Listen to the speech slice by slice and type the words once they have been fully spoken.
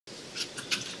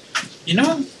You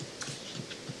know,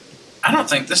 I don't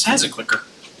think this has a clicker.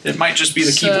 It might just be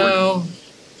the keyboard. So,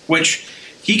 Which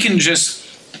he can just,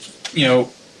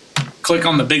 click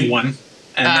on the big one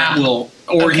and that will,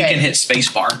 or he okay. can hit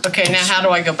spacebar. okay, now how do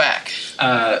I go back?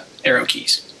 Arrow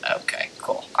keys. Okay,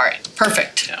 cool. All right,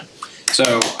 perfect. Yeah.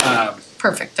 So,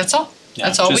 Perfect. That's all. yeah,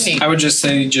 That's all just- we need. I would just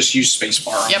say just use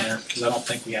spacebar on Yep. there because I don't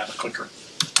think we have a clicker.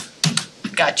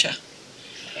 Gotcha.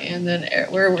 And then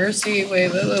where's the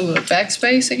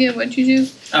backspace again? What'd you do?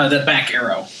 The back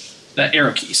arrow, the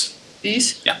arrow keys.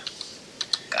 These? Yeah.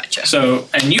 Gotcha. So,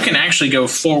 and you can actually go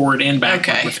forward and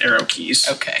backward Okay. with arrow keys.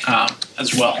 Okay.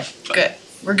 As well. But Good.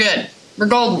 We're good. We're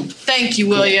golden. Thank you,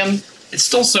 William. It's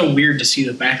still so weird to see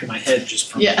the back of my head just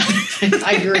from. Yeah,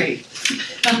 I agree.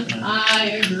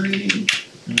 I agree.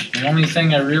 The only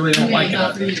thing I really don't like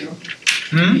not about for it. you.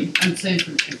 Hmm? I'm saying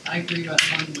for you. I agree about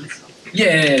one myself.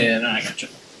 Yeah, no, I gotcha.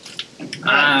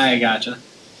 I gotcha.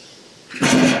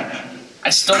 I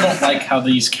still don't like how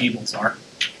these cables are.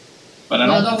 But I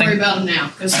Well, don't don't think. worry about them now,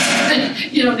 because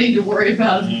you don't need to worry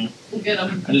about them. Yeah. We'll get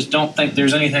them. I just don't think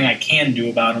there's anything I can do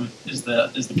about them. Is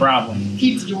the problem?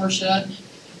 Keep the door shut.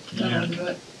 Yeah. Don't do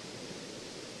it.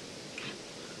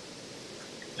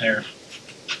 There.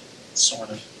 Sort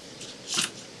of.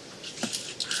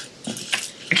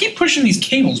 I keep pushing these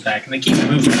cables back and they keep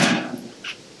moving. I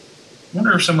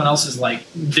wonder if someone else is like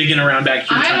digging around back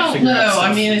here I trying to don't figure out know. stuff.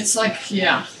 I mean, it's like,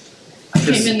 yeah. I came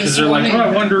in Because this they're like, morning.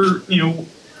 oh,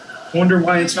 I wonder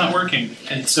why it's not working,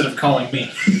 instead of calling me.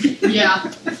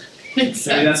 Yeah. Maybe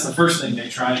Exactly. that's the first thing they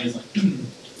try is like,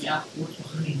 Yeah. what's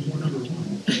behind door number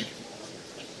 1?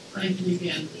 Thank you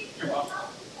again. You're welcome.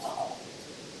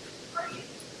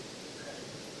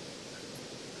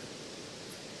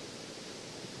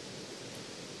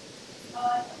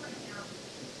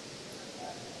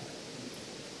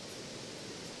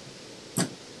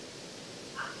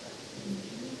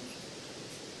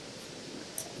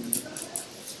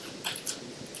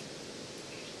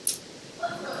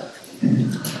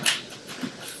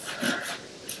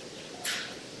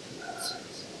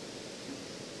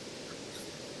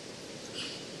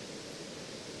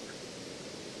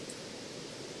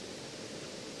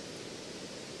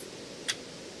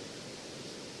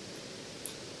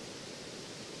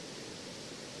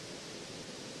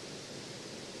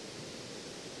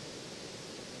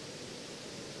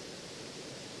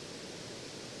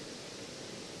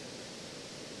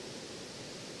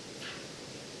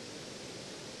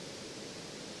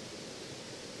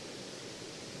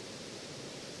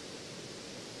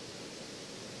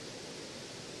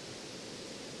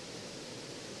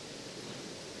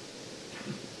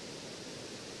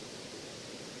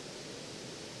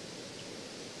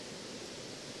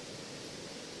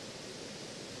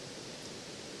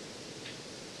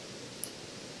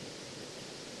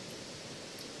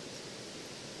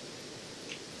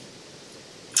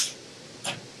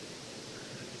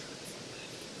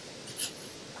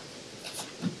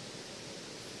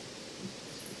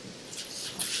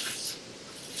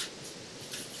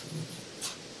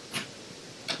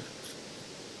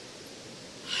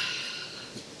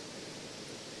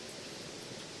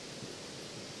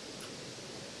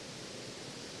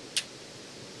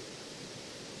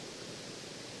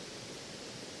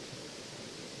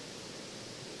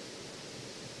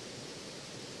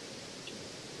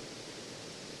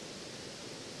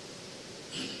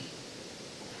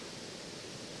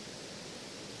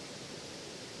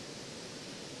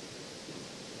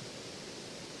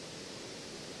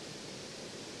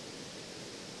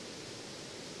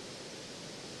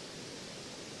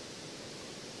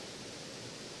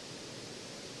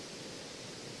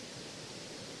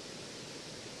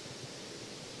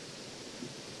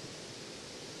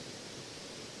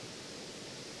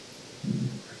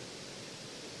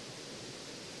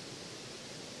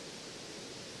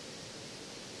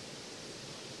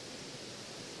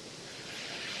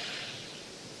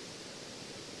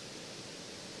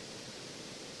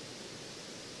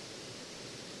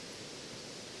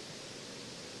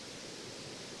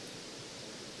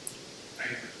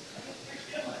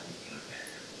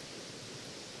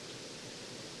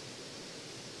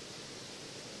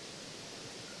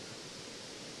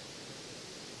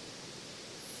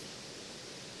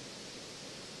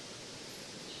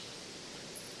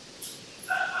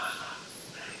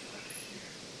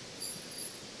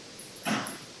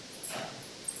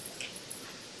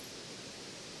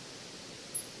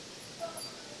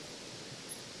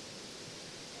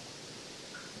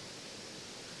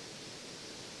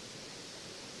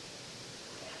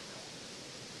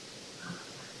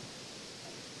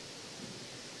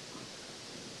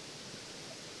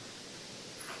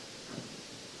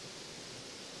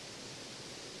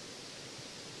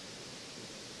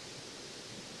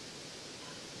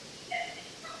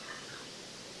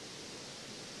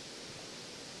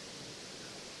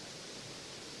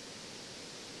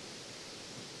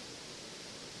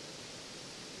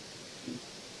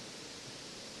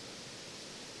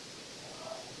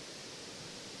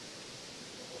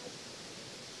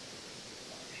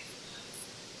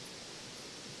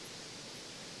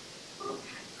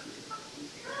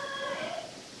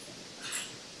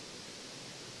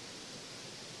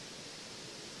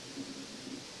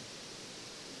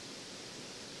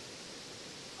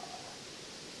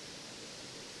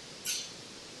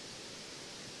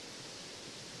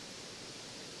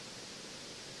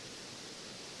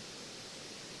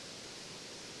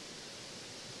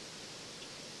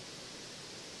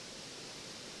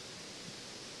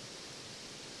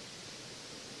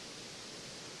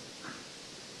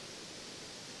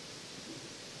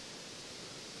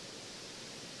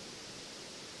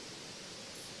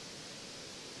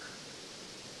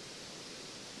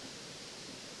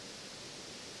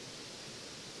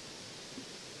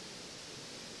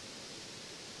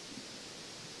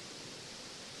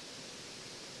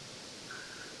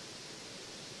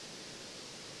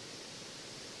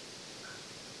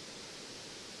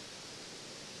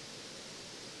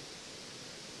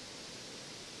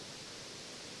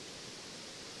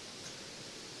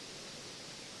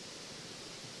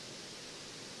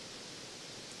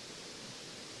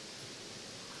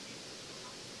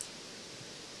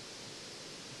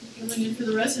 Coming in for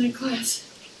the resident class.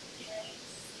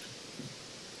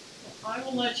 Well, I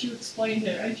will let you explain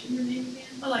it. What's your name again?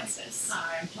 Alexis.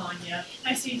 Hi, I'm Tanya.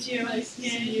 Nice to meet you. Nice to Yay.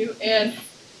 see you. And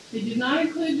they did not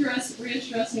include ranch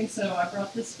dressing, so I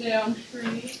brought this down. Great.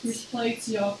 Here's plates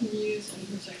y'all can use, and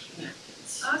here's extra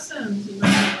napkins. Awesome. So you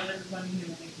want to let everybody know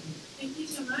what they can do. Thank you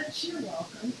so much. You're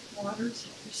welcome. Waters,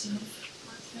 help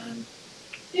yourself. Awesome.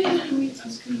 Yeah, I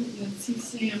was going to see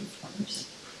Sam first.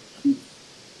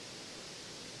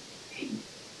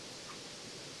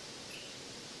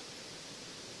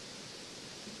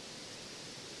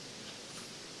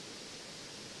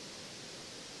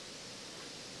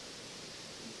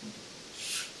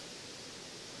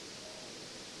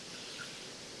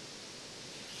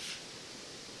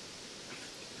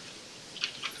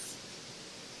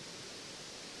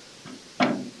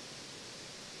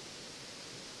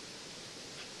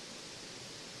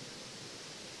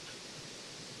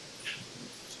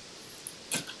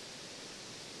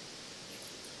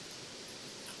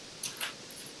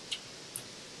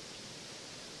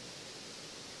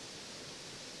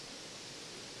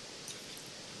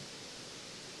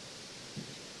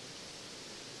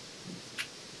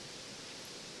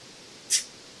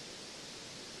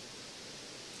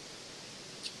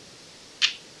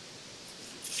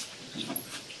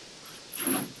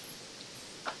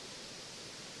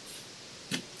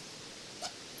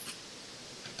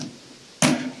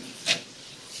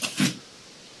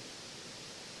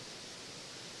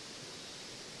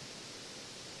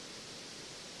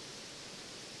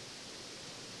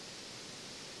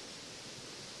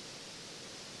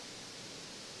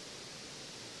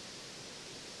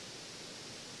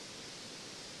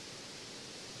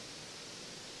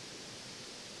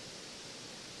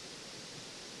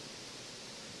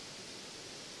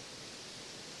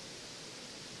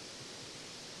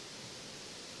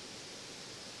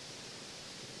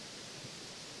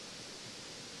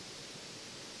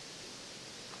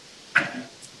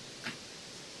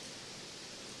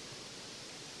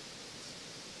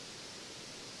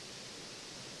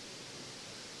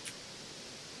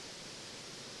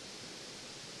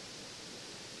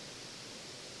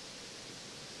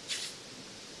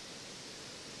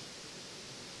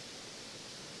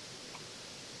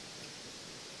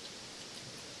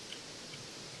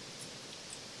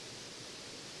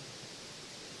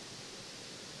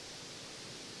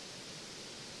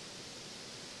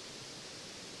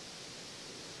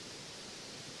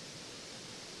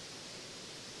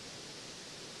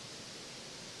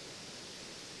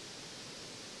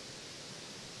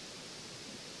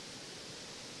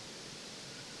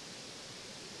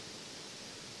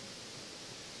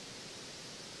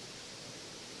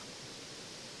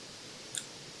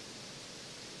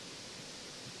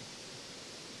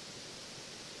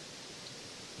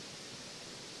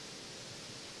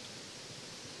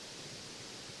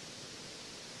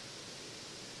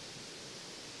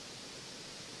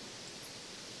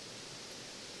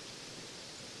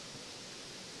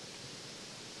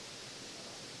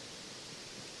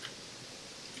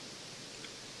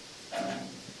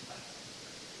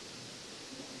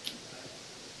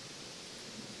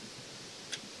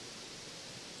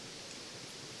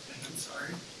 I'm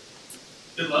sorry.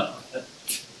 Good luck with it.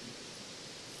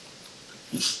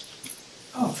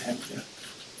 Oh, heck yeah.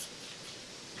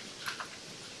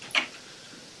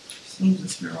 Seems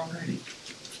as you're already.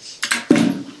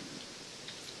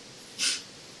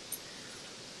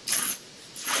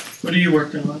 What are you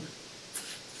working on?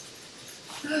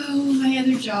 Oh, my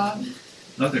other job.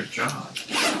 Another job.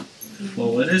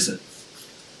 Well, what is it?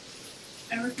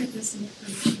 I work at this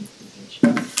information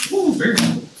position. Oh, very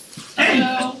cool. Hey,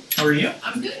 Hello. how are you?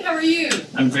 I'm good. How are you?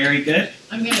 I'm very good.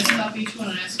 I'm going to stop each one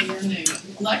and ask you your name.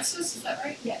 Alexis, is that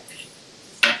right? Yes.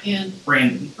 And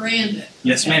Brandon. Brandon.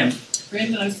 Yes, Okay. ma'am.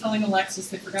 Brandon, I was telling Alexis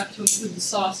they forgot to include the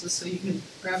sauces, so you can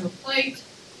grab a plate.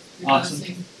 Your Awesome.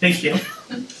 dressing. Thank you.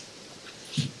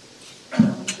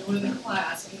 Go to the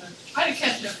class. I'm going to try to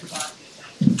catch everybody.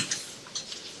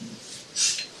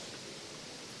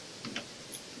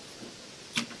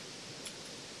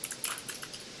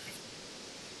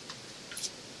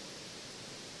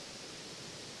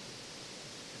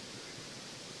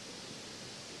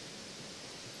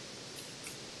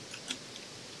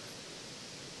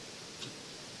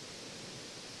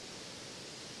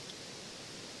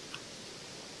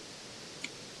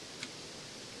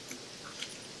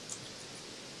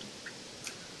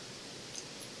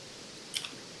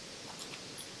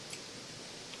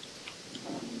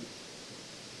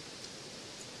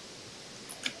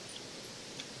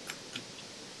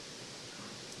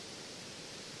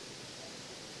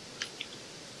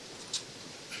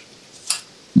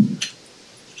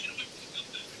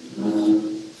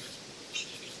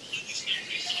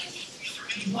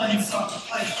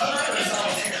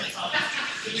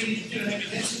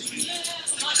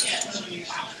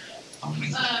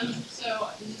 So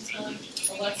this is telling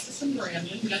Alexis and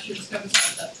Brandon, you got your discovery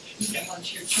that you got lunch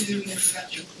here too, and then you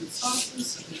got your food sauces,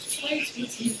 so there's plates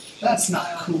with you. That's not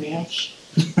cool. That's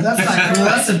not cool.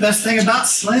 That's the best thing about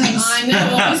Slim's. I know,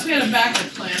 well, at least we had a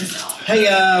backup plan now. Hey,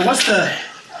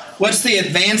 what's the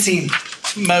advancing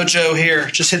mojo here?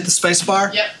 Just hit the space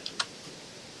bar? Yep.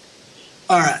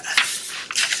 All right.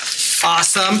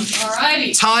 Awesome.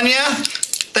 Alrighty. Tanya,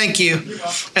 thank you. You're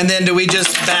welcome. And then do we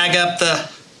just bag up the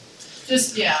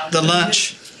The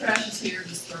lunch? Trash is here,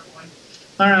 just throw it away.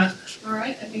 All right.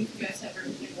 Alright, I think you guys have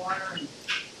everything, water, and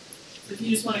if you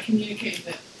just wanna communicate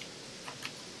that,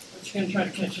 but you're gonna try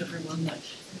to catch everyone that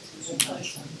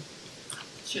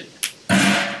should.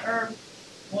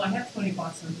 Well, I have 20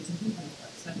 boxes, I think I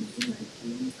have 17,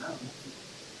 19, I don't know.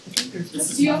 I think there's.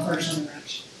 This is my first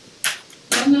interaction.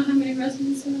 I don't know how many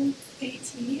residents there are?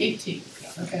 18. 18.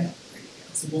 Okay.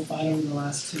 So we'll fight over the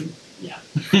last two. Yeah.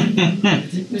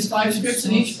 There's 5 scripts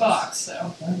in each box,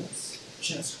 so. That's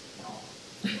just.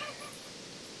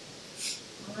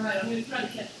 Alright, I'm gonna try to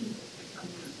catch people if they come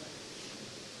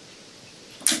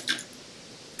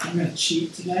in. I'm gonna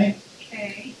cheat today.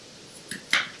 Okay.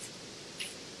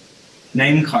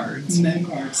 Name cards. Name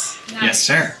cards. Yes,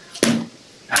 sir.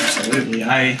 Absolutely.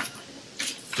 I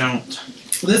don't.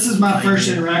 Well, this is my first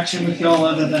interaction with y'all,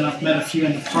 other than I've met a few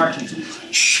in the parking.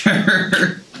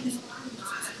 Sure.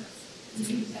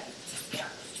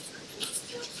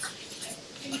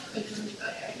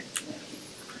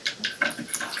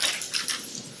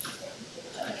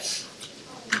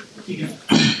 You go.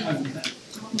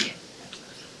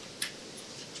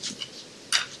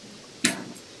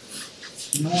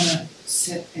 Do you want to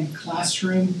sit in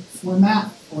classroom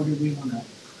format, or do we want to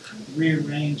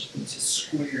rearrange into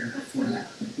square format,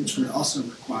 which would also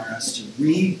require us to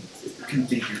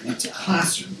reconfigure into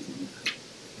classroom format?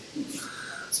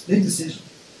 It's a big decision.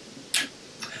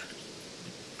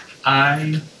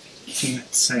 I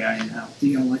can't say I know. Do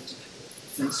y'all like to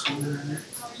face one another?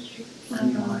 Or do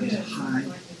y'all like to hide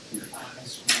your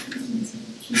eyes?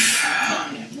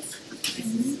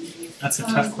 That's a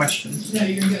tough question. No,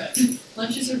 you're good.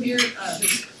 Lunches are here,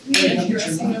 there's really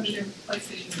interesting over there,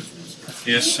 PlayStation.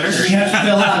 Yes, sir. We have to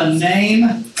fill out a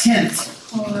name tent.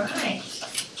 Alright.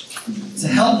 To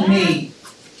help me,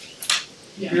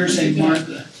 Yeah. here's a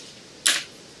marker.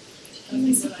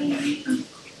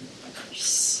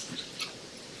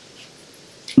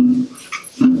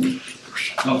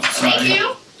 Oh, Thank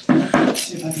you.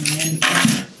 See if I can name the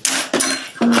tent.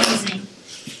 Amazing.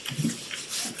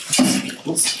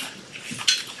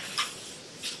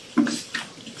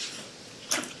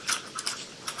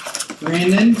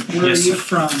 Brandon, where Yes, are you sir.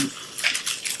 from?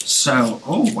 So,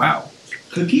 oh wow.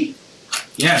 Cookie?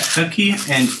 Yeah, cookie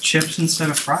and chips instead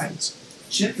of fries.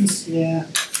 Chips, yeah,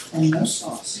 and no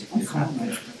sauce. I'm calling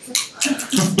it.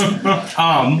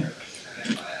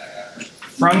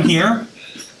 From here,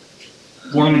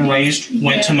 born and raised,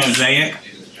 went to Mosaic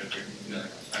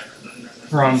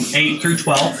from 8 through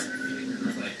 12.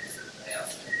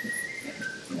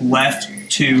 Left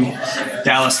to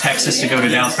Dallas, Texas to go to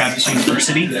Dallas Baptist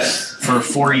University for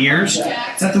 4 years. Is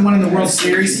that the one in the World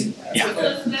Series? Yeah.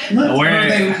 Look, Where-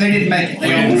 they didn't make it. We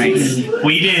didn't make it.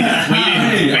 We did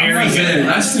very good.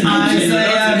 Nice to meet you.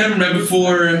 I've never met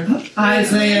before.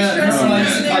 Isaiah, that's what I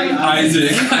used to call you.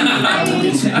 Isaac.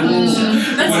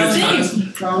 That's the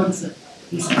same. Robinson.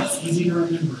 He's easy to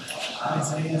remember.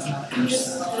 Isaiah's not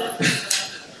yours.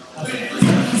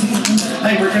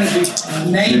 Hey, we're gonna do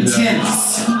name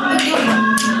tents.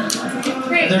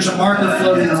 There's a marker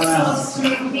floating around.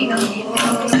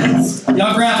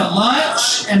 Y'all grab a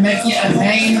lunch and make it a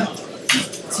name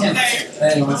tent.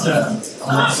 Hey, what's up?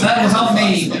 That will help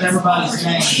me with everybody's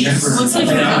name. Looks like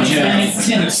Name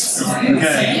tents.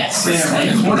 Okay. I'll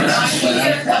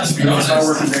start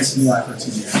working next to you for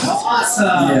 2 years.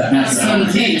 Awesome. Yeah. So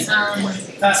Keith,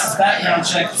 that's his background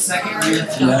check the second year.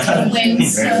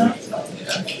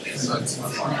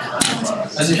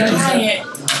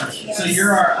 So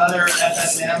you're our other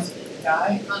FSM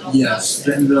guy? Yes,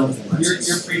 Bentonville.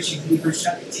 You're preaching Hebrews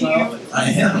chapter 12.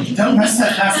 I am. Don't mess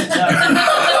that passage up.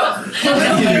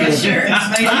 It's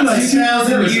made it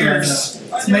 2,000 years.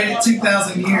 It's made it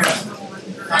 2,000 years.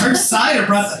 I heard Cider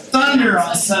brought the thunder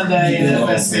on Sunday at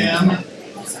FSM.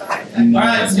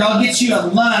 Alright, y'all get you a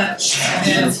lunch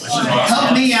and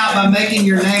help me out by making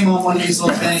your name on one of these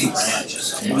little things.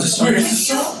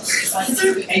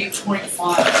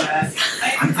 8.5, Jack.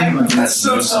 That's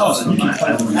so awesome.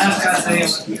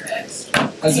 Ask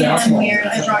Isaiah. I'm weird.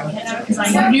 I brought Ken out because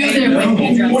I knew there would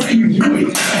be drunk. What are you doing?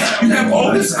 You have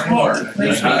all this card.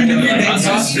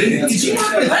 Did you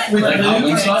work with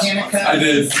Luke at Canada? I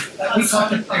did. We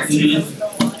talked at there.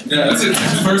 Yeah, that's it.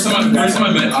 First time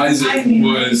I met Isaac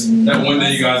was that one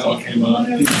day you guys all came up.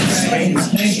 May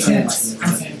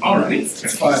 10th. All right.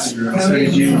 So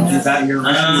did you got your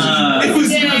It was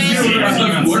I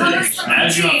left work.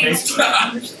 Added you on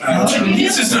Facebook. He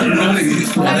just started running. I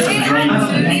think I had a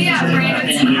movie at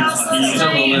Brandon's house last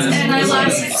night, and I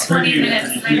lasted 20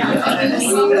 minutes.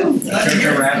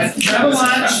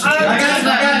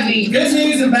 Good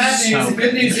news and bad news. The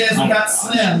good news is we got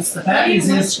Slims. The bad news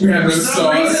is We have no for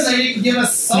some reason sauce. they didn't give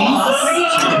us sauce.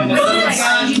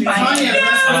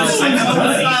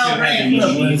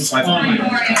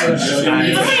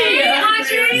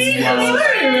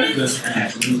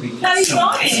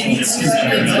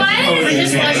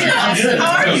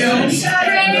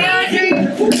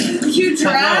 You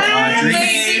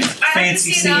tried?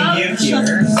 Fancy seeing you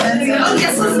here. Oh,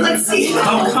 yes, let's see.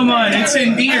 Oh, come on, it's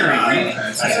endearing. I'm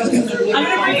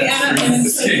gonna bring Anna in.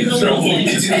 Okay, trouble. Oh,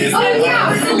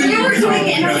 yeah, you were doing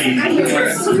it, and I was like, I hear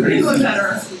it. So we look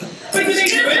better. Wait, did they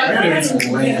do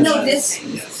it? No, this,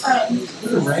 I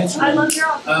love your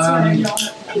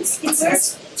outfit. It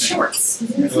says shorts.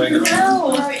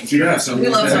 No. You have some. We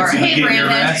love Zara. Did you Hey, get your Brandon.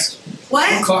 rest?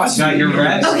 What? Got your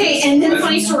rest? Okay, and then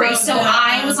funny story, so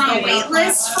I was on a wait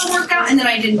list for workout and then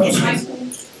I didn't get mine.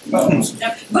 But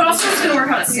also I was gonna work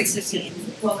out at 6:15.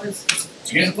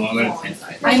 I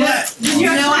know. Did you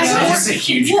know I This is a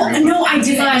huge Well, group. no, I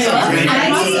didn't. I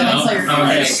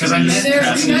Okay, because I'm just.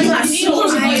 yeah, so I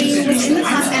was in the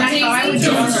class and I thought I would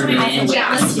do off the wait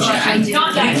list, but I didn't.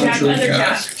 Not that Jack, other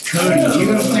Jack. Cody, you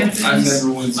gonna plan this? I've never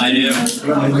won. I do.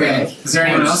 Okay. Is there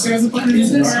anyone else who has a plan?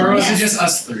 Or was it just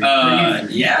us three?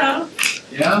 Yeah.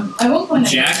 Yeah? I won't plan it.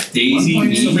 Jack, Daisy,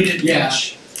 me. Yeah.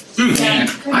 Yeah. I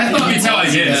thought You can tell I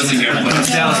did. Doesn't go. Dallas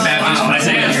Baptist,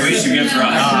 Isaiah, way too good for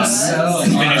us.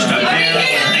 Finished up there,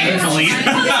 thankfully.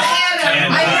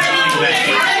 And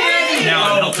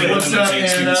now I'm helping with the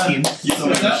notations team.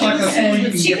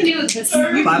 She can do this.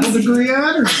 Bible degree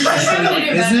at or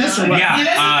business or what?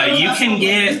 Yeah, you can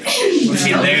get.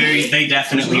 They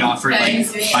definitely offer like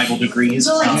Bible degrees.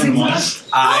 I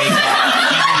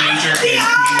major in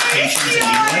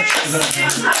communications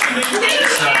and English.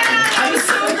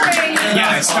 Yeah,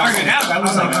 I started out. I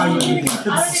was like, maybe I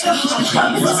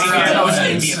was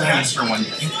going to be a pastor one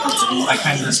day. I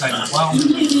kind of decided, well,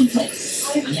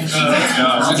 there's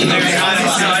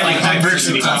not like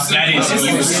diversity. That is, if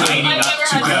you're signing up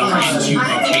to go into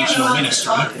vocational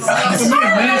ministry.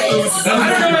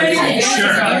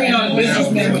 Sure.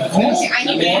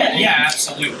 Yeah,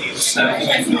 absolutely. So,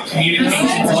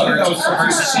 communications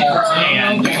versus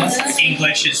and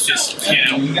English is just, I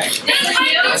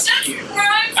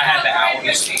had the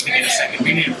hours to get a second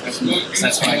reading. So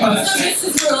that's what I got. This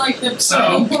is where like the.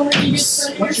 So,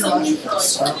 What's your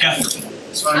last? definitely.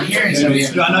 So I'm hearing,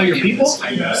 do I know your people?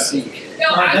 Are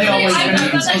they always been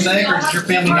in Mosaic or does your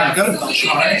family not go to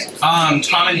Mosaic? Tom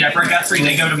and Deborah Guthrie,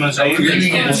 they go to Mosaic. You're gonna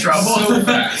get in trouble.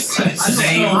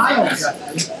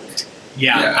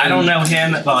 Yeah, I don't know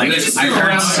him, but like I've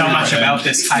heard so much about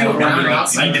this Kyle Guthrie. I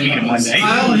need to meet him one day.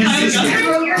 Kyle and his sister. Yeah,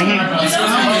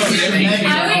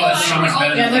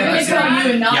 they're gonna tell you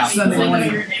and not Yeah. me, 'cause they know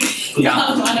your name.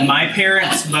 Yeah, my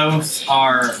parents both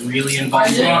are really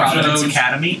involved in Providence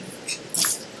Academy.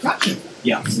 Gotcha.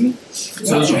 Yeah. So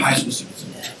those are high school students.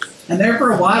 And there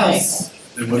for a while,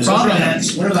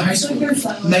 Providence What are the high school?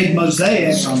 made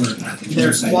Mosaic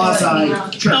their quasi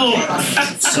church.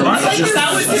 That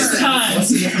was his time. Was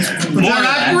that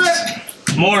accurate?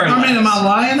 More or I mean, less. am I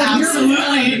lying?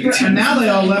 Absolutely. And now they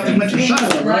all left and went to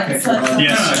Shiloh, right? Yes, sir.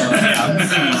 Yeah.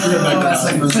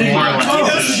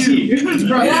 Oh, shoot.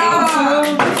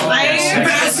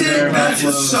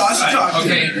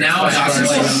 Okay, now it's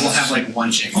we'll have like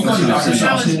one chicken.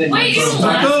 Wait, you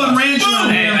We're going ranch on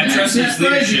Hey, I here. trust his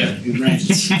leadership.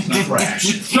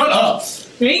 Shut up!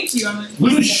 Thank you. I'm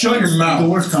Literally shut your mouth.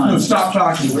 No, stop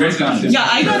talking. Yeah,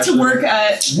 I got to work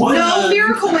at. What? No,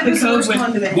 Miracle Whip is the worst With-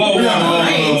 condiment. Whoa, whoa,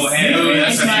 whoa, whoa, hey,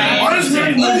 that's a What is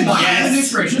that?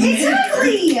 Yes.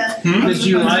 Exactly. Did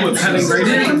you like having great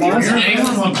information?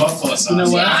 Buffalo sauce. You know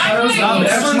what? Yeah, I thought it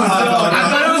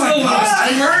was the last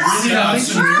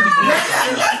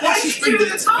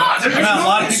I've had a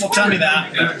lot of people tell me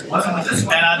that, and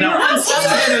I don't.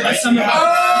 Some of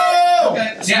Oh!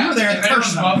 So you were there in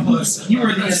person. You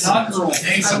were the inaugural. I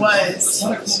was. So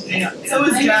was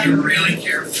Jack. You're really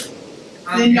careful.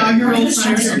 The inaugural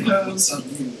Tiger Cove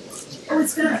Oh,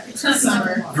 it's good.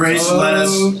 summer. Grace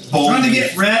Trying to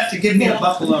get Rhett to give me a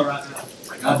buffalo right now.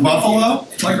 A buffalo?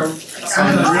 Like a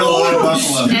real live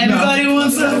buffalo. Everybody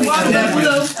wants a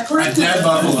buffalo. A dead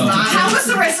buffalo. How was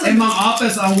the rest of In the? my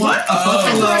office, I want a How was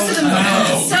the rest of the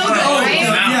buffalo. movie? So good, right?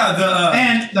 Yeah,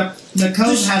 And the The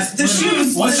code has The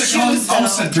shoes. What's it called?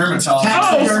 Almost said dermatology.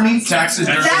 taxidermy.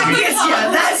 Taxidermy. That gets you.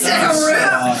 That's a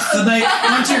So they,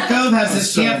 Frontier Cove has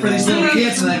this camp for these little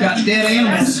kids, and they've got dead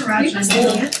animals.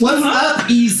 What's up,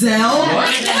 Ezel?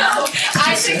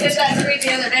 I figured that to read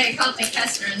the other day. He called me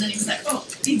Kester, and then he was like, "Oh,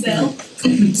 Ezel."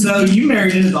 So you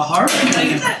married into the heart?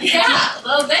 Yeah, a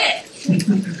little bit.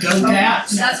 Go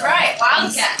Cats. That's right,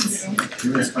 Wildcats.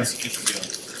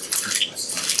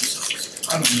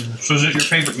 So is it your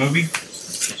favorite movie?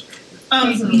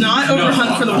 Not over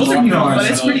Hunt for the Wilder People, but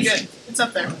it's pretty good. It's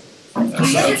up there.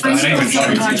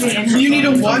 You need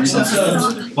to watch this.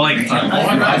 Like,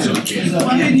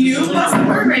 Did you?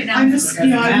 Right now. I'm just, I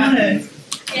wanna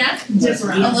Yeah. dip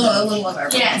around. A little of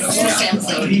everything. Yes.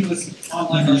 So he was on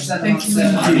like our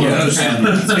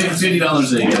 7-on-7.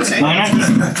 $50 a year.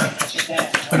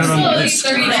 put it on the Slowly, list.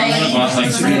 $30.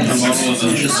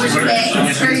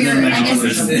 For your, I guess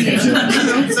it's.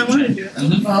 Because I wanna do it.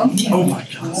 Oh my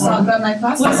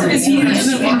god. Listen, is he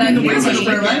doesn't want me to wait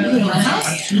for a run?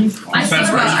 I thought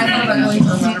about going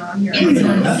for a run around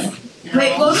here.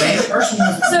 Wait, well, okay. So I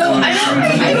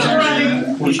don't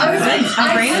run. I was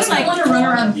like, I want to run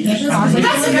around campus. I was like,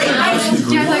 that's great. I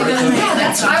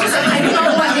don't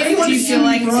know what anyone do you feel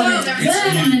like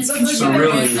running? So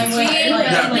really,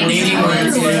 that anywhere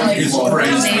is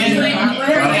praised.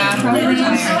 Yeah, probably.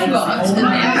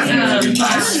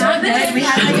 We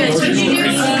had like a teacher,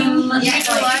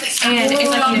 and it's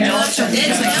like an adult show.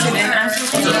 It's like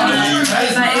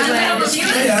but it was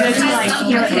good to like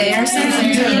hear what they are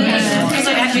saying. Because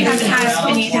like we have to have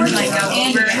anything to like go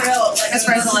over as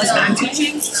far as the lesson I'm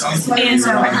teaching, and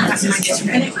so I have to practice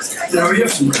it. Yeah, we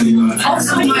have some really good.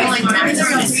 Also, my like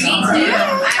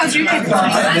how's your kid going? How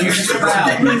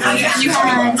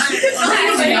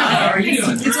are you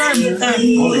doing? It's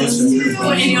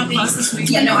our any of class this week.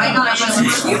 Yeah, no, I got my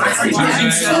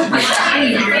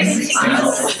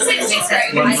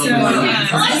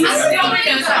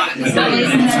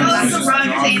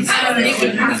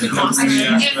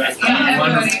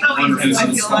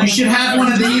You should have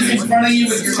one of these in front of you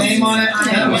with your name on it.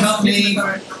 That will help me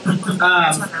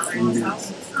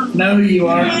know who you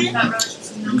are.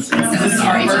 This is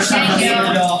our first time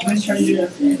meeting y'all.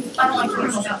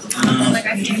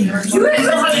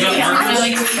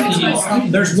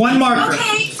 There's one marker.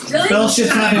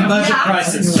 Fellowship's having budget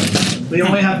crisis. We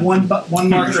only have one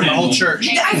marker in the whole church.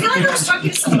 I feel like I was talking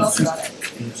to someone else about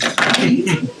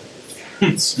it.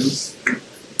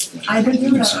 I've been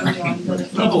doing that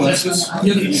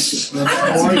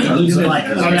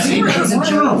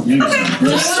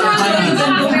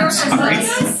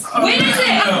When is it?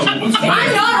 I'm not a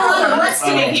runner. Let's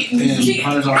do it. I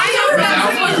know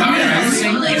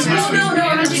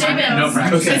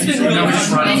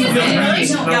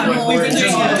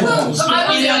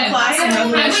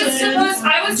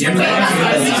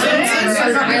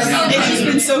It's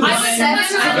been so good.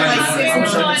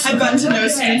 I've gotten to know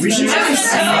students. I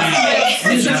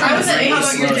was at how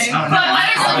about your day?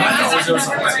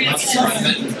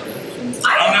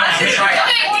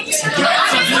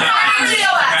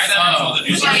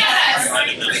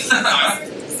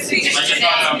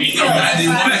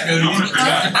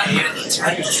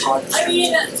 I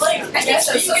mean, like, I guess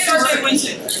so.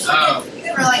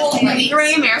 We're like, you're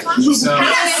running a marathon?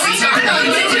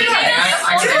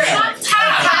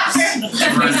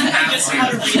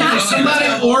 Somebody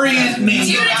orient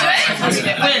me.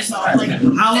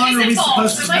 How long are we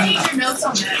supposed to I need your notes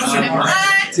on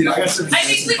that. Dude, I got some. I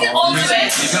think we can all do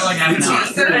it.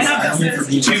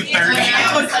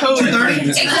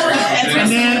 2:30?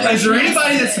 And then, is there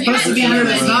anybody that's supposed to be here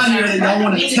that's not here that y'all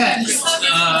want to text?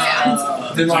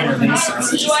 They're like Do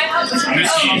I have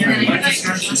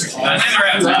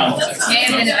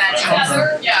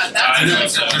yeah,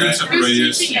 that's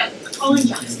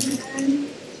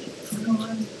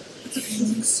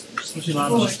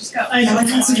I know,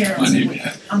 that's scary.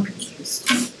 I'm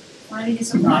confused. Why did you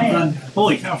say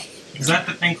Holy cow. Is that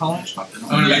the thing Colin's talking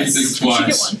about? I'm gonna make you think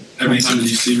twice every time that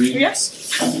you see me. Yes.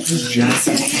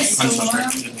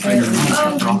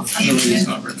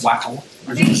 Wow.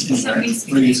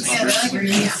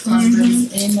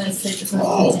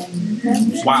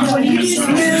 Wow.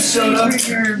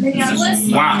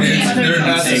 Wow. They're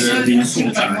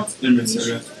in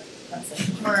Minnesota.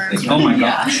 Oh my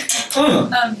gosh. I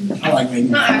like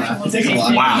making that. It takes a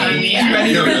lot. Wow.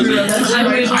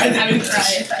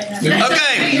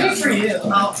 Okay,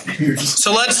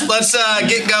 so let's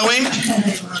get going,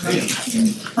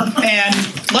 and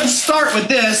let's start with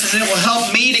this, and it will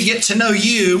help me to get to know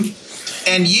you,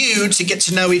 and you to get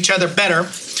to know each other better.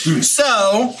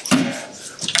 So,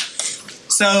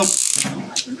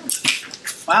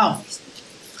 wow.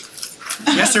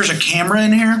 I guess there's a camera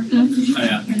in here.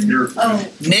 Oh.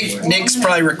 Nick's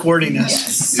probably recording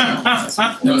us.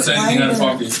 Don't say anything out of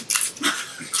pocket.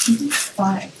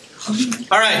 Five.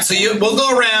 All right, so we'll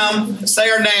go around, say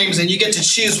our names, and you get to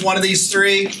choose one of these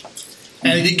three.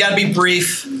 And you got to be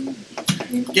brief.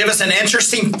 Give us an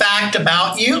interesting fact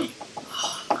about you.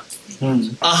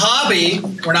 A hobby.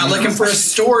 We're not looking for a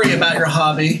story about your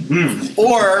hobby.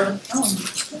 Or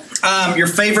your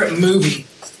favorite movie.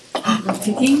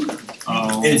 Picking?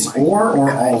 It's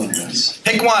or all of this.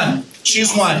 Pick one.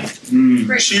 Choose one.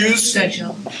 Choose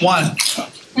one.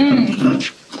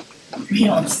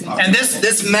 And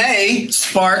this may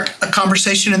spark a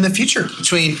conversation in the future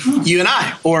between you and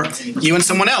I, or you and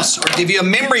someone else, or give you a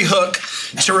memory hook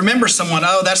to remember someone.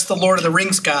 Oh, that's the Lord of the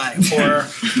Rings guy, or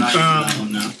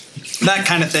that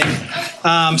kind of thing.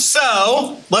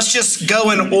 So let's just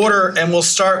go in order, and we'll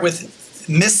start with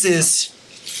Mrs.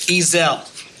 Ezel.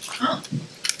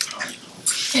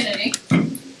 Kennedy.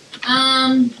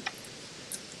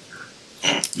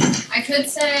 I could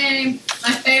say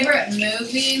my favorite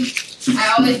movie,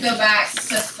 I always go back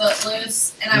to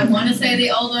Footloose, and I want to say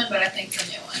the old one, but I think the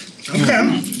new one. Okay.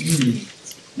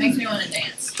 Makes me want to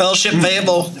dance. Fellowship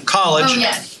Fayetteville College. Oh,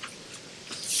 yes.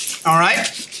 All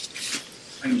right.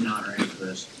 I'm not ready for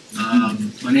this.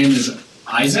 My name is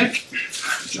Isaac.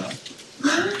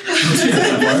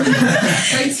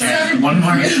 One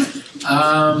more.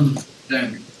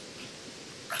 Then.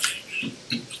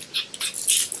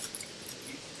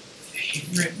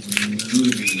 Favorite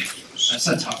movie? That's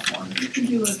a tough one. You could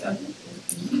do a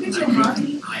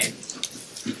hobby.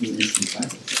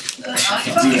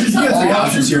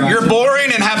 You're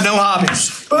boring and have no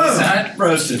hobbies. What's that?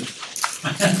 Roasted.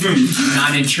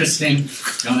 Not interesting.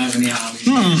 Don't have any hobbies.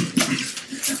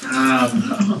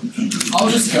 I'll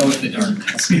just go with the Dark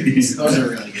Knight series. Those are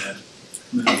really good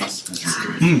movies.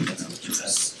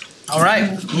 All right.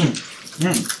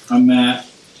 I'm Matt.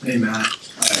 Hey, Matt.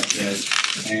 Hi, kid.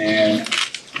 And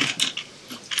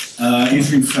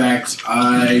interesting fact,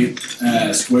 I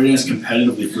square danced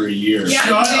competitively for a year. Yeah,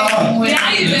 Shut up!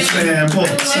 Yeah, you did.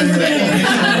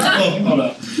 Hold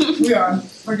up. We are.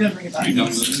 We're gonna bring it back.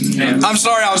 I'm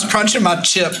sorry, I was crunching my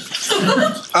chip.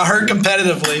 I heard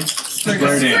competitively.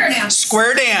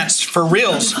 Square dance for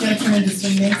reals. I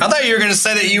thought you were going to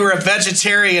say that you were a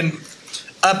vegetarian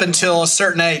up until a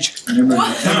certain age. They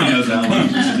know that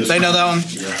one. They know that one?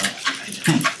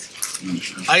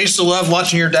 I used to love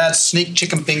watching your dad sneak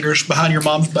chicken fingers behind your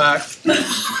mom's back. My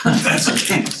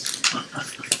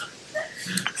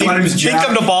name is He'd Jack.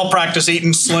 come to ball practice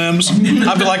eating Slims.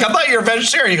 I'd be like, I thought you were a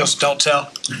vegetarian. He goes, don't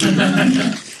tell.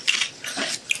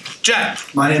 Jack.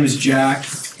 My name is Jack,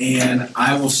 and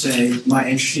I will say my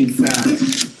interesting fact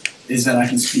is that I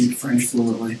can speak French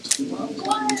fluently.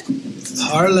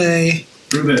 Harley.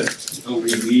 Prove it.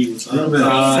 Somebody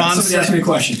asked me a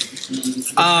question.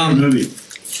 Movie.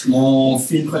 Mon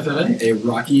film préféré est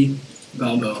Rocky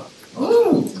Balboa.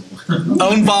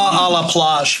 On va à la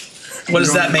plage. What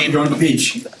does that mean? Going to the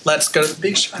beach. Let's go to the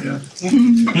beach. Yeah.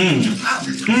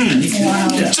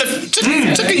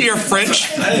 Took a year of French.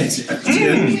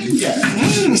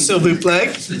 S'il vous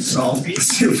plaît.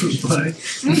 S'il vous plaît.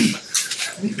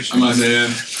 I'm Isaiah.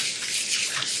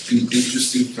 An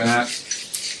interesting fact.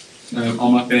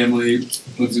 All my family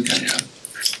lives in Kenya.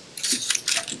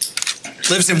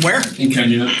 Lives in where? In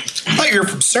Kenya. I thought you were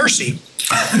from Cersei.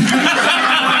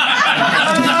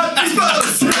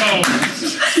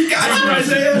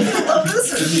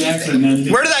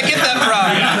 Where did I get that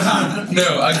from?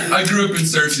 No, I grew up in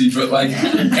Cersei, but like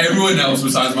everyone else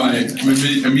besides my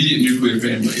immediate nuclear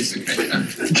family is in Kenya.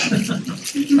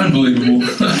 Unbelievable.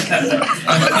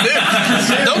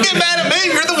 Don't get mad at me.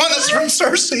 You're the one that's from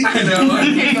Cersei. I know.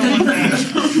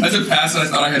 As a pastor, I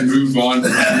thought I had moved on.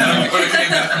 When I came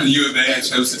back from the U of A, I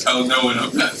chose to tell no one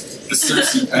of that. The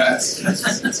Cersei pass.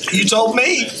 You told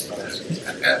me.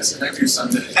 Yes, maybe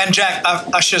Sunday. And Jack,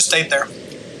 I should have stayed there.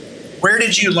 Where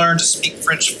did you learn to speak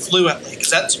French fluently? Because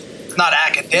that's not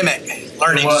academic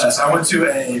learning. It was. I went to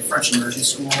a French immersion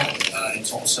school in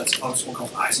Tulsa. It's a public school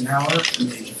called Eisenhower from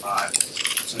the age of 5.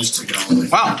 So I just took it all the way.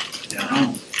 Wow.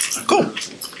 Yeah. Cool.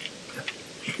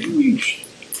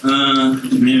 My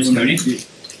name is Cody.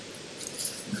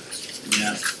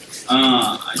 Yeah.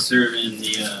 I serve in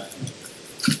the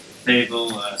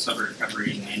Fayetteville Suburb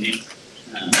Recovery Landing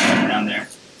down there.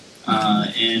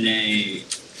 And a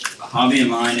hobby of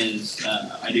mine is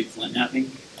I do flint napping,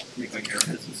 make like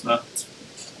haircuts and stuff.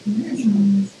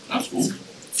 That's cool.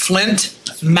 Flint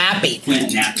mapping.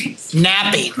 Flint napping.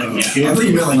 Napping. I thought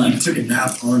you meant like you took a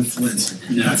nap on Flint.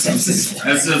 No, that's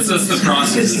the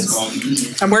process it's called.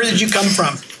 And where did you come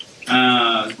from?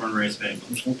 I was born and raised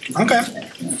Fayetteville. Okay.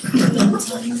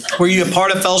 Were you a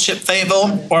part of Fellowship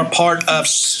Fayetteville or a part of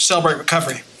Celebrate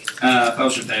Recovery?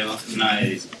 Fellowship Fayetteville, and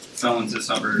I fell into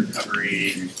Celebrate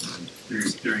Recovery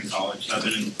during college. So I've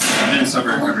been in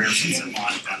Celebrate Recovery ever since it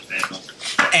launched down in Fayetteville.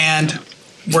 And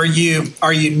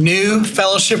are you new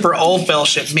Fellowship or old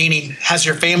Fellowship? Meaning, has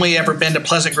your family ever been to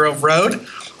Pleasant Grove Road,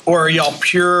 or are y'all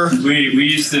pure? We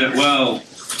used to go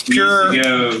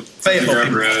Pleasant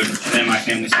Grove Road, and then my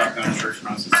family stopped going to church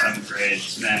when I was in 7th grade.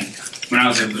 So then, when I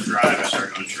was able to drive, I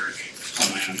started going to church on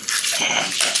my own.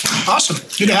 Awesome,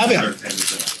 good to have you.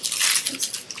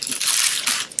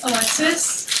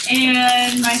 Alexis,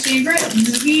 and my favorite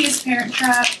movie is Parent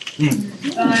Trap,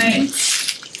 but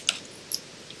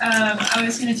I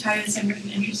was going to tie this in with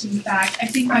an interesting fact. I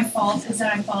think my fault is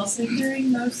that I fall asleep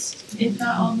during most, if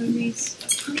not all, movies,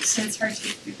 so it's hard to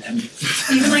get through them.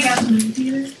 Even like at the movie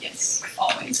theater? Yes,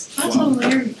 always. That's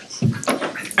hilarious.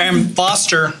 And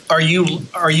Foster, are you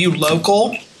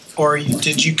local, or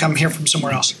did you come here from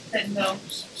somewhere else? Bentonville.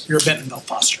 You're a Bentonville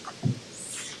Foster.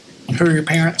 Who are your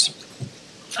parents?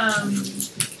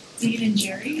 Dean and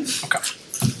Jerry. Okay.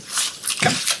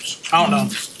 I don't know.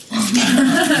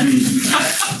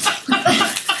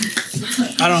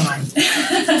 I don't know.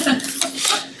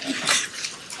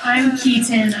 I'm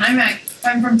Keaton.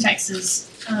 I'm from Texas.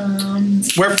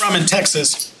 Where from in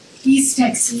Texas? East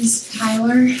Texas,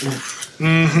 Tyler.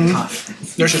 Mm-hmm.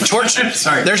 There's a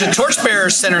torchbearer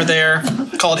center there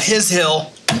called His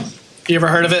Hill. You ever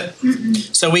heard of it?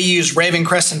 So we use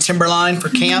Ravencrest and Timberline for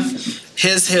camp.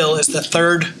 His Hill is the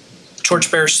 3rd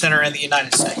torchbearer center in the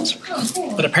United States,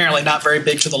 but apparently not very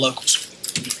big to the locals.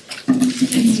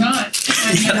 It's not.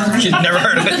 You've never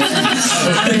heard of it.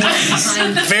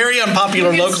 Very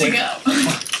unpopular locally.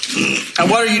 And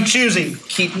what are you choosing,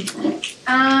 Keaton?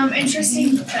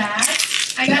 Interesting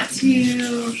fact. I got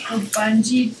to go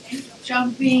bungee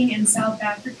jumping in South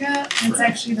Africa, and it's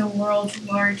actually the world's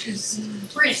largest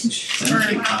bridge for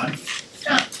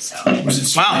jump. So. Was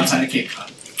it outside of Cape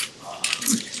Cod?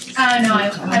 No,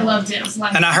 I loved it. It was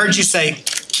and I heard you say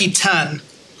Keaton.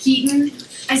 Keaton.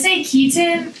 I say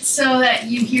Keaton so that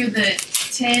you hear the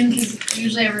 10, because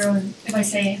usually everyone, if I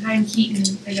say, hi, I'm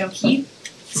Keaton, they go, Keith.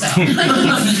 So.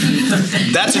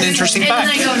 That's an interesting fact.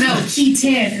 And then I go, no,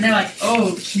 Keaton. And they're like,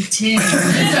 oh, Keaton.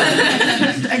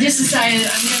 I just decided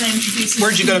I'm going to introduce you.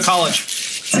 Where'd you go to college?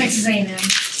 Texas A&M.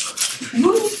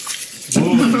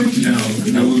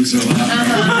 No, so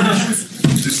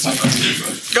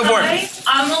Go for it. Hi,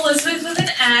 I'm Elizabeth with an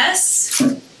S.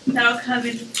 That'll come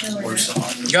in order.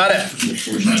 Got it.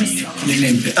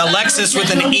 Alexis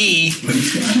with an E.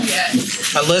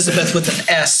 Yes. Elizabeth with an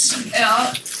S.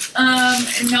 Yeah.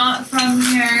 Not from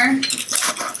here.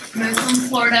 Moved from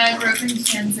Florida, grew up in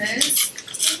Kansas.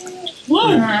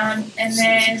 And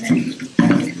then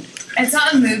it's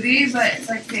not a movie, but it's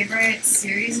my favorite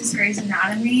series is Grey's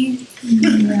Anatomy.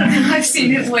 I've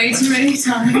seen it way too many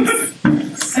times.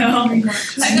 So I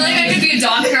feel like I could be a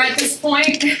doctor at this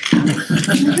point.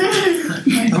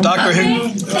 A Doctor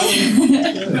Who.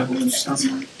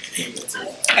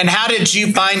 And how did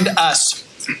you find us?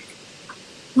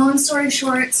 Long story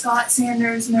short, Scott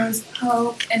Sanders knows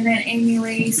Pope, and then Amy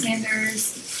Lee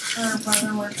Sanders, her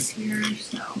brother works here,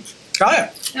 so. Got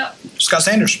it. Yep. Scott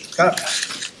Sanders. Got it.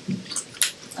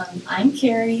 I'm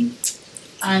Carrie.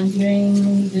 I'm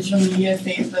doing digital media,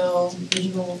 Fayetteville,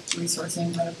 digital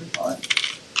resourcing, whatever you call it.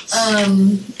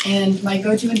 And my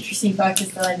go-to interesting fact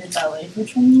is that I did ballet for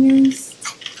 20 years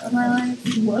of my life.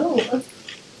 Whoa.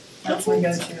 That's my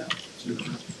go-to.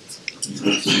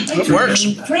 It works.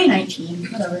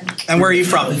 2019, whatever. And where are you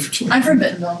from? I'm from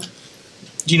Bentonville.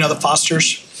 Do you know the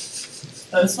Fosters?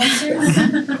 Those Fosters?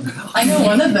 I know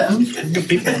one of them. Good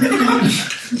people.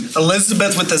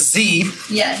 Elizabeth with a Z.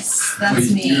 Yes,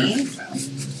 that's me.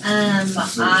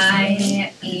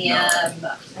 I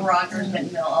am Rogers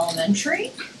Bentonville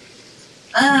Elementary.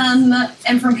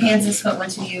 I'm from Kansas, but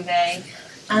went to U of A.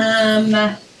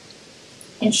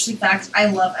 Interesting fact, I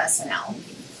love SNL.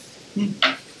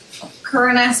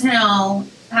 Current SNL,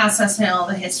 past SNL,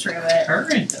 the history of it.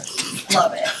 Current.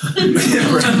 Love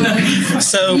it.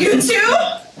 So you too?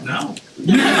 No.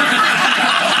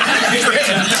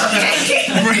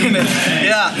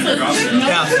 Yeah.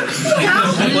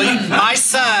 Well, my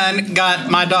son got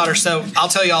my daughter, so I'll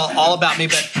tell you all about me,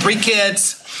 but 3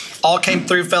 kids, all came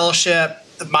through fellowship.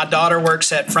 My daughter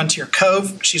works at Frontier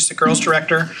Cove. She's the girls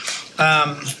director.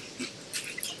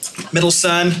 Middle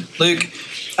son, Luke,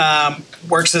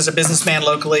 works as a businessman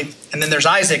locally. And then there's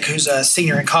Isaac, who's a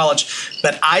senior in college.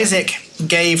 But Isaac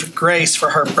gave Grace for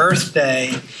her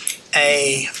birthday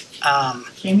a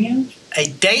cameo? a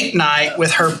date night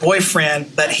with her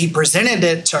boyfriend, but he presented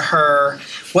it to her.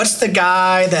 What's the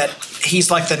guy that he's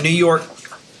like the New York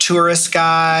tourist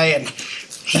guy and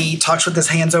he talks with his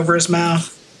hands over his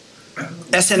mouth?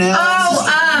 SNL?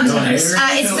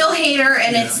 It's Bill Hader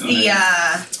and it's the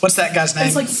what's that guy's name?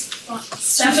 It's like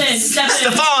Stefan.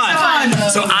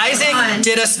 So Isaac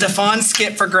did a Stefan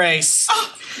skit for Grace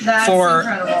for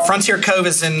incredible. Frontier Cove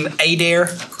is in Adair.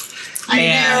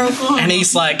 And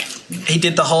he's like, he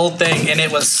did the whole thing, and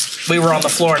we were on the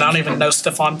floor, and I don't even know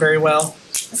Stefan very well.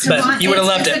 But you would have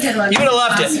loved it. You would have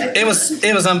loved it.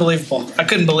 It was unbelievable. I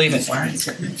couldn't believe it.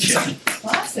 Classic.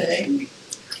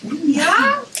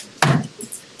 Yeah.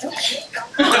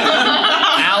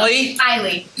 Allie?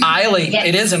 Eiley. Yes.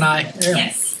 It is an I. There.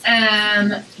 Yes.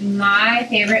 My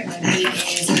favorite movie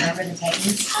is Remember the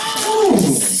Titans.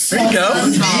 There you go.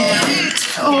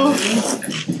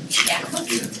 Yeah.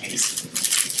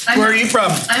 Where are you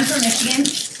from? I'm from Michigan.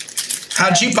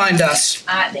 How'd you find us?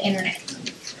 The internet.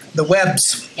 The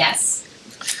webs. Yes.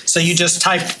 So you just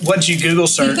type, what'd you Google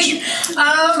search?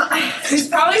 It's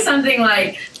probably something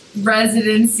like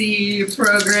residency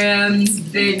programs,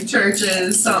 big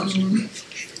churches, something.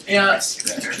 Yeah. Best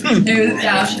church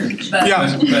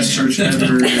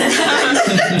ever.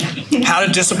 How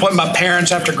to disappoint my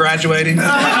parents after graduating.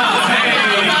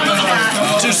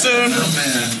 Too soon?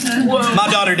 My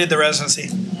daughter did the residency.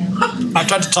 I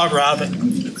tried to talk her out of it.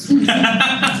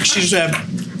 She said,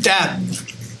 Dad,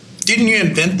 didn't you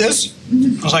invent this?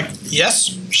 I was like,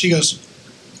 yes. She goes,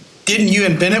 didn't you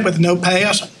invent it with no pay? I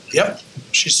was like, yep.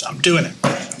 She said, I'm doing it.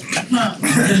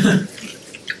 Okay.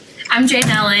 I'm Jane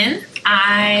Ellen.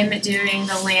 I'm doing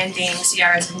the Landing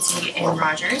CR residency in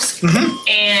Rogers.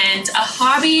 And a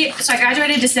hobby, so I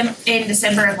graduated in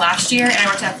December of last year, and I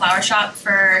worked at a flower shop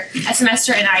for a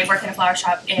semester, and I work at a flower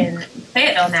shop in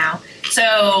Fayetteville now.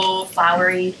 So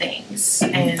flowery things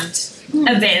and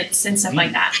events and stuff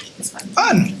like that. It's fun.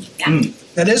 Fun. Yeah.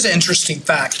 That is an interesting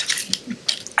fact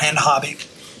and hobby.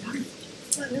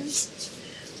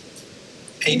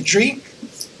 Adri?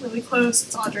 Really close.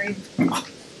 It's Audrey.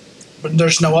 But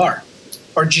there's no R.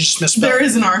 Or did you just misspell? There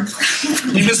is an R.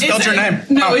 You misspelled your name.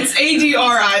 No, it's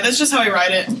ADRI. That's just how I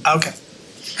write it. Okay.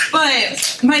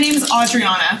 But my name is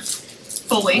Audriana.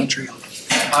 Fully. Audrey.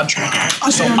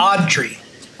 So Audrey.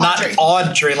 Not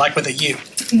Audrey, like with a U.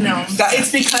 No.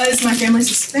 It's because my family's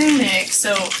Hispanic,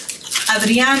 so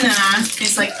Adriana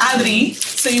is like Adri,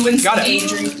 so you wouldn't say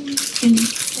Adri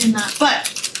in that.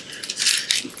 But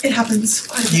it happens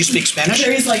quite a bit. You speak Spanish?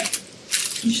 Jerry's like,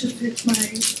 you should pick my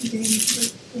name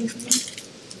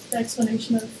the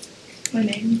explanation of my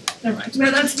name. Never mind.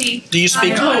 No, that's me. Do you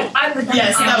speak?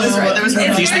 Yes, that was right. That was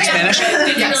right. Do you speak Spanish?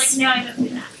 Yes. No, I don't do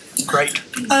that. Great.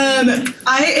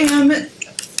 I am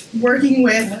working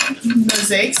with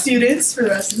Mosaic students for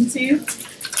residency,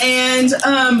 and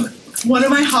one of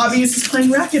my hobbies is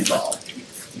playing racquetball.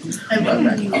 I love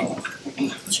racquetball.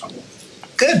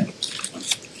 Good.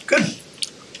 Good.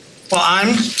 Well,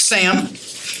 I'm Sam.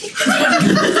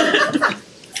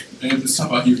 And this how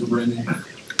about you for Brandon?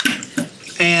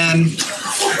 And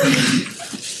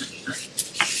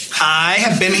I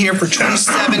have been here for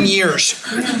 27 years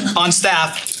on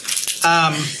staff,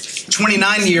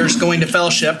 29 years going to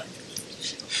fellowship.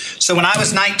 So when I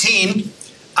was 19,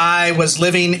 I was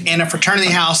living in a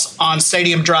fraternity house on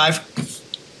Stadium Drive,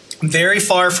 very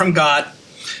far from God,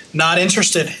 not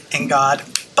interested in God,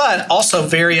 but also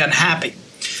very unhappy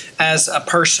as a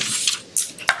person.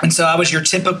 And so I was your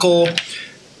typical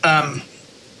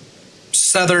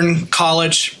Southern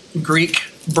college Greek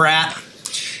brat,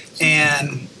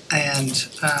 and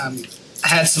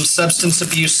had some substance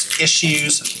abuse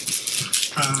issues,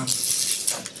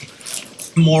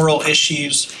 moral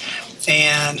issues,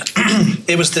 and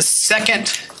it was the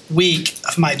second week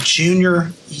of my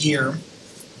junior year.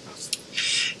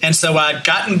 And so I'd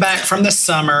gotten back from the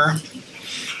summer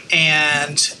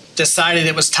and decided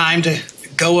it was time to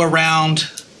go around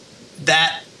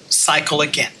that cycle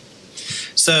again.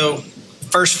 So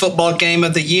first football game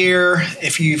of the year,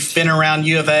 if you've been around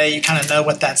U of A, you kind of know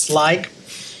what that's like.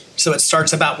 So it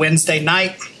starts about Wednesday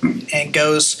night and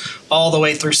goes all the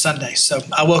way through Sunday. So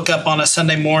I woke up on a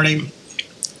Sunday morning,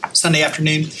 Sunday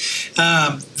afternoon,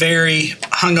 very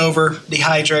hungover,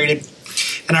 dehydrated.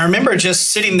 And I remember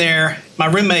just sitting there. My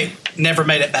roommate never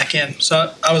made it back in,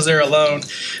 so I was there alone.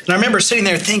 And I remember sitting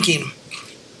there thinking,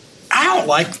 I don't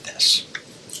like this.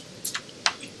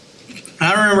 And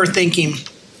I remember thinking,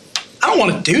 I don't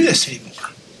want to do this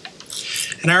anymore.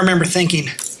 And I remember thinking,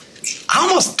 I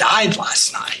almost died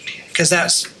last night, because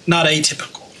that's not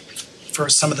atypical for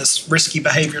some of the risky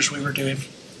behaviors we were doing.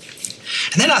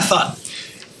 And then I thought,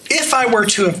 if I were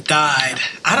to have died,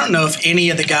 I don't know if any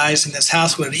of the guys in this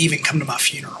house would have even come to my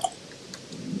funeral.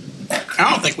 I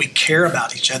don't think we care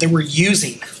about each other. We're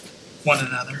using one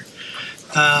another.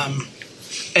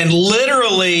 And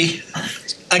literally,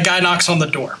 a guy knocks on the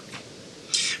door,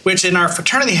 which in our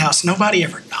fraternity house, nobody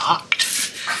ever knocked.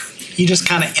 You just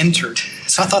kind of entered.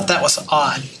 So I thought that was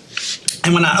odd.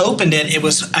 And when I opened it, it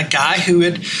was a guy who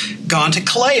had gone to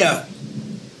Kaleo.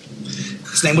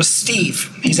 His name was Steve.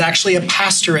 He's actually a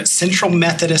pastor at Central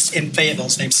Methodist in Fayetteville.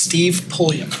 His name's Steve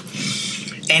Pulliam.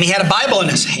 And he had a Bible in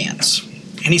his hands.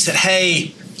 And he said,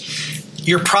 hey,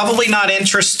 you're probably not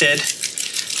interested,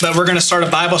 but we're going to start a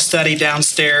Bible study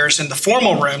downstairs in the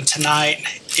formal room tonight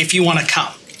if you want to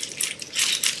come.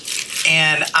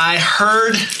 And I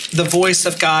heard the voice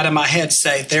of God in my head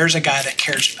say, there's a guy that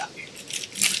cares about you.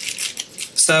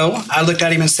 So I looked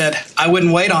at him and said, I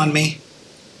wouldn't wait on me,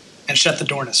 and shut the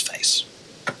door in his face.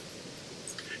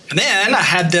 And then I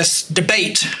had this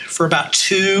debate for about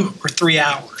 2 or 3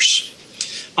 hours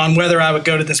on whether I would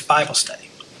go to this Bible study.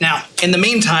 Now, in the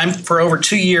meantime, for over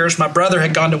 2 years, my brother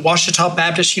had gone to Ouachita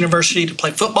Baptist University to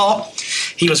play football.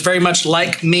 He was very much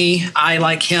like me. I,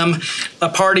 like him, a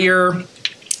partier.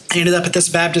 He ended up at this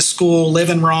Baptist school,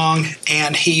 living wrong,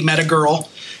 and he met a girl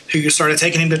who started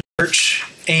taking him to church,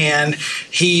 and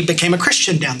he became a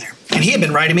Christian down there. And he had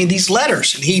been writing me these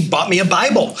letters, and he bought me a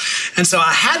Bible. And so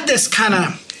I had this kind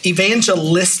of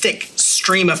evangelistic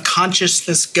stream of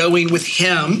consciousness going with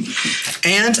him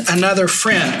and another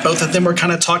friend. Both of them were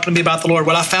kind of talking to me about the Lord.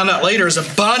 What I found out later is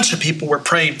a bunch of people were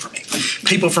praying for me.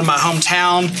 People from my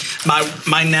hometown,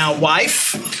 my now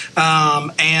wife,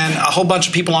 and a whole bunch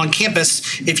of people on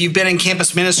campus. If you've been in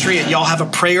campus ministry and y'all have a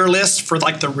prayer list for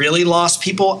like the really lost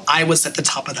people, I was at the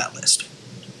top of that list.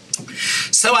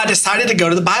 So I decided to go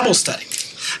to the Bible study.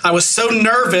 I was so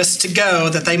nervous to go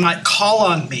that they might call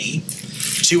on me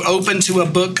to open to a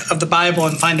book of the Bible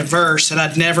and find a verse, and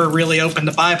I'd never really opened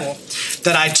the Bible,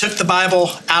 that I took the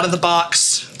Bible out of the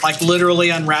box, like literally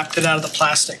unwrapped it out of the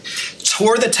plastic,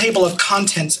 tore the table of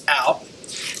contents out,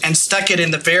 and stuck it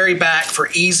in the very back for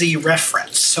easy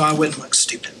reference so I wouldn't look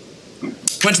stupid.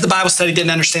 Went to the Bible study,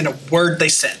 didn't understand a word they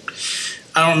said.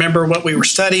 I don't remember what we were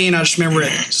studying. I just remember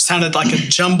it sounded like a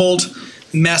jumbled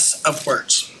mess of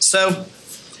words. So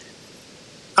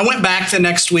I went back the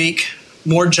next week,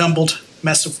 more jumbled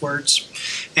mess of words.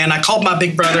 And I called my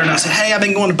big brother and I said, hey, I've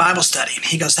been going to Bible study. And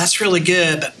he goes, that's really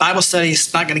good, but Bible study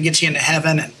is not going to get you into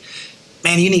heaven. And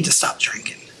man, you need to stop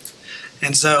drinking.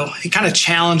 And so he kind of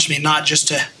challenged me not just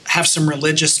to have some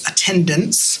religious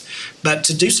attendance, but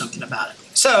to do something about it.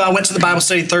 So I went to the Bible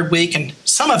study third week, and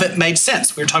some of it made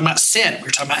sense. We were talking about sin. We were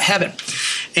talking about heaven.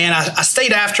 And I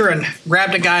stayed after and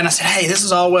grabbed a guy and I said, hey, this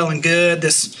is all well and good,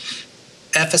 this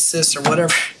Ephesus or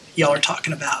whatever y'all are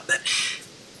talking about, but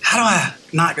how do I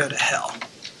not go to hell?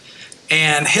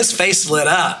 And his face lit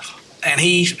up, and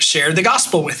he shared the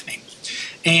gospel with me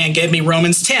and gave me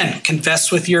Romans 10,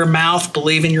 confess with your mouth,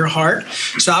 believe in your heart.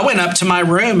 So I went up to my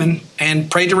room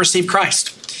and prayed to receive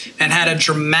Christ and had a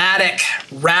dramatic,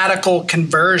 radical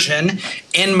conversion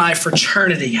in my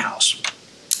fraternity house.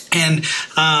 And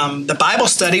the Bible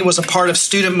study was a part of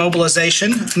student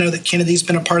mobilization. I know that Kennedy's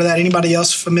been a part of that. Anybody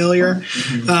else familiar?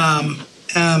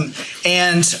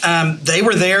 They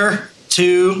were there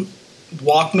to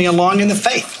walk me along in the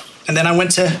faith. And then I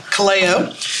went to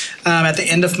Kaleo at the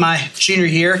end of my junior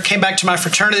year, came back to my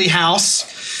fraternity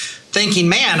house thinking,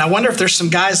 man, I wonder if there's some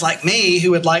guys like me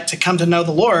who would like to come to know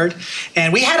the Lord.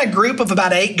 And we had a group of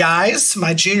about 8 guys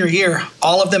my junior year.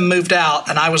 All of them moved out,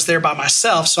 and I was there by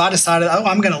myself. So I decided,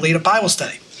 I'm going to lead a Bible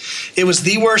study. It was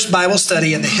the worst Bible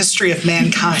study in the history of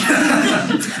mankind.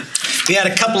 We had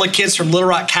a couple of kids from Little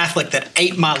Rock Catholic that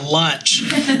ate my lunch.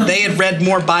 They had read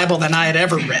more Bible than I had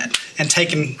ever read and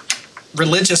taken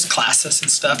religious classes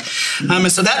and stuff. And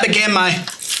so that began my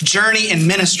journey in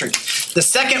ministry. The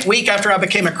second week after I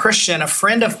became a Christian, a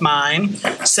friend of mine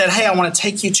said, hey, I want to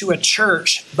take you to a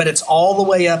church, but it's all the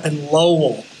way up in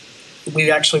Lowell.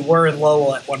 We actually were in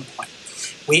Lowell at one point.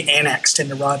 We annexed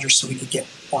into Rogers so we could get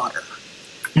water.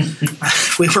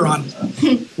 We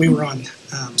were on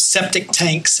septic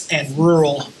tanks and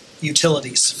rural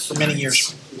utilities for many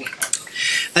years.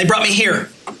 They brought me here,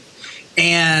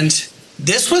 and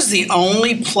this was the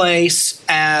only place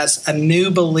as a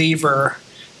new believer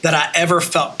that I ever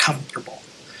felt comfortable.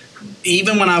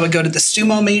 Even when I would go to the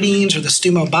STUMO meetings or the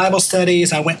STUMO Bible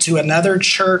studies, I went to another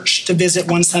church to visit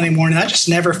one Sunday morning. I just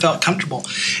never felt comfortable.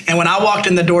 And when I walked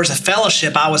in the doors of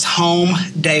fellowship, I was home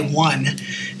day one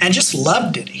and just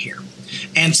loved it here.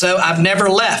 And so I've never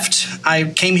left. I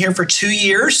came here for 2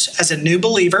 years as a new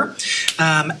believer.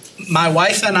 My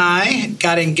wife and I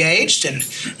got engaged and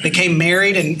became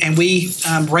married, and we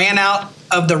ran out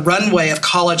of the runway of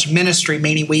college ministry,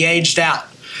 meaning we aged out.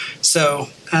 So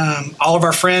all of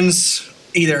our friends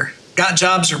either got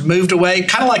jobs or moved away,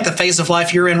 kind of like the phase of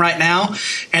life you're in right now.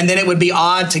 And then it would be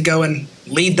odd to go and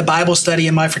lead the Bible study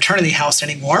in my fraternity house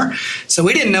anymore. So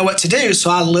we didn't know what to do. So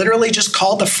I literally just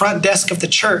called the front desk of the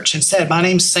church and said, my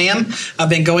name's Sam. I've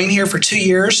been going here for 2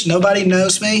 years. Nobody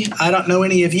knows me. I don't know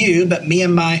any of you, but me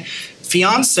and my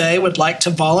fiance would like to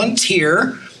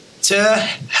volunteer to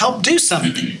help do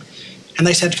something. And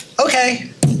they said,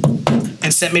 okay,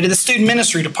 and sent me to the student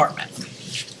ministry department.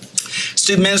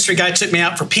 Student ministry guy took me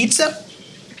out for pizza,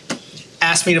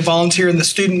 asked me to volunteer in the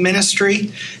student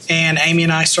ministry, and Amy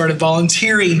and I started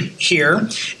volunteering here.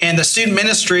 And the student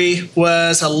ministry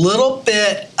was a little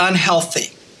bit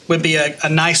unhealthy, would be a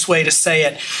nice way to say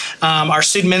it. Our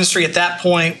student ministry at that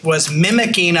point was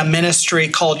mimicking a ministry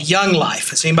called Young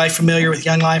Life. Is anybody familiar with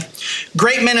Young Life?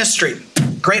 Great ministry,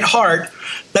 great heart,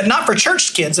 but not for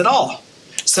church kids at all.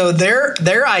 So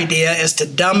their idea is to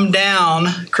dumb down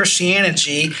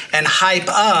Christianity and hype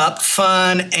up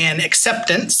fun and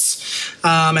acceptance.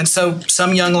 And so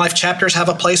some Young Life chapters have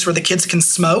a place where the kids can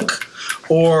smoke,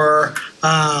 or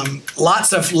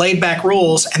lots of laid-back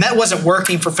rules. And that wasn't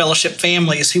working for Fellowship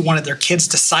families who wanted their kids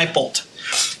discipled.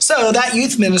 So that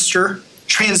youth minister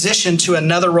transitioned to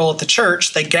another role at the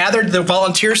church. They gathered the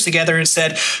volunteers together and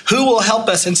said, who will help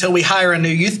us until we hire a new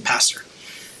youth pastor?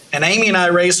 And Amy and I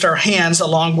raised our hands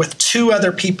along with 2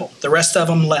 other people. The rest of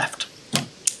them left.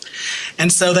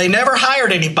 And so they never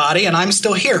hired anybody, and I'm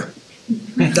still here.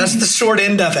 That's the short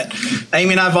end of it.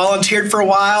 Amy and I volunteered for a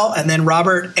while, and then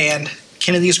Robert and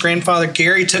Kennedy's grandfather,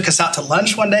 Gary, took us out to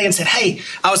lunch one day and said, hey,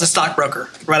 I was a stockbroker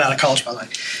right out of college, by the way.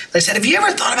 They said, have you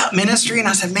ever thought about ministry? And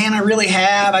I said, man, I really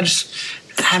have. I just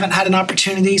haven't had an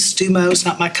opportunity. Stumo's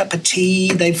not my cup of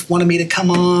tea. They've wanted me to come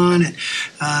on, and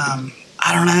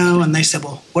I don't know. And they said,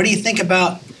 well, what do you think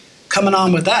about coming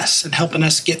on with us and helping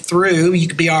us get through? You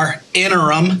could be our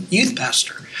interim youth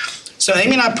pastor. So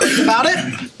Amy and I prayed about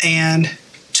it and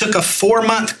took a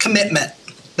 4-month commitment.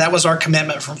 That was our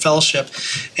commitment from Fellowship.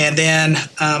 And then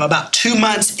about 2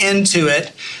 months into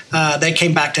it, they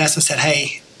came back to us and said,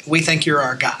 hey, we think you're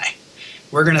our guy.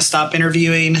 We're going to stop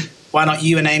interviewing. Why don't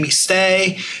you and Amy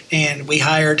stay? And we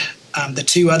hired the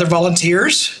 2 other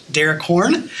volunteers, Derek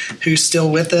Horn, who's still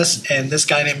with us, and this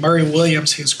guy named Murray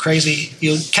Williams, who's crazy.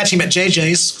 You'll catch him at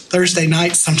JJ's Thursday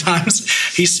nights sometimes.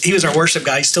 He was our worship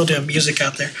guy. He's still doing music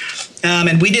out there.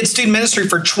 And we did student ministry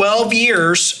for 12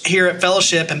 years here at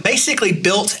Fellowship and basically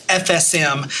built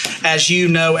FSM, as you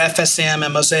know FSM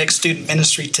and Mosaic Student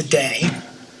Ministry today.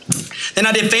 Then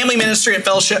I did family ministry at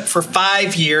Fellowship for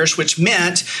 5 years, which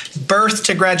meant birth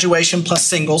to graduation plus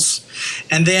singles.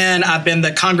 And then I've been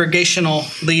the congregational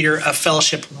leader of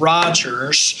Fellowship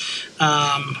Rogers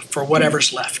for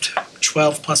whatever's left,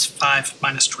 12 plus 5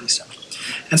 minus 27.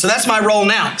 And so that's my role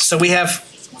now. So we have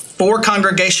 4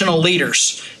 congregational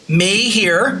leaders. Me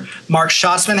here, Mark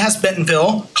Schatzman has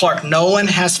Bentonville, Clark Nolan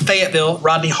has Fayetteville,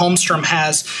 Rodney Holmstrom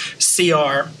has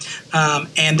CR,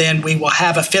 and then we will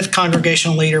have a 5th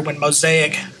congregational leader when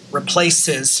Mosaic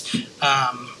replaces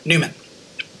Newman.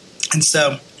 And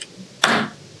so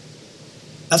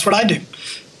that's what I do.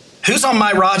 Who's on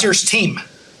my Rogers team?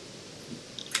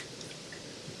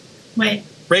 Wait.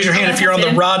 Raise your hand if you're on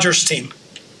the Rogers team.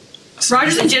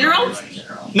 Rogers in general?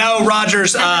 No,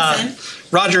 Rogers.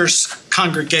 Rogers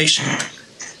congregation.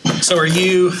 So are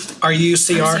you CR? I'm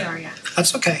CR, yeah.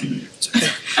 That's okay. It's okay.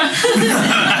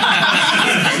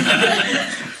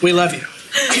 We love you.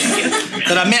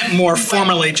 But I meant more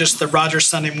formally just the Rogers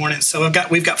Sunday morning. So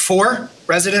we've got 4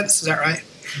 residents. Is that right?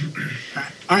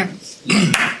 All right.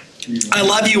 I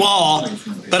love you all,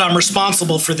 but I'm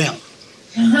responsible for them.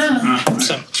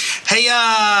 So, hey,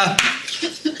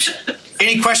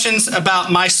 any questions about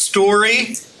my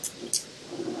story?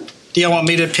 Do y'all want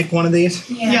me to pick one of these?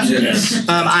 Yeah. Yes.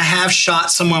 I have shot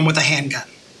someone with a handgun.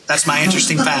 That's my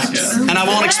interesting fact. And I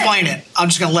won't explain it. I'm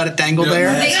just going to let it dangle there.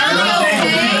 And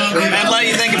let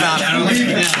you think about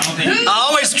it. I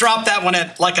always drop that one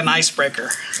at like an icebreaker.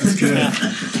 Yeah.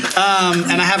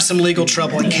 And I have some legal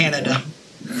trouble in Canada.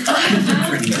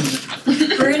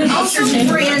 Also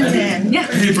Brandon. Yeah.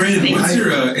 Hey Brandon, what's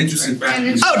your interesting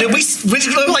fact? Oh, did we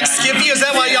like skip you? Is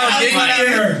that why y'all are giggling at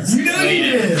me? You know you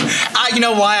did. You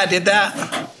know why I did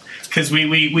that? Because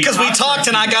we talked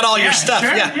and I got all your stuff.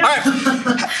 Sure, yeah. All right.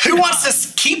 Who wants to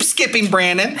keep skipping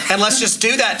Brandon? And let's just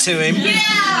do that to him.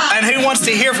 Yeah. And who wants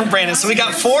to hear from Brandon? So we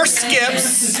got 4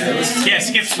 skips. Yeah,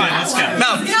 skip's fine. Let's go.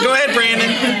 No, go ahead,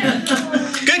 Brandon.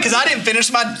 Good, because I didn't finish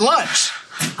my lunch.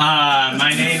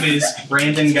 My name is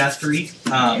Brandon Guthrie.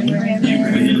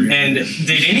 And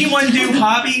did anyone do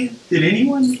hobby? Did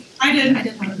anyone? I did.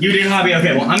 You did hobby?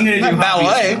 Okay, well, I'm going to do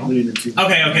ballet. hobby.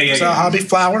 Okay, yeah. So hobby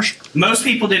flowers? Most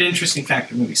people did interesting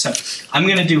factor movies. So I'm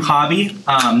going to do hobby.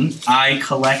 I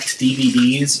collect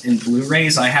DVDs and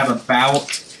Blu-rays. I have about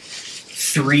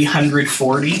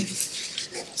 340.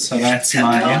 So that's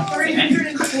my...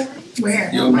 340? Where?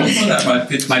 Yo, what was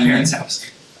that My parents' house.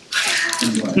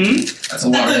 That's a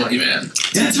lot of money, man.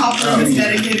 The top room is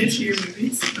dedicated to your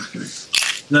movies.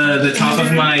 The top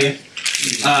of my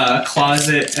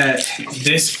closet at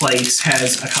this place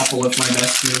has a couple of my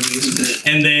best movies,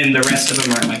 and then the rest of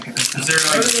them are at my parents' house. Is there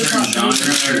like certain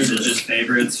genres, or is it just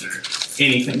favorites, or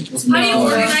anything? How do you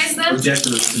organize them?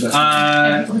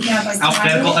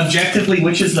 Alphabetical. Objectively,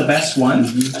 which is the best one?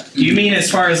 Do you mean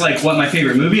as far as like what my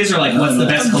favorite movie is, or like what's the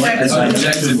best collector's item?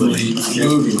 Objectively,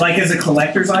 movie. Like as a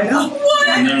collector's item?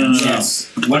 What? No. Yes.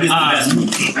 What is the best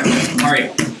movie? All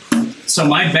right. So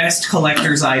my best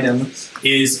collector's item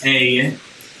is a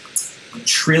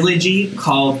trilogy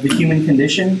called The Human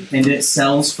Condition, and it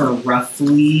sells for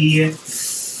roughly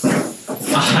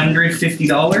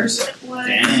 $150.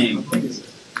 Dang.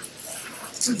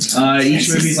 Each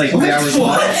movie's like 3 hours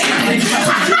long.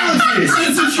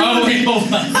 Oh, wait, hold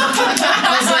on.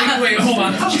 I was like, wait, hold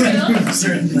on. Who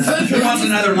wants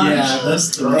another lunch? Yeah,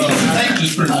 that's the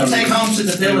Take home to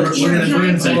the village. We're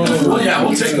gonna take them. Well, yeah,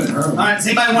 we'll take them. All right, does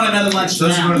anybody want another lunch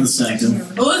Those now? are in the sanctum.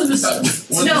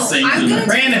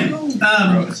 Brandon,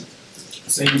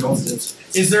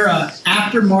 is there a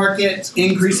aftermarket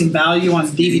increasing value on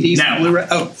DVDs and Blu-ray?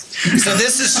 Oh, so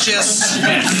this is just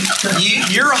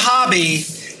your hobby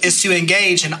is to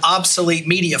engage in obsolete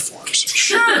media forms.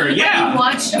 Sure, Have yeah. you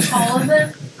watched all of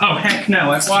them? Oh heck no,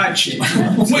 I've watched.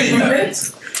 Wait.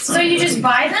 So you just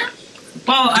buy them?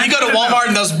 Well, Do you go to Walmart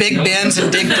in those big bins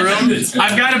and dig through them?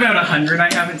 I've got about 100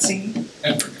 I haven't seen.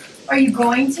 Are you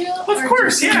going to? Of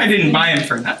course, yeah. I didn't buy them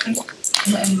for nothing.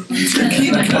 There's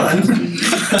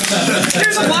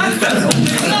a lot though.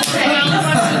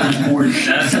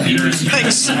 That's interesting.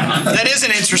 Thanks. That is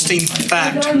an interesting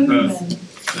fact.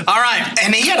 All right,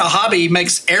 and he had a hobby. He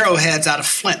makes arrowheads out of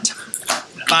flint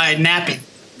by napping.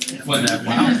 It's like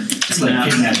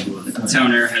kidnapping. That's how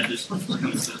an airhead just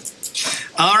comes to.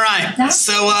 All right,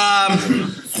 so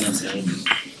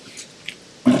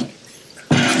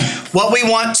what we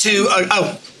want to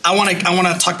I want to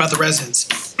talk about the residents.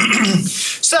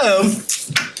 So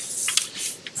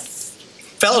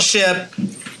Fellowship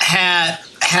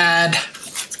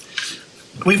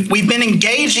we've been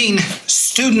engaging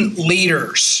student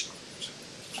leaders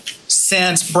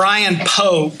since Brian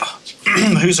Pope,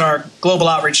 who's our global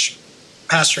outreach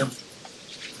pastor,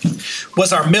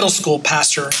 was our middle school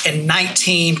pastor in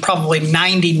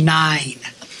 1999.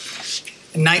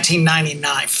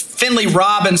 Finley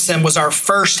Robinson was our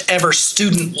first ever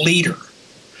student leader.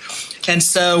 And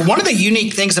so one of the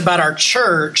unique things about our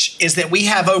church is that we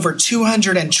have over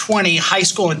 220 high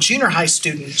school and junior high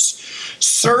students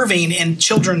serving in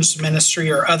children's ministry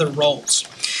or other roles.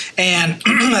 And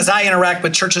as I interact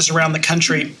with churches around the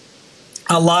country,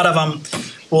 a lot of them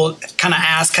will kind of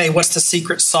ask, hey, what's the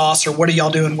secret sauce, or what are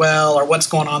y'all doing well, or what's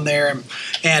going on there?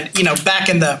 And you know, back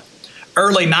in the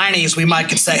early 90s, we might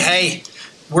could say, hey,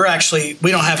 we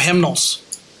don't have hymnals.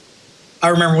 I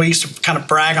remember we used to kind of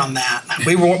brag on that.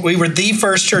 We were the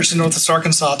first church in Northwest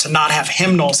Arkansas to not have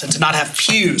hymnals and to not have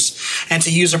pews and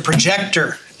to use a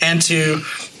projector and to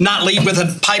not lead with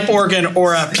a pipe organ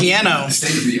or a piano.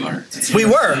 State of the art. We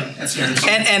were.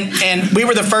 And we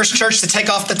were the first church to take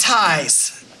off the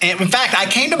ties. And in fact, I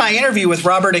came to my interview with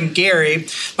Robert and Gary.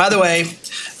 By the way,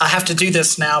 I have to do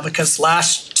this now because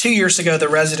 2 years ago, the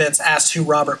residents asked who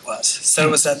Robert was. So it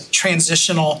was a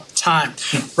transitional time.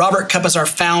 Robert Cupp is our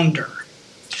founder.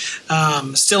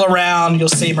 Still around, you'll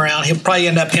see him around. He'll probably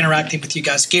end up interacting with you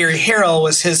guys. Gary Harrell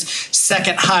was his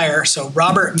second hire. So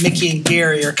Robert, Mickey, and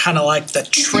Gary are kind of like the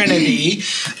trinity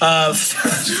of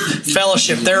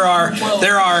Fellowship. There are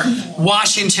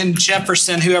Washington,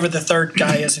 Jefferson, whoever the third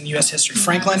guy is in U.S. history.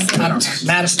 Franklin? I don't know.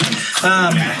 Madison. It's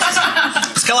kind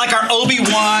of like our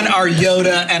Obi-Wan, our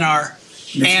Yoda, and our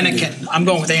Anakin. I'm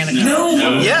going with Anakin. No.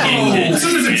 Yeah. This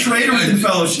is a traitor within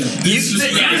fellowship.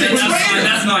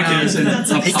 That's not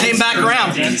good. He came back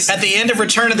around. At the end of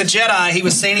Return of the Jedi, he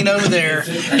was standing over there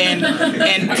in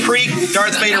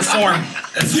pre-Darth Vader form.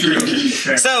 That's true.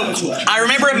 So I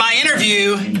remember in my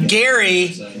interview,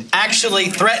 Gary actually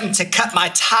threatened to cut my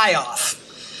tie off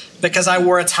because I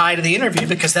wore a tie to the interview,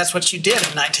 because that's what you did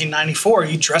in 1994.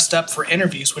 You dressed up for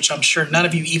interviews, which I'm sure none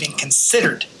of you even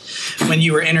considered when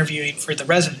you were interviewing for the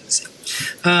residency.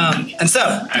 And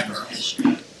so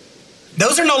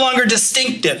those are no longer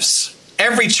distinctives.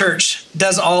 Every church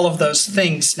does all of those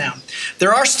things now.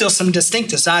 There are still some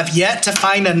distinctives. I've yet to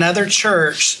find another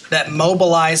church that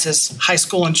mobilizes high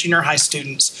school and junior high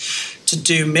students to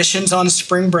do missions on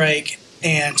spring break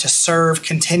and to serve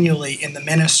continually in the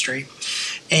ministry.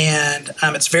 And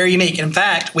it's very unique. In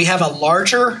fact, we have a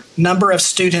larger number of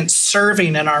students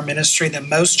serving in our ministry than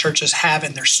most churches have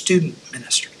in their student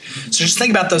ministry. So just think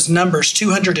about those numbers.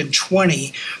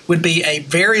 220 would be a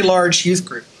very large youth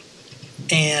group.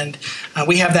 And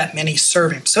we have that many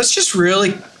serving. So it's just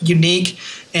really unique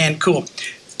and cool.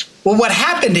 Well, what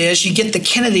happened is you get the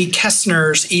Kennedy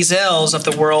Kessners, Ezels of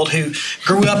the world who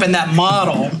grew up in that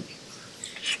model,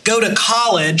 go to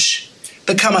college,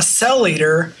 become a cell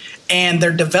leader, and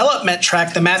their development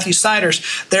track, the Matthew Siders,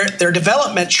 their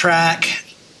development track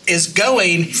is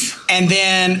going, and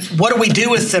then what do we do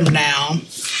with them now?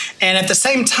 And at the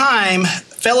same time,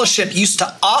 Fellowship used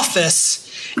to office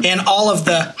in all of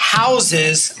the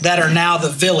houses that are now the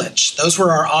Village. Those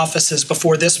were our offices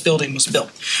before this building was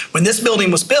built. When this building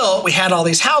was built, we had all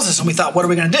these houses, and we thought, what are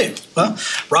we going to do? Well,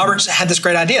 Robert had this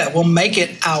great idea. We'll make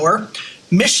it our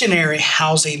missionary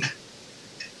housing,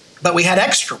 but we had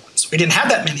extra ones. We didn't have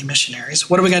that many missionaries.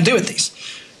 What are we going to do with these?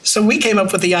 So we came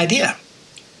up with the idea.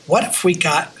 What if we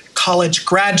got college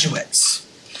graduates?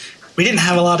 We didn't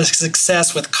have a lot of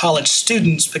success with college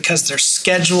students because their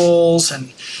schedules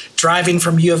and driving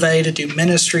from U of A to do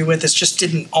ministry with us just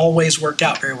didn't always work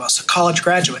out very well. So college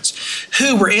graduates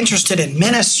who were interested in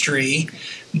ministry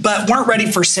but weren't ready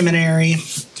for seminary,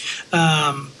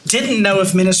 didn't know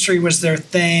if ministry was their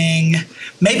thing,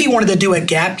 maybe wanted to do a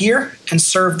gap year and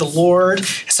serve the Lord.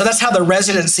 So that's how the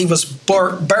residency was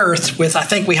birthed with, I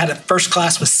think we had a first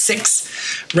class with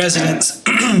 6 residents.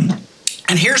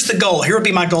 And here's the goal. Here would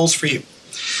be my goals for you.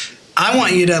 I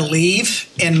want you to leave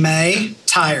in May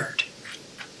tired.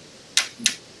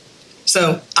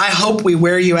 So I hope we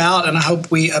wear you out, and I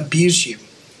hope we abuse you.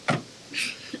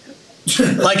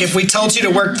 Like if we told you to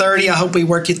work 30, I hope we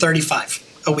work you 35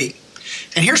 a week.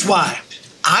 And here's why.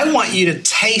 I want you to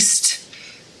taste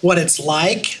what it's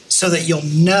like so that you'll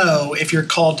know if you're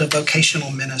called to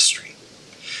vocational ministry.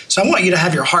 So I want you to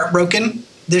have your heart broken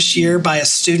this year by a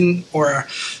student or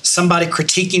somebody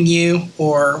critiquing you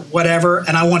or whatever,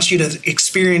 and I want you to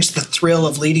experience the thrill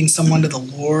of leading someone to the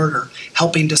Lord or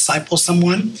helping disciple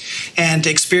someone, and to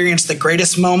experience the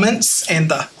greatest moments and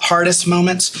the hardest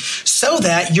moments so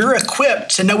that you're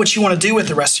equipped to know what you want to do with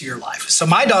the rest of your life. So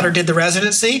my daughter did the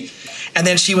residency, and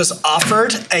then she was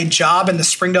offered a job in the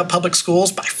Springdale Public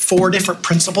Schools by 4 different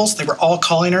principals. They were all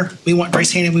calling her, we want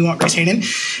Grace Hannon, we want Grace Hannon.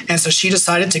 And so she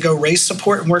decided to go raise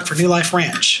support and work for New Life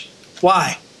Ranch.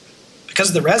 Why? Because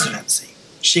of the residency.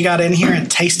 She got in here and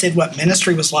tasted what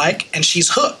ministry was like, and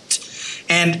she's hooked.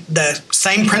 And the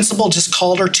same principal just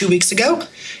called her 2 weeks ago,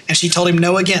 and she told him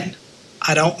no again.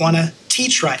 I don't want to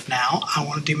teach right now. I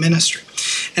want to do ministry.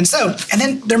 And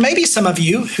then there may be some of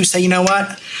you who say, you know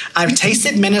what? I've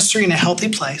tasted ministry in a healthy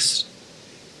place,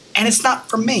 and it's not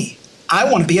for me. I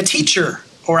want to be a teacher,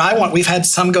 or we've had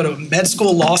some go to med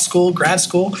school, law school, grad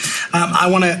school. I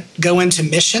want to go into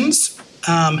missions.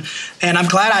 And I'm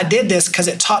glad I did this because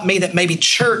it taught me that maybe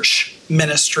church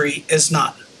ministry is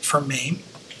not for me.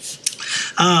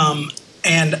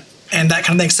 And that kind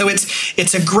of thing. So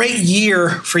it's a great year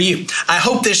for you. I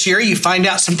hope this year you find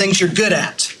out some things you're good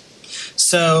at.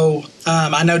 So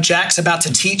I know Jack's about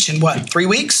to teach in what, 3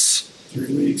 weeks?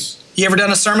 3 weeks. You ever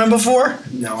done a sermon before?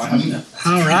 No, I haven't.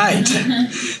 All right.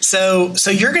 So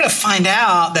you're going to find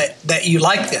out that you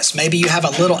like this. Maybe you have a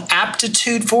little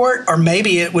aptitude for it, or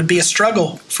maybe it would be a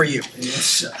struggle for you.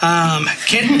 Yes.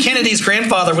 Kennedy's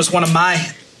grandfather was one of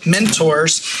my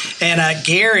mentors, and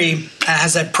Gary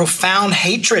has a profound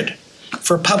hatred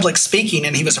for public speaking,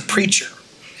 and he was a preacher.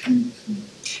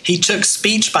 He took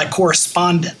speech by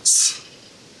correspondence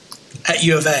at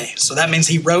U of A. So that means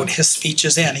he wrote his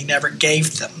speeches in. He never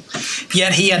gave them.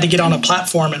 Yet he had to get on a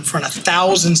platform in front of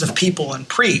thousands of people and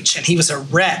preach, and he was a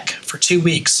wreck for 2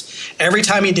 weeks. Every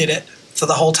time he did it, for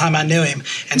the whole time I knew him.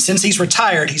 And since he's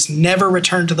retired, he's never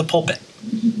returned to the pulpit.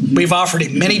 We've offered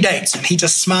him many dates, and he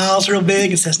just smiles real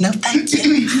big and says, "No, thank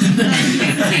you."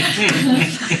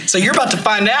 So you're about to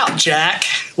find out, Jack,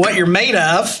 what you're made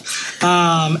of,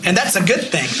 and that's a good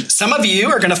thing. Some of you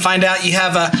are going to find out you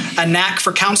have a knack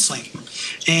for counseling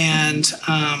and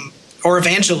or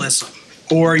evangelism,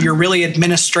 or you're really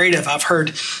administrative. I've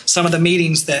heard some of the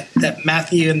meetings that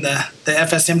Matthew and the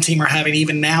FSM team are having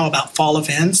even now about fall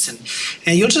events,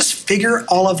 and you'll just figure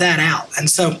all of that out. And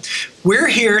so we're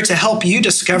here to help you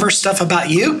discover stuff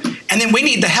about you, and then we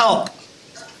need the help.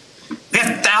 We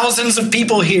have thousands of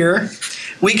people here.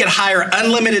 We could hire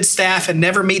unlimited staff and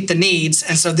never meet the needs.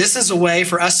 And so this is a way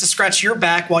for us to scratch your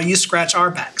back while you scratch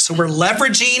our back. So we're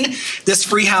leveraging this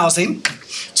free housing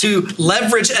to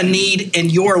leverage a need in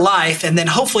your life, and then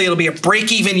hopefully it'll be a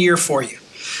break-even year for you.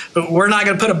 But we're not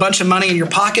going to put a bunch of money in your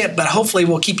pocket, but hopefully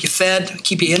we'll keep you fed,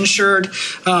 keep you insured.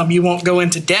 You won't go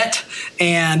into debt,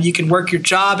 and you can work your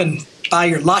job and buy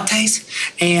your lattes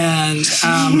and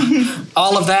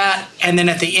all of that. And then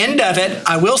at the end of it,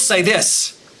 I will say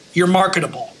this: you're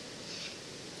marketable.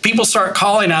 People start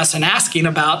calling us and asking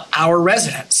about our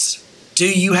residents. Do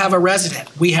you have a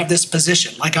resident? We have this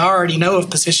position. Like, I already know of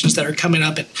positions that are coming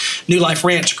up at New Life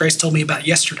Ranch. Grace told me about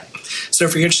yesterday. So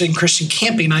if you're interested in Christian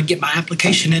camping, I get my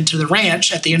application into the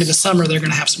ranch. At the end of the summer, they're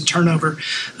going to have some turnover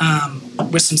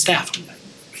with some staff.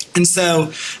 And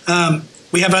so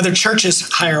we have other churches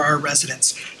hire our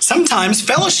residents. Sometimes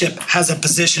Fellowship has a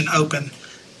position open,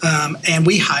 and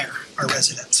we hire our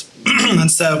residents. And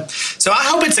so I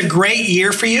hope it's a great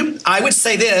year for you. I would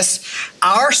say this: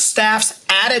 our staff's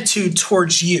attitude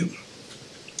towards you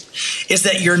is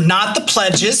that you're not the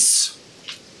pledges,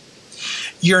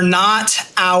 you're not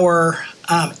our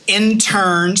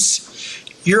interns,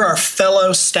 you're our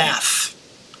fellow staff.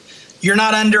 You're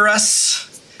not under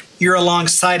us, you're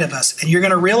alongside of us. And you're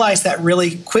going to realize that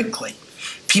really quickly.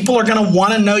 People are going to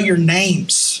want to know your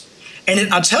names.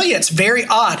 And I'll tell you, it's very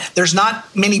odd. There's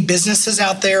not many businesses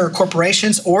out there, or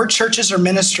corporations, or churches or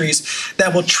ministries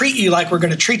that will treat you like we're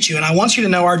going to treat you. And I want you to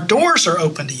know our doors are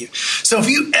open to you. So if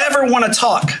you ever want to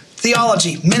talk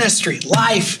theology, ministry,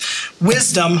 life,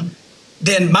 wisdom,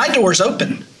 then my door's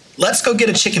open. Let's go get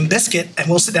a chicken biscuit and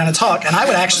we'll sit down and talk. And I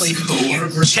would actually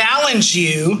challenge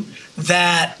you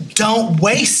that don't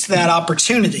waste that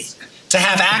opportunity to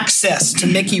have access to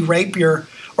Mickey Rapier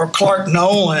or Clark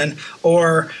Nolan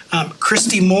or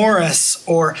Christy Morris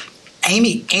or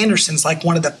Amy Anderson's like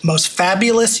one of the most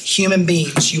fabulous human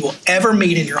beings you will ever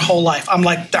meet in your whole life. I'm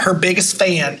like her biggest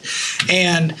fan.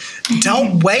 And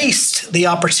don't waste the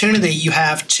opportunity you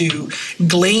have to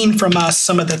glean from us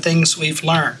some of the things we've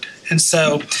learned. And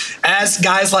so as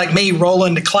guys like me roll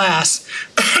into class,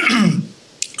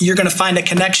 you're going to find a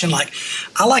connection like,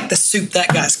 I like the soup that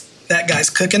guy's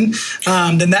cooking,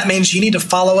 then that means you need to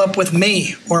follow up with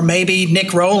me. Or maybe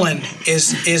Nick Rowland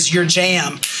is your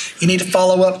jam. You need to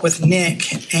follow up with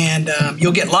Nick, and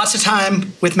you'll get lots of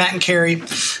time with Matt and Carrie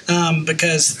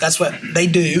because that's what they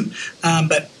do.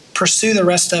 But pursue the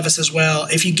rest of us as well.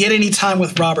 If you get any time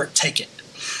with Robert, take it.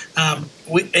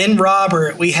 In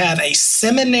Robert, we have a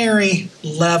seminary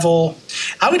level,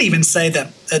 I would even say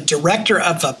that a director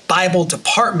of a Bible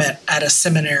department at a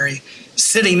seminary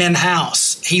sitting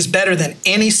in-house. He's better than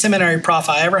any seminary prof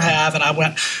I ever have, and I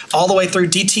went all the way through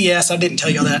DTS. I didn't tell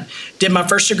you all that. Did my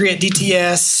first degree at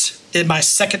DTS, did my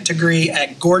second degree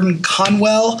at Gordon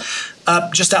Conwell,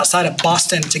 up just outside of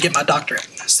Boston to get my doctorate.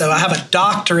 So I have a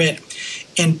doctorate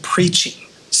in preaching.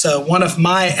 So one of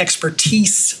my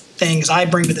expertise things I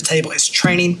bring to the table is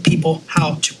training people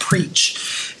how to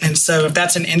preach. And so if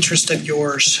that's an interest of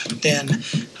yours, then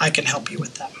I can help you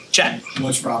with that. Jack.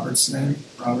 What's Robert's name?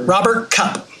 Robert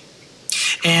Cupp.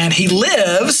 And he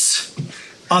lives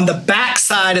on the back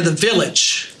side of the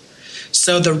village.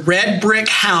 So the red brick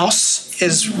house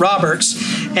is Robert's.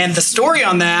 And the story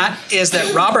on that is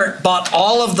that Robert bought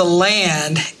all of the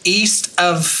land east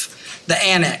of the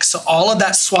annex. So all of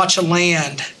that swatch of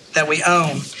land that we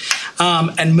own,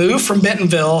 and moved from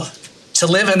Bentonville to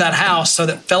live in that house so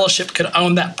that Fellowship could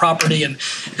own that property and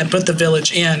put the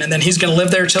village in. And then he's going to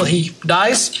live there till he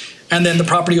dies, and then the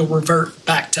property will revert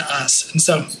back to us. And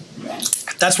so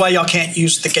that's why y'all can't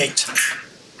use the gate.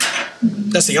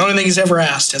 That's the only thing he's ever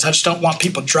asked, is I just don't want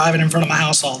people driving in front of my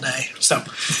house all day.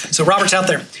 So Robert's out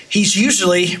there. He's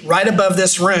usually right above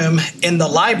this room in the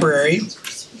library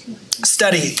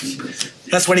studying.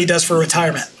 That's what he does for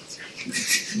retirement.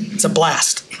 It's a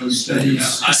blast.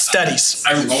 Studies.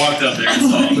 I walked up there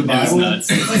and saw the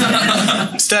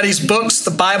Bible. Studies books, the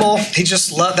Bible. He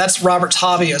just that's Robert's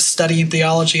hobby, is studying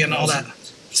theology and all that.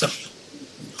 So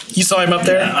You saw him up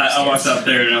there? Yeah, I walked up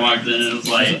there and I walked in and it was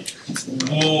like,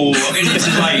 whoa. And he's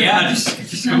just like, yeah,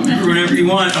 just go through whatever you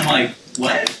want. I'm like,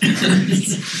 what?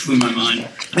 Blew my mind.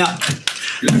 Now,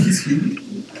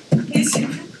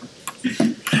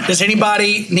 does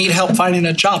anybody need help finding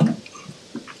a job?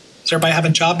 Does everybody have a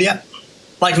job yet?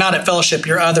 Like not at Fellowship,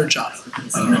 your other job.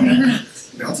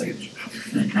 I'll take a job.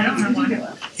 I don't have one.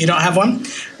 You don't have one?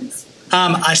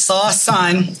 I saw a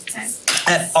sign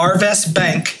at Arvest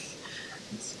Bank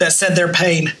that said they're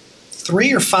paying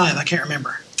 $3 or $5, I can't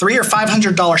remember, $300 or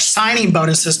 $500 signing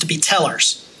bonuses to be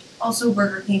tellers. Also,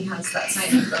 Burger King has that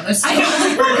sign-in bonus. I know.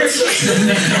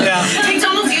 Yeah.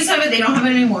 McDonald's used to have it, they don't have it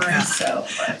anymore, so.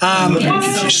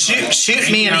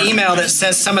 Shoot me an email that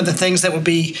says some of the things that would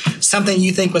be something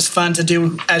you think was fun to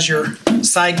do as your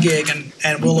side gig,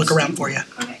 and we'll look around for you.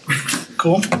 Okay.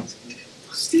 Cool.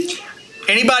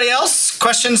 Anybody else?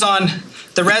 Questions on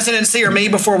the residency or me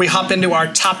before we hop into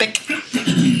our topic?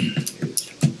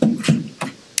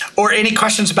 Or any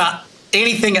questions about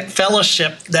anything at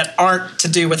Fellowship that aren't to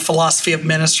do with philosophy of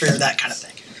ministry or that kind of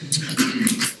thing?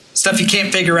 Stuff you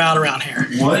can't figure out around here.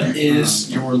 What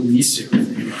is your least favorite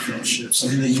thing about Fellowship?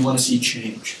 Something that you want to see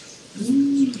change?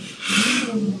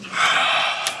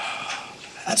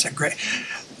 That's a great.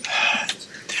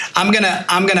 I'm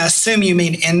gonna assume you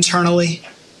mean internally.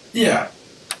 Yeah.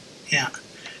 Yeah.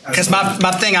 Because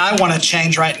my thing I want to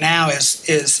change right now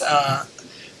is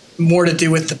more to do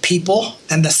with the people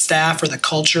than the staff or the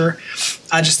culture.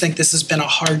 I just think this has been a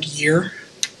hard year,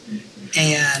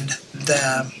 and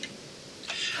the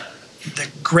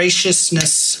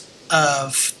graciousness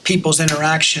of people's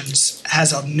interactions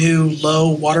has a new low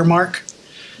watermark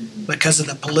because of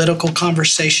the political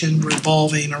conversation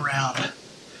revolving around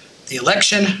the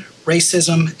election,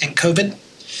 racism, and COVID.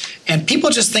 And people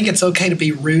just think it's okay to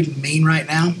be rude and mean right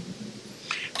now.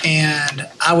 And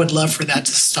I would love for that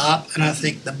to stop. And I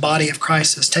think the body of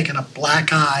Christ has taken a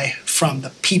black eye from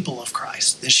the people of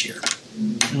Christ this year.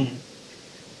 Mm-hmm.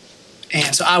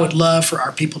 And so I would love for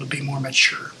our people to be more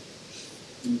mature.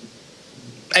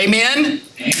 Amen?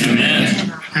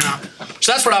 Amen.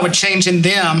 So that's what I would change in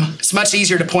them. It's much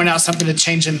easier to point out something to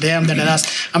change in them than in us.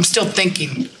 I'm still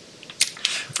thinking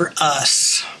for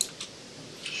us.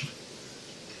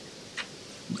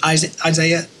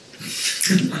 Isaiah,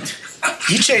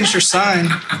 you changed your sign.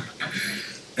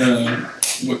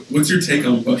 What's your take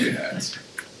on bucket hats?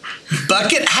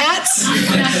 Bucket hats?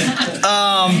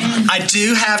 I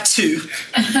do have two.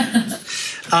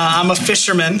 I'm a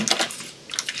fisherman,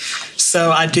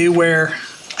 so I do wear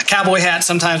a cowboy hat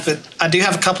sometimes, but I do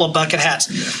have a couple of bucket hats.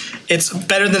 It's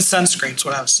better than sunscreen, is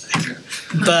what I would say.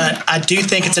 But I do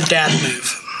think it's a dad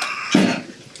move.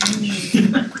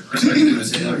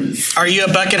 Are you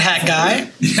a bucket hat guy?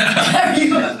 Yeah.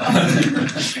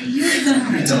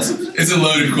 It's a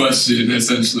loaded question,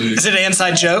 essentially. Is it an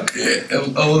inside joke? Yeah,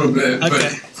 a little bit. Okay.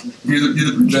 But you're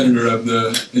the progenitor of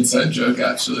the inside joke,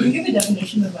 actually. Can you give a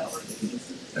definition of that word?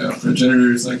 Yeah,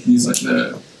 progenitor is like, he's like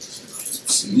the...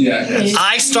 Yeah.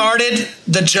 I started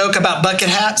the joke about bucket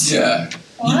hats. Yeah.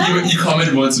 You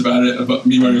commented once about it, about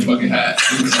me wearing a bucket hat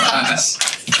in class.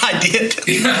 I did.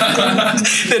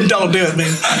 Then don't do it,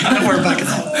 man. Don't wear a bucket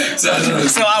hat.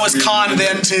 So I was conned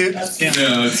then too. Yeah.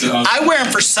 No, I wear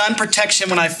them for sun protection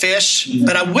when I fish,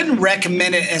 but I wouldn't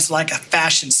recommend it as like a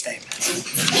fashion statement.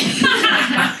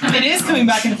 It is coming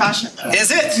back into fashion, though.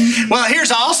 Is it? Well, I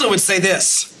also would say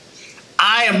this.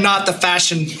 I am not the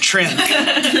fashion trend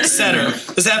setter.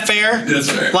 Is that fair? That's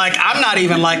fair. Like, I'm not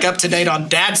even like up to date on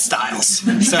dad styles.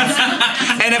 So,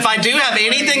 and if I do have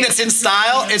anything that's in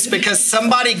style, it's because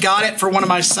somebody got it for one of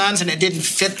my sons and it didn't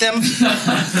fit them.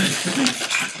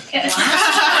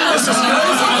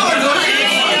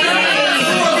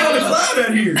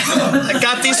 I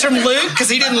got these from Luke because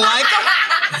he didn't like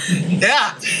them.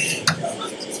 Yeah.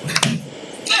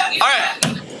 All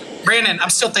right, Brandon, I'm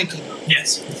still thinking.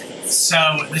 Yes.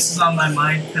 So this is on my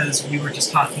mind because we were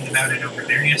just talking about it over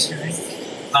there yesterday.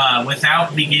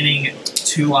 Without beginning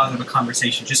too long of a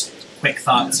conversation, just quick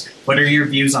thoughts. What are your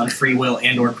views on free will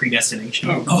and/or predestination?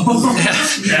 Yeah.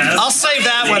 I'll save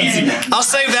that one. I'll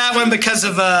save that one because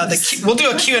of we'll do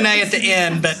a Q&A at the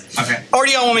end. But okay. Or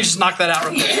do y'all want me to just knock that out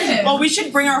real quick? Well, we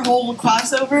should bring our whole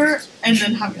class over and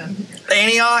then have them.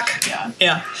 Antioch. Yeah.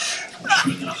 Yeah.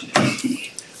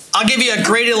 I'll give you a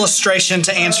great illustration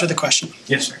to answer the question.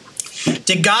 Yes, sir.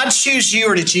 Did God choose you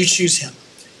or did you choose him?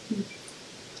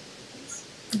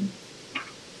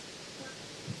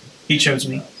 He chose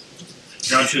me.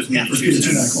 God chose me. Yeah.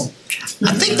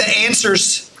 I think the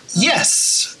answer's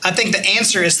yes. I think the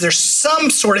answer is there's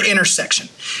some sort of intersection.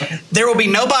 Okay. There will be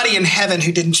nobody in heaven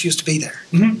who didn't choose to be there.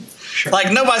 Mm-hmm. Sure.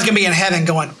 Like nobody's going to be in heaven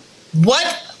going,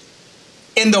 what?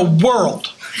 in the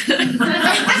world.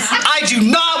 I do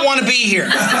not want to be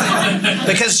here.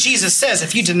 Because Jesus says,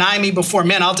 if you deny me before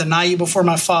men, I'll deny you before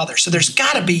my Father. So there's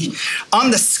got to be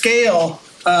on the scale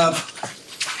of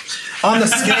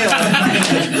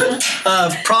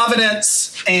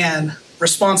providence and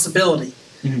responsibility.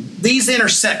 These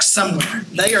intersect somewhere.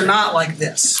 They are not like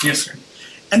this. Yes, sir.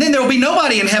 And then there will be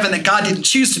nobody in heaven that God didn't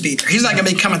choose to be there. He's not going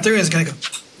to be coming through and he's going to go,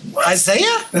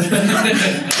 Isaiah?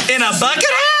 In a bucket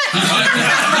hat?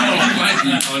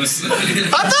 Honestly.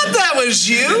 I thought that was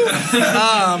you.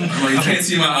 You can't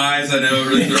see my eyes, I know.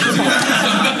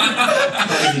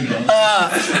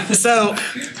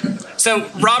 So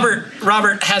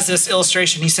Robert has this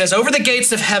illustration. He says, over the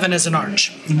gates of heaven is an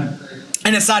arch.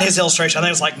 And it's not his illustration. I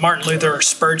think it's like Martin Luther or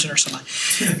Spurgeon or something.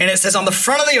 And it says, on the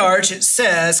front of the arch, it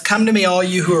says, come to me, all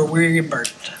you who are weary and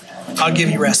burdened. I'll give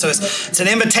you rest. So it's an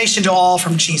invitation to all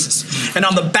from Jesus. And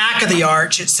on the back of the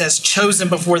arch, it says, chosen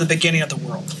before the beginning of the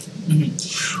world.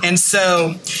 Mm-hmm. And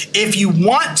so if you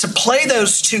want to play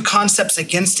those two concepts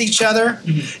against each other,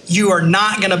 you are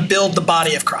not going to build the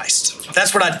body of Christ.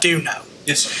 That's what I do know.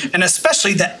 Yes, sir. And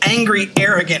especially the angry,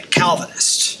 arrogant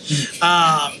Calvinists.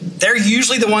 They're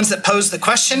usually the ones that pose the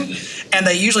question, and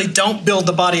they usually don't build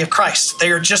the body of Christ.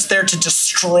 They are just there to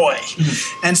destroy.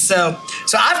 And so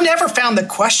I've never found the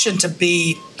question to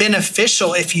be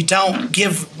beneficial if you don't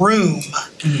give room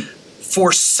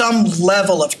for some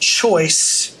level of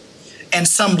choice and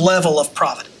some level of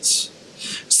providence.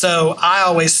 So I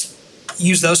always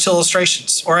use those two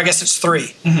illustrations, or I guess it's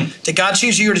three. Did God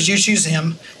choose you or did you choose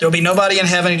him? There will be nobody in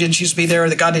heaven who didn't choose to be there, or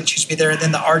that God didn't choose to be there, and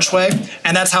then the archway.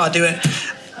 And that's how I do it.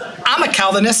 I'm a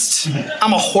Calvinist.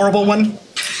 I'm a horrible one.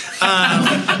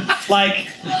 Like,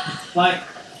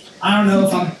 I don't know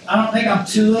if I don't think I'm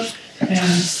tulip, and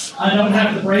I don't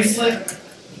have the bracelet.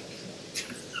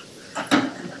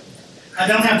 I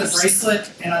don't have the bracelet,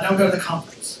 and I don't go to the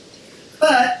conference.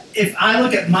 But if I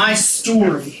look at my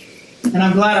story, and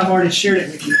I'm glad I've already shared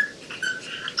it with you,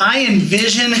 I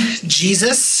envision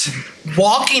Jesus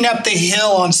walking up the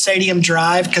hill on Stadium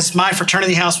Drive, because my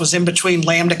fraternity house was in between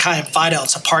Lambda Chi and Fidel.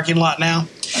 It's a parking lot now.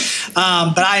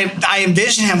 But I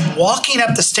envision him walking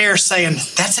up the stairs saying,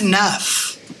 that's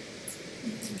enough.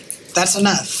 That's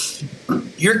enough.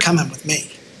 You're coming with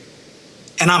me.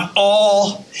 And I'm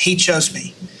all he chose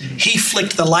me. He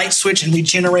flicked the light switch and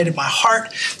regenerated my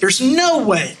heart. There's no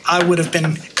way I would have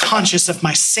been conscious of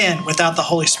my sin without the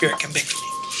Holy Spirit convicting me.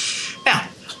 Now,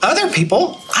 other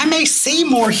people, I may see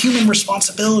more human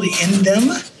responsibility in them,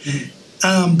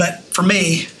 but for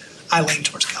me, I lean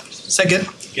towards Calvinism. Is that good?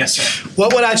 Yes, sir.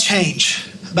 What would I change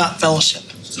about fellowship?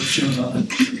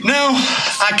 No,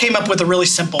 I came up with a really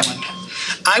simple one.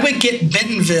 I would get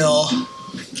Bentonville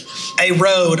a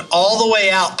road all the way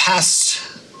out past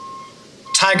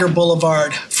Tiger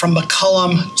Boulevard from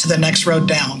McCullum to the next road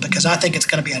down, because I think it's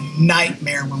going to be a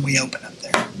nightmare when we open up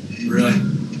there. Really?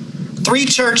 3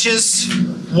 churches,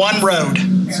 1 road.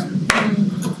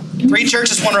 3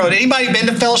 churches, 1 road. Anybody been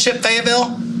to Fellowship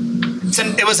Fayetteville?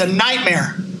 It was a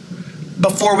nightmare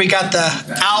before we got the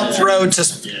out road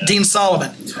to Dean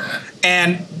Solomon.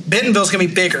 And Bentonville's going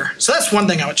to be bigger. So that's one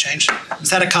thing I would change. Is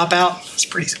that a cop-out? It's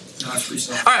pretty... No, it's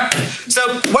pretty All right.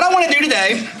 So what I want to do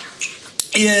today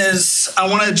is I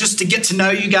want to just to get to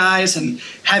know you guys and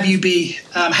have you be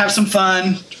have some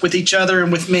fun with each other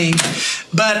and with me.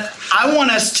 But I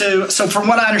want us to, so from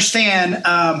what I understand,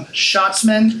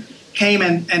 Schatzman came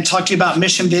and talked to you about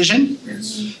mission vision.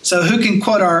 Yes. So who can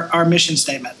quote our mission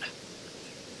statement?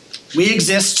 We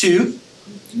exist to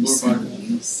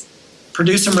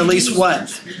produce and release what?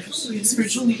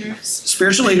 Spiritual leaders.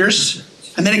 Spiritual leaders.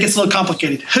 And then it gets a little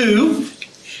complicated. Who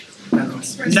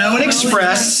know and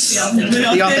express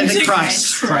the authentic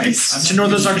Christ. To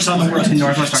Northwest Arkansas and the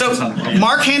world. So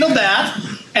Mark handled that,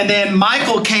 and then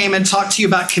Michael came and talked to you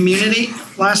about community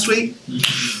last week.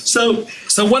 So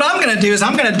what I'm going to do is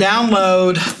I'm going to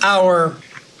download our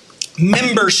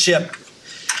membership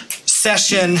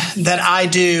session that I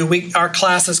do. Our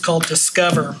class is called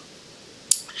Discover.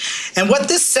 And what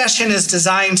this session is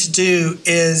designed to do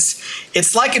is,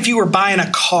 it's like if you were buying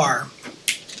a car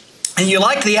and you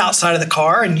liked the outside of the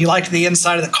car and you liked the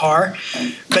inside of the car,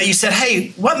 but you said,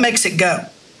 hey, what makes it go?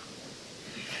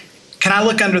 Can I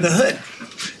look under the hood?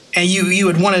 And you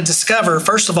would want to discover,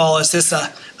 first of all, is this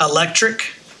a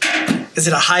electric? Is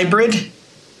it a hybrid?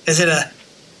 Is it a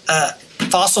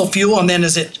fossil fuel? And then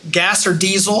is it gas or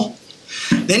diesel?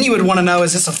 Then you would want to know,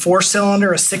 is this a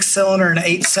 4-cylinder, a 6-cylinder, an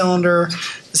 8-cylinder?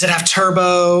 Does it have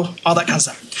turbo? All that kind of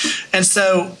stuff. And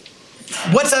so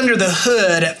what's under the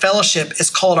hood at Fellowship is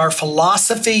called our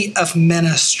philosophy of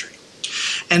ministry.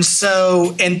 And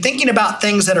so, in thinking about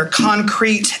things that are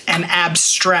concrete and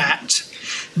abstract,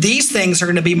 these things are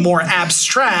going to be more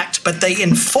abstract, but they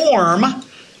inform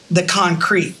the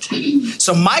concrete.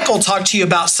 So Michael talked to you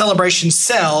about Celebration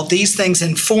Cell. These things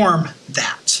inform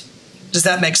that. Does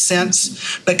that make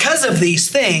sense? Because of these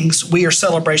things, we are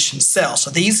Celebration Cell. So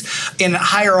these in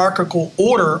hierarchical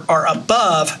order are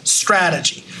above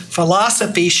strategy.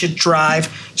 Philosophy should drive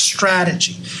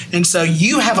strategy. And so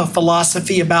you have a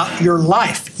philosophy about your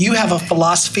life. You have a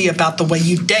philosophy about the way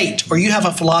you date, or you have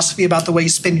a philosophy about the way you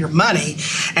spend your money,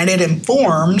 and it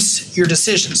informs your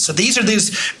decisions. So these are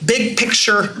these big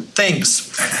picture things.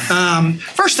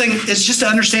 First thing is just to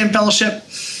understand fellowship.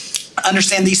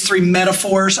 Understand these three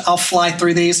metaphors. I'll fly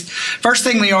through these. First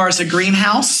thing we are is a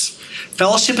greenhouse.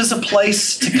 Fellowship is a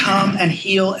place to come and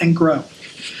heal and grow.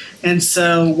 And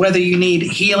so whether you need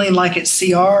healing like at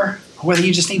CR, or whether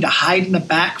you just need to hide in the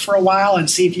back for a while and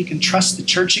see if you can trust the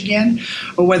church again,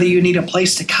 or whether you need a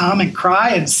place to come and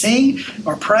cry and sing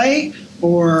or pray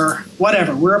or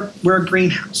whatever, we're a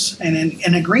greenhouse. And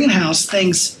in a greenhouse,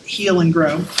 things heal and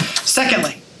grow.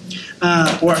 Secondly,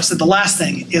 the last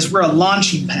thing is we're a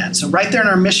launching pad. So right there in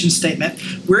our mission statement,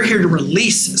 we're here to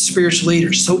release spiritual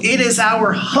leaders. So it is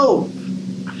our hope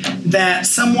that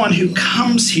someone who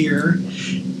comes here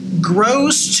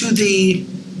grows to the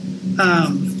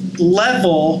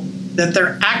level that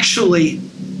they're actually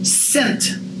sent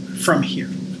from here.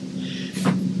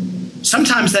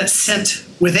 Sometimes that's sent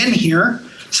within here,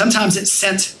 sometimes it's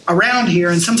sent around here,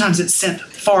 and sometimes it's sent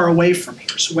far away from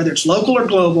here. So whether it's local or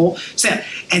global, sent.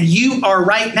 And you are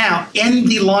right now in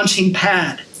the launching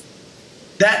pad.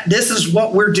 This is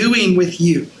what we're doing with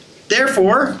you.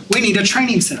 Therefore, we need a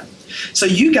training center. So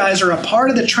you guys are a part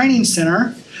of the training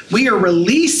center. We are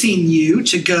releasing you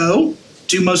to go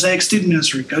do Mosaic student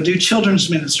ministry, go do children's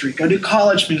ministry, go do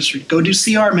college ministry, go do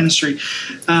CR ministry.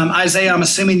 Isaiah, I'm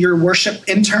assuming you're a worship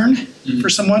intern for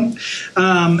someone.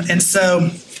 And so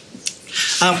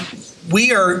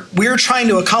we're trying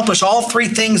to accomplish all three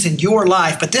things in your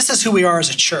life, but this is who we are as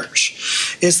a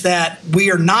church, is that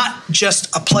we are not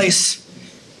just a place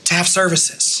to have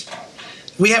services.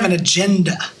 We have an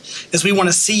agenda, is we want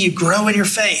to see you grow in your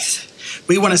faith.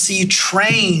 We want to see you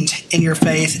trained in your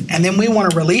faith, and then we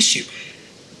want to release you.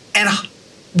 And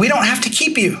we don't have to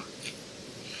keep you.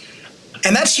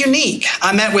 And that's unique.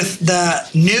 I met with the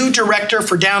new director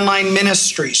for Downline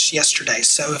Ministries yesterday.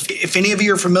 So if any of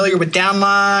you are familiar with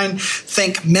Downline,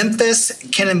 think Memphis,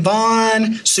 Ken and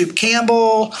Vaughn, Soup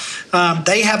Campbell.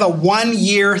 They have a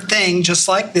 1-year thing just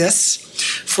like this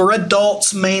for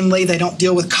adults mainly. They don't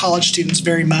deal with college students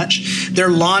very much. They're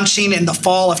launching in the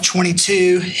fall of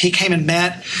 22. He came and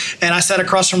met, and I sat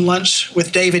across from lunch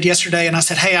with David yesterday, and I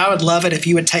said, hey, I would love it if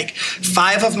you would take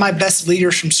 5 of my best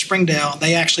leaders from Springdale, and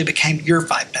they actually became your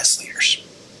 5 best leaders.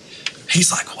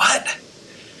 He's like, what?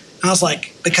 And I was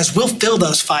like, because we'll fill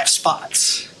those 5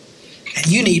 spots, and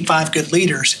you need 5 good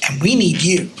leaders, and we need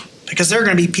you. Because there are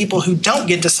going to be people who don't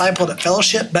get discipled at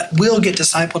Fellowship, but will get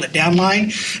discipled at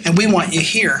Downline, and we want you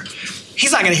here.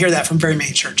 He's not going to hear that from very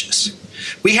many churches.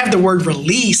 We have the word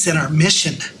release in our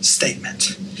mission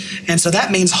statement. And so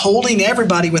that means holding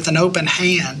everybody with an open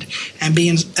hand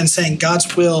and saying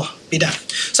God's will be done.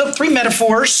 So 3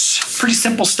 metaphors, pretty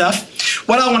simple stuff.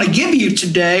 What I want to give you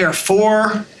today are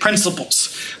 4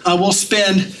 principles. We'll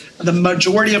spend the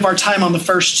majority of our time on the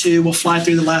first 2. We'll fly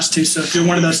through the last 2. So if you're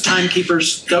one of those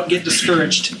timekeepers, don't get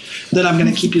discouraged that I'm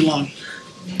going to keep you long.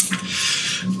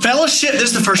 Fellowship, this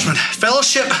is the first one.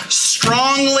 Fellowship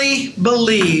strongly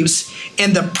believes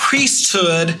in the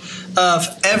priesthood of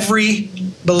every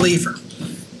believer.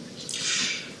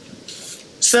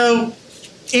 So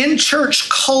in church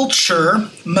culture,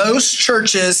 most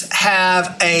churches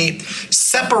have a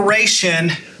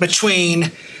separation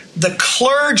between the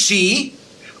clergy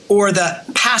or the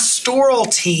pastoral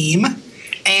team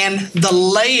and the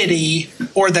laity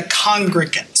or the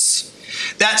congregants.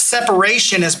 That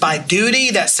separation is by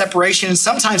duty. That separation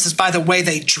sometimes is by the way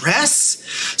they dress,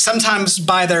 sometimes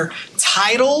by their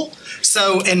title.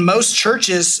 So in most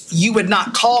churches, you would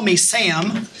not call me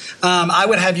Sam. I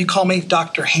would have you call me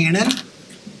Dr. Hannon.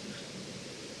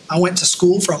 I went to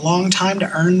school for a long time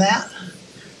to earn that.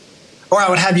 Or I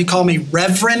would have you call me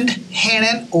Reverend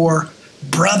Hannon or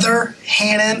Brother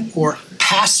Hannon or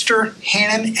Pastor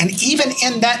Hannon. And even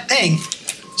in that thing,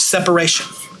 separation.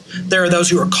 There are those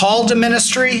who are called to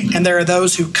ministry, and there are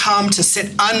those who come to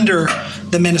sit under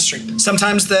the ministry.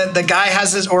 Sometimes the guy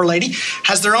or lady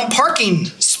has their own parking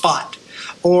spot,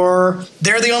 or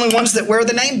they're the only ones that wear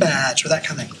the name badge or that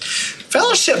kind of thing.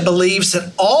 Fellowship believes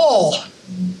that all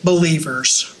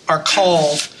believers are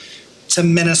called to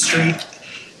ministry.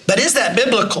 But is that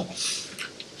biblical?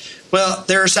 Well,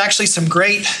 there's actually some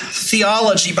great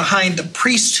theology behind the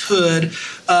priesthood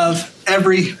of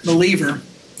every believer.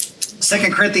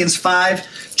 2 Corinthians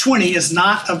 5:20 is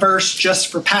not a verse just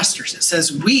for pastors. It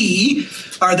says, we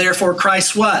are therefore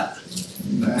Christ's what?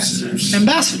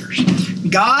 Ambassadors.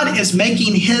 God is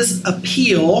making his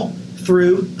appeal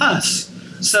through us.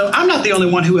 So I'm not the only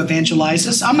one who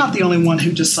evangelizes. I'm not the only one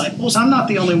who disciples. I'm not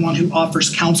the only one who offers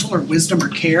counsel or wisdom or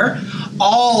care.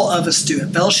 All of us do it.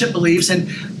 Fellowship believes in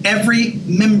every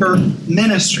member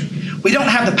ministry. We don't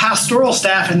have the pastoral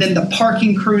staff and then the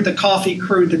parking crew, the coffee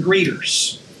crew, the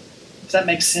greeters. Does that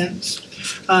make sense?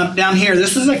 Down here,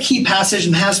 this is a key passage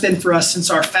and has been for us since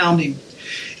our founding.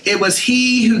 It was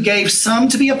he who gave some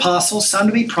to be apostles, some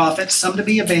to be prophets, some to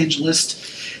be evangelists,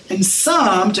 and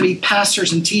some to be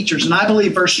pastors and teachers. And I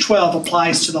believe verse 12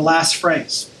 applies to the last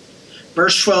phrase.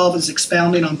 Verse 12 is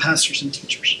expounding on pastors and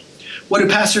teachers. What do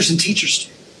pastors and teachers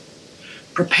do?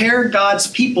 Prepare God's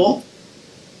people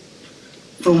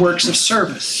for works of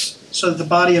service so that the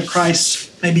body of Christ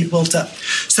may be built up.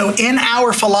 So in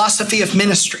our philosophy of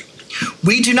ministry,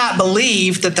 we do not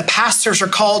believe that the pastors are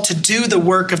called to do the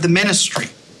work of the ministry.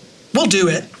 We'll do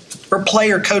it. We're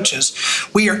player coaches.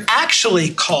 We are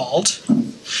actually called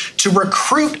to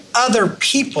recruit other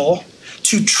people,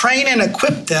 to train and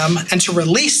equip them, and to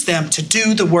release them to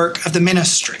do the work of the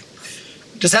ministry.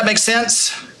 Does that make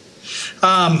sense?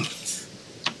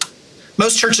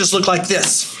 Most churches look like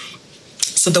this.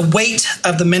 So the weight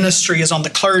of the ministry is on the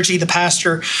clergy, the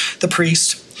pastor, the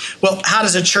priest. Well, how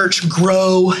does a church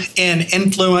grow in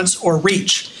influence or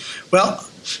reach? Well,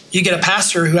 you get a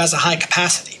pastor who has a high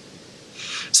capacity.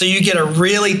 So you get a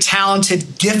really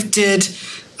talented, gifted,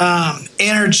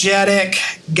 energetic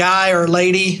guy or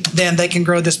lady, then they can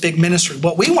grow this big ministry.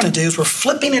 What we want to do is we're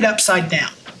flipping it upside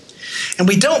down. And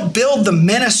we don't build the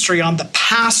ministry on the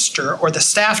pastor or the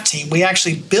staff team. We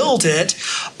actually build it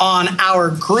on our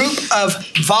group of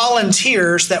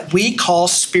volunteers that we call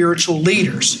spiritual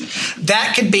leaders.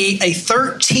 That could be a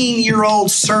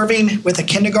 13-year-old serving with a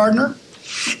kindergartner.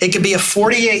 It could be a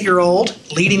 48-year-old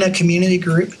leading a community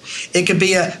group. It could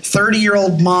be a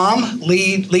 30-year-old mom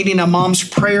leading a mom's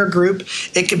prayer group.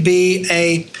 It could be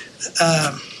a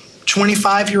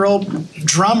 25-year-old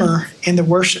drummer in the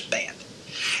worship band.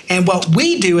 And what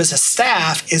we do as a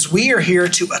staff is we are here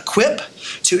to equip,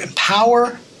 to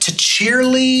empower, to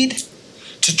cheerlead,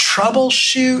 to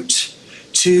troubleshoot,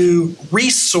 to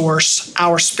resource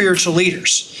our spiritual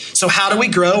leaders. So how do we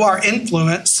grow our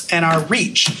influence and our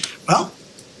reach? Well,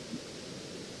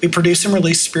 we produce and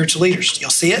release spiritual leaders. You'll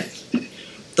see it.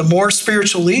 The more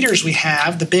spiritual leaders we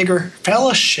have, the bigger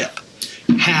fellowship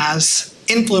has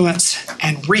influence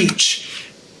and reach.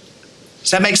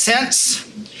 Does that make sense?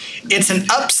 It's an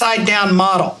upside down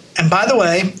model. And by the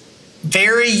way,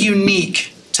 very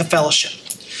unique to fellowship.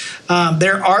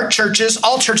 There are churches,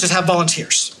 all churches have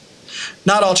volunteers.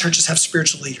 Not all churches have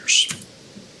spiritual leaders.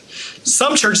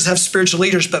 Some churches have spiritual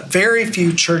leaders, but very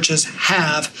few churches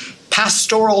have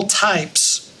pastoral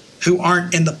types who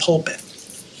aren't in the pulpit.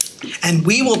 And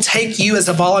we will take you as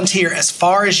a volunteer as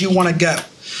far as you want to go.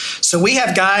 So we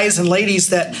have guys and ladies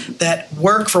that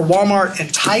work for Walmart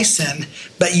and Tyson,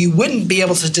 but you wouldn't be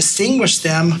able to distinguish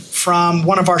them from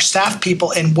one of our staff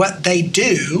people in what they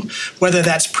do, whether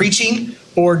that's preaching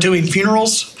or doing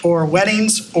funerals or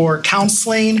weddings or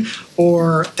counseling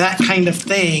or that kind of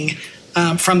thing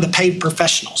from the paid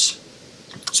professionals.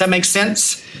 Does that make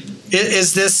sense?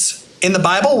 Is this in the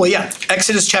Bible? Well, yeah.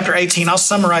 Exodus chapter 18. I'll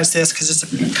summarize this because it's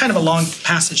a kind of a long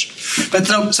passage. But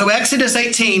so Exodus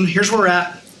 18, here's where we're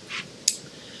at.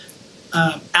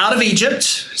 Out of Egypt,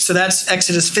 so that's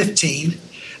Exodus 15,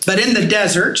 but in the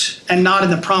desert and not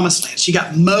in the promised land. So you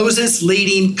got Moses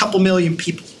leading a couple million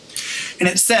people. And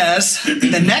it says,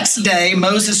 the next day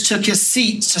Moses took his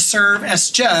seat to serve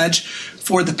as judge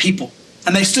for the people.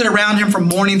 And they stood around him from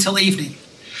morning till evening.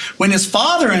 When his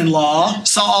father-in-law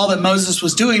saw all that Moses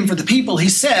was doing for the people, he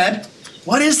said,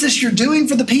 "What is this you're doing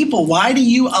for the people? Why do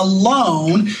you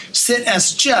alone sit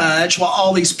as judge while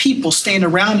all these people stand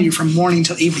around you from morning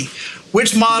till evening?"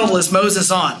 Which model is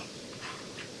Moses on?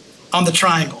 On the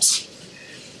triangles.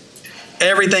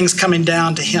 Everything's coming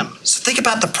down to him. So think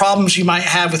about the problems you might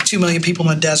have with 2 million people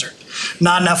in the desert.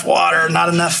 Not enough water, not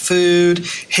enough food.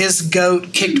 His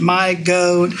goat kicked my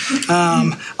goat.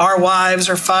 Our wives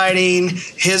are fighting.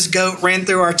 His goat ran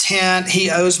through our tent. He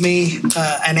owes me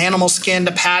an animal skin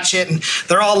to patch it. And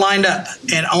they're all lined up.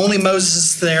 And only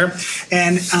Moses is there.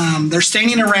 And they're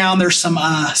standing around. There's some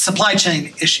supply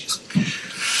chain issues.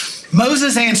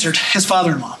 Moses answered his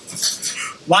father-in-law,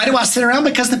 "Why do I sit around?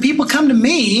 Because the people come to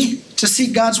me to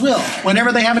seek God's will.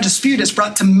 Whenever they have a dispute, it's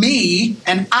brought to me,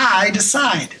 and I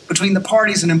decide between the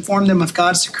parties and inform them of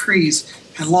God's decrees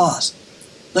and laws.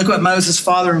 Look what Moses'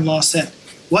 father-in-law said.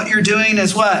 What you're doing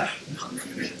is what?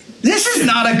 This is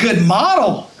not a good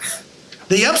model.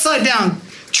 The upside down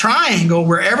triangle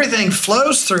where everything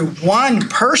flows through one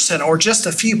person or just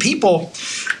a few people,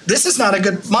 this is not a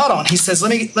good model. And he says, let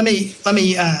me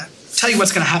tell you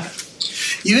what's going to happen.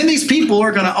 You and these people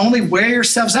are going to only wear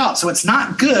yourselves out. So it's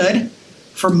not good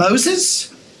for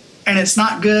Moses, and it's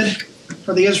not good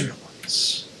for the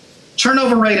Israelites.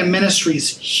 Turnover rate in ministry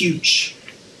is huge.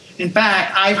 In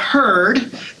fact, I've heard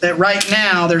that right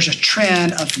now there's a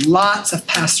trend of lots of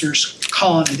pastors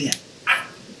calling it in.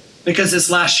 Because this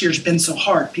last year's been so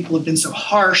hard. People have been so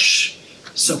harsh,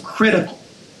 so critical.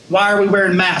 Why are we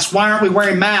wearing masks? Why aren't we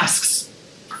wearing masks?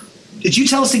 Did you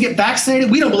tell us to get vaccinated?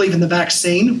 We don't believe in the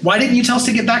vaccine. Why didn't you tell us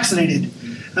to get vaccinated?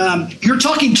 You're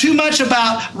talking too much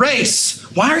about race.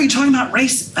 Why are you talking about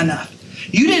race enough?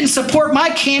 You didn't support my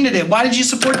candidate. Why did you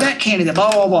support that candidate?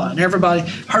 Blah, blah, blah. And everybody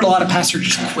heard a lot of pastors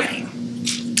just quitting.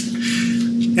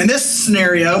 In this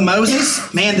scenario,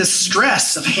 Moses, man, this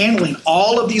stress of handling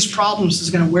all of these problems is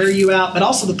going to wear you out, but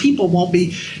also the people won't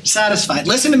be satisfied.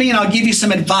 Listen to me and I'll give you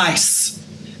some advice,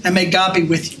 and may God be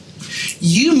with you.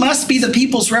 You must be the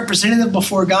people's representative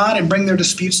before God and bring their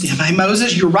disputes to him. Hey,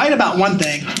 Moses, you're right about one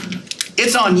thing.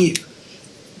 It's on you.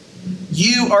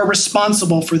 You are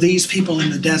responsible for these people in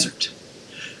the desert.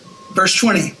 Verse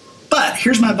 20, but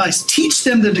here's my advice. Teach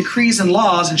them the decrees and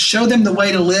laws and show them the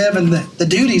way to live and the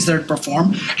duties they're to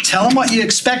perform. Tell them what you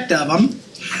expect of them,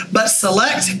 but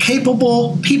select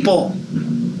capable people,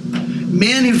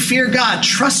 men who fear God,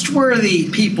 trustworthy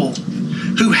people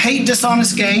who hate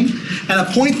dishonest gain, and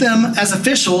appoint them as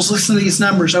officials. Listen to these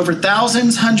numbers, over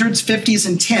thousands, hundreds, fifties,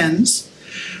 and tens.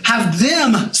 Have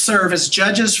them serve as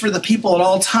judges for the people at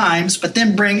all times, but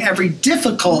then bring every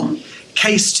difficult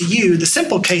case to you. The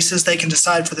simple cases they can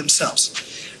decide for themselves.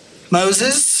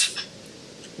 Moses,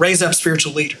 raise up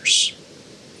spiritual leaders.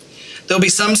 There'll be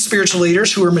some spiritual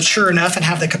leaders who are mature enough and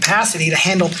have the capacity to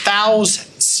handle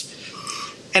thousands.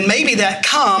 And maybe that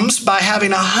comes by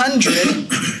having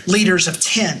 100 leaders of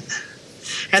 10.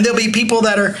 And there'll be people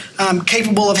that are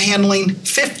capable of handling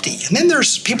 50. And then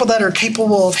there's people that are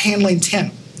capable of handling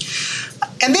 10.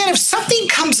 And then if something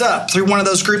comes up through one of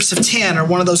those groups of 10 or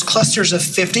one of those clusters of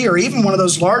 50 or even one of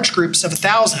those large groups of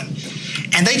 1,000,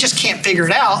 and they just can't figure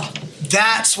it out,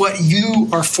 that's what you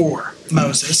are for,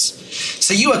 Moses.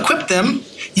 So you equip them,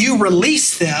 you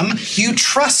release them, you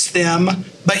trust them,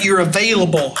 but you're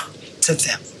available to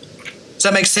them. Does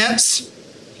that make sense?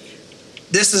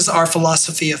 This is our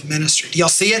philosophy of ministry. Do y'all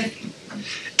see it?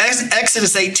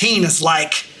 Exodus 18 is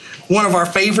like one of our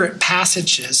favorite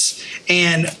passages.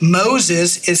 And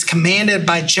Moses is commanded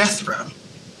by Jethro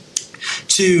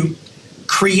to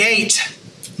create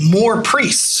more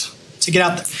priests to get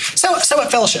out there. So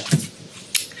at Fellowship,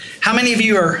 how many of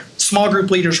you are small group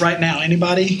leaders right now?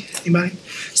 Anybody?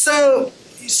 So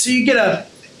you get a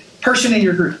person in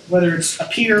your group, whether it's a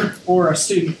peer or a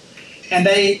student, and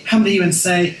they come to you and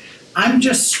say, I'm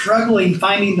just struggling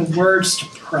finding the words to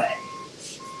pray.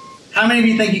 How many of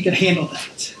you think you could handle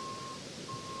that?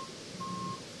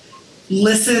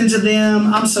 Listen to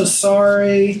them. I'm so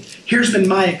sorry. Here's been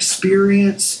my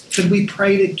experience. Could we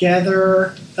pray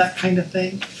together? That kind of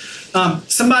thing.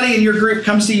 Somebody in your group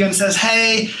comes to you and says,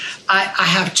 hey, I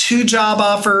have 2 job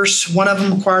offers. One of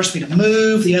them requires me to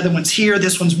move. The other one's here.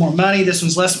 This one's more money. This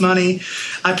one's less money.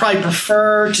 I probably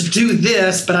prefer to do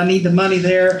this, but I need the money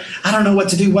there. I don't know what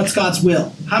to do. What's God's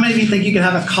will? How many of you think you could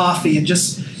have a coffee and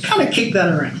just kind of kick that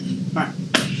around? All right.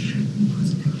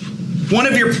 One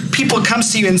of your people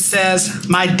comes to you and says,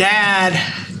 my dad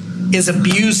is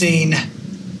abusing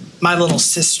my little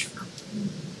sister.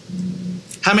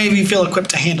 How many of you feel equipped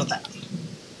to handle that?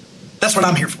 That's what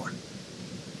I'm here for.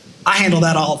 I handle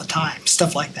that all the time,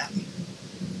 stuff like that.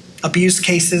 Abuse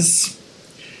cases,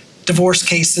 divorce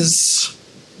cases,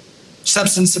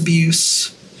 substance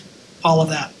abuse, all of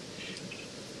that.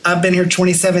 I've been here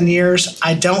 27 years.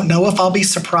 I don't know if I'll be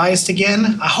surprised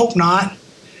again. I hope not.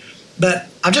 But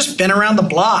I've just been around the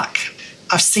block.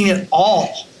 I've seen it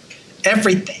all,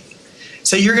 everything.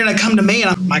 So you're going to come to me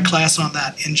and my class on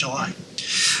that in July.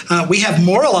 We have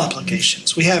moral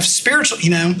obligations. We have spiritual,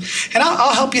 and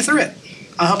I'll help you through it.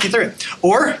 I'll help you through it.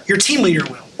 Or your team leader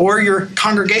will, or your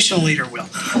congregational leader will.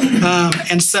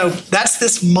 And so that's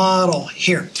this model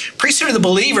here. Priesthood of the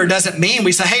believer doesn't mean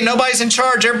we say, hey, nobody's in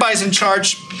charge, everybody's in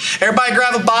charge. Everybody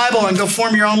grab a Bible and go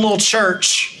form your own little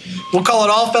church. We'll call it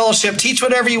All Fellowship. Teach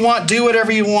whatever you want, do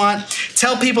whatever you want.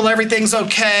 Tell people everything's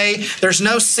okay. There's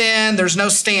no sin, there's no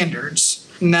standards.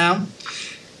 No.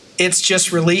 It's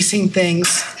just releasing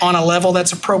things on a level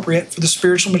that's appropriate for the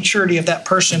spiritual maturity of that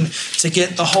person to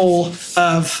get the whole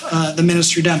of the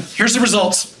ministry done. Here's the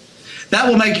results. That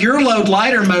will make your load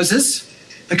lighter, Moses,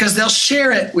 because they'll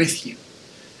share it with you.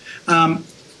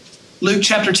 Luke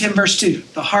chapter 10, verse 2.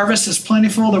 The harvest is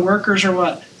plentiful, the workers are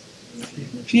what?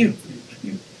 Few.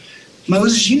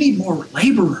 Moses, you need more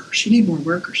laborers. You need more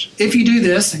workers. If you do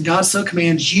this, and God so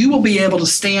commands, you will be able to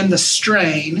stand the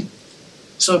strain.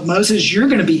 So Moses, you're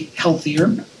going to be healthier.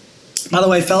 By the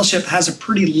way, Fellowship has a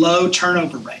pretty low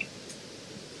turnover rate.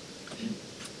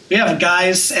 We have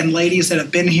guys and ladies that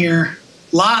have been here,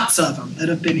 lots of them, that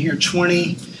have been here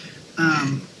 20,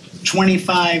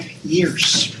 25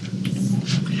 years.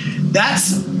 That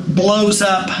blows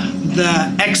up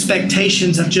the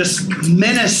expectations of just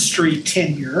ministry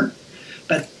tenure,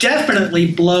 but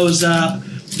definitely blows up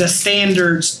the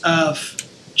standards of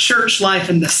church life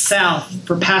in the South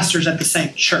for pastors at the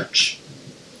same church.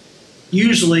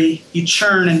 Usually you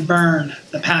churn and burn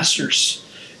the pastors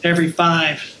every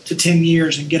 5 to 10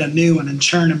 years and get a new one and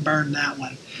churn and burn that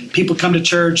one. People come to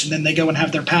church and then they go and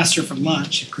have their pastor for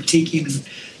lunch and critique him and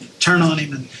turn on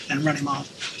him and run him off.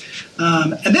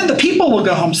 And then the people will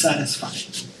go home satisfied.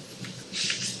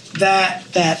 That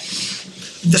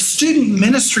the student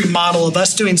ministry model of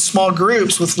us doing small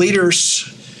groups with leaders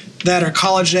that are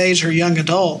college age or young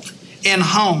adult in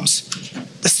homes,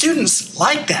 the students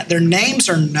like that. Their names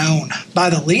are known by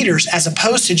the leaders as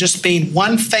opposed to just being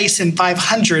one face in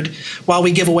 500 while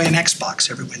we give away an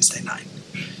Xbox every Wednesday night,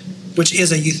 which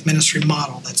is a youth ministry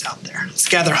model that's out there. Let's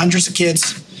gather hundreds of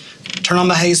kids, turn on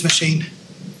the Hayes machine,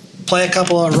 play a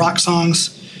couple of rock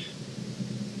songs,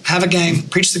 have a game,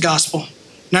 preach the gospel.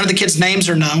 None of the kids' names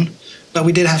are known, but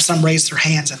we did have some raise their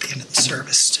hands at the end of the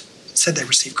service. Said they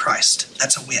received Christ.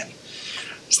 That's a win.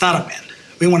 It's not a win.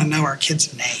 We want to know our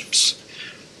kids' names.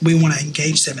 We want to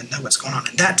engage them and know what's going on.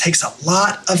 And that takes a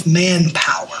lot of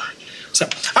manpower. So,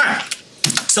 all right.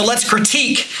 So let's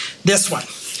critique this one.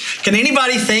 Can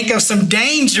anybody think of some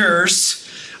dangers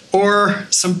or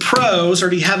some pros, or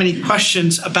do you have any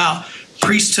questions about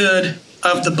priesthood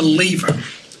of the believer?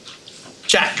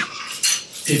 Jack.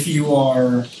 If you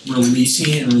are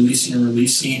releasing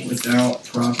without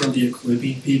properly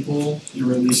equipping people, you're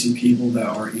releasing people that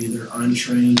are either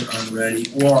untrained or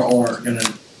unready or are going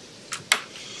to,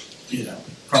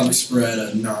 probably spread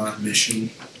a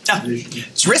non-mission vision.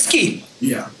 It's risky.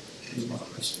 Yeah.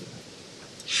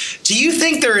 Do you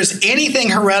think there is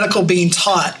anything heretical being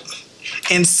taught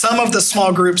in some of the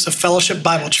small groups of Fellowship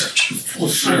Bible Church? For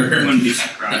sure. I wouldn't be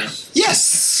surprised.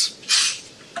 Yes.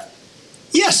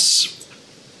 Yes.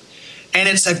 And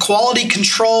it's a quality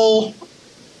control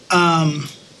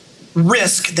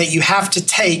risk that you have to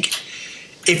take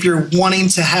if you're wanting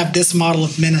to have this model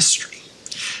of ministry.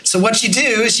 So what you do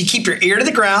is you keep your ear to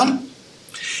the ground,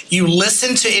 you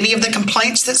listen to any of the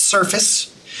complaints that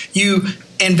surface, you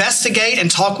investigate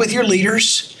and talk with your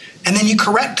leaders, and then you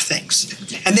correct things.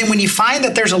 And then when you find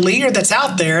that there's a leader that's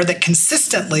out there that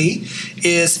consistently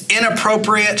is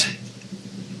inappropriate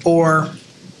or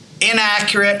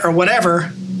inaccurate or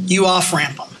whatever, you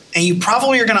off-ramp them. And you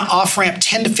probably are going to off-ramp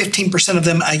 10 to 15% of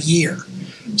them a year.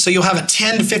 So you'll have a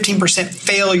 10 to 15%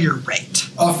 failure rate.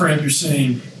 Off-ramp, you're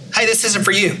saying, hey, this isn't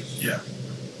for you. Yeah.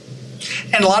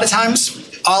 And a lot of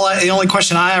times, the only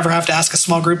question I ever have to ask a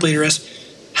small group leader is,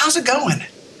 how's it going?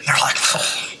 And they're like,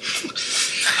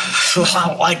 I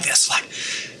don't like this. Like,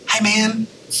 hey man,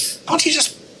 why don't you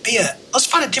just let's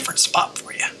find a different spot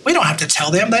for you. We don't have to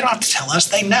tell them. They don't have to tell us.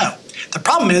 They know. The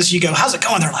problem is you go, how's it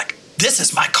going? They're like, this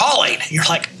is my calling. And you're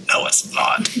like, no, it's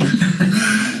not.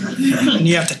 And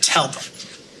you have to tell them.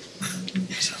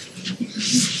 So,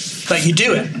 but you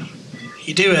do it.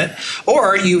 You do it.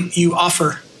 Or you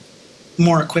offer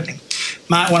more equipping.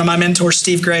 One of my mentors,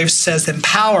 Steve Graves, says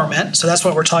empowerment, so that's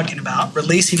what we're talking about.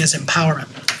 Releasing is empowerment.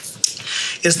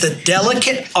 Is the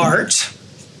delicate art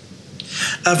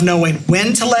of knowing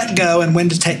when to let go and when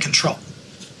to take control.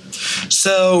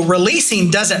 So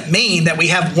releasing doesn't mean that we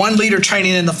have one leader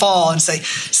training in the fall and say,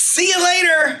 see you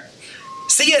later,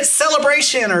 see you at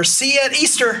celebration or see you at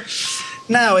Easter.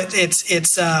 No,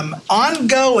 it's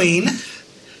ongoing.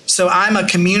 So I'm a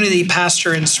community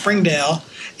pastor in Springdale,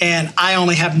 and I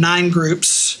only have 9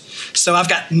 groups. So I've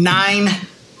got 9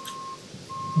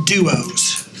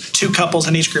 duos, 2 couples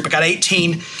in each group. I got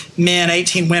 18 men,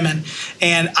 18 women.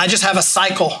 And I just have a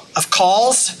cycle of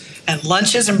calls and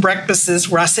lunches and breakfasts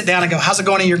where I sit down and go, how's it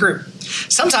going in your group?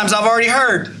 Sometimes I've already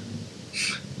heard.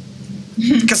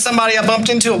 Because somebody I bumped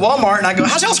into at Walmart and I go,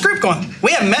 how's y'all's group going?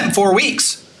 We haven't met in 4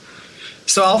 weeks.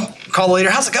 So I'll call the leader,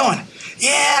 how's it going?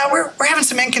 Yeah, we're having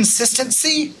some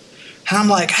inconsistency. And I'm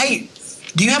like, hey,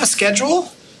 do you have a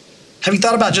schedule? Have you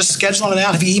thought about just scheduling it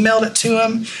out? Have you emailed it to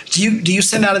them? Do you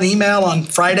send out an email on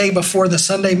Friday before the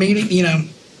Sunday meeting? You know,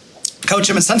 coach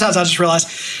them. And sometimes I just realize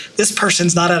this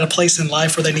person's not at a place in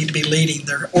life where they need to be leading.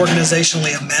 They're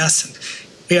organizationally a mess, and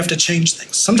we have to change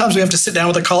things. Sometimes we have to sit down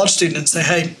with a college student and say,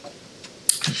 hey,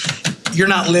 you're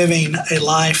not living a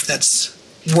life that's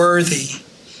worthy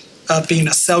of being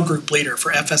a cell group leader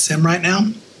for FSM right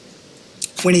now.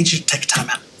 We need you to take time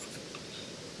out.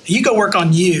 You go work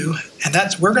on you, and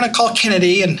we're going to call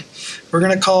Kennedy and we're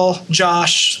going to call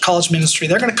Josh, college ministry.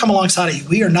 They're going to come alongside of you.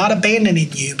 We are not abandoning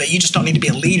you, but you just don't need to be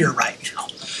a leader right now.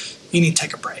 You need to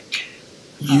take a break.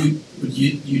 You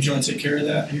John, take care of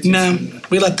that? No,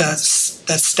 we let that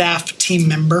staff team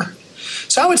member.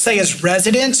 So I would say as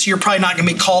residents, you're probably not going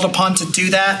to be called upon to do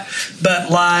that. But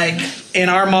like in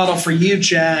our model for you,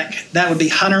 Jack, that would be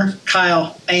Hunter,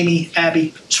 Kyle, Amy,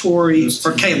 Abby, Tori,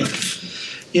 or Caleb.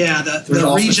 Yeah,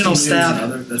 the regional staff.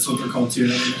 That's what they're called too.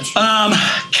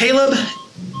 Caleb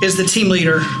is the team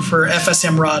leader for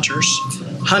FSM Rogers.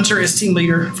 Hunter is team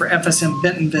leader for FSM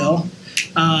Bentonville.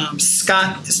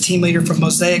 Scott is team leader for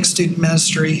Mosaic Student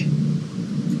Ministry.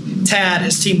 Tad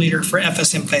is team leader for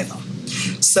FSM Fayetteville.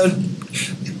 So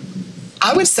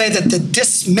I would say that the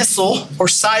dismissal or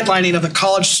sidelining of a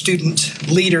college student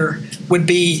leader would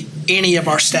be any of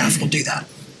our staff will do that.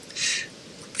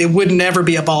 It would never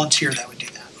be a volunteer that would do that.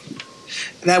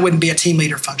 That wouldn't be a team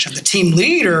leader function. The team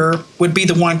leader would be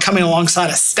the one coming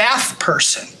alongside a staff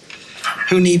person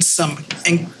who needs some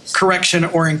correction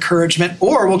or encouragement,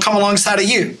 or will come alongside of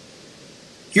you.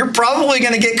 You're probably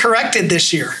going to get corrected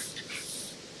this year.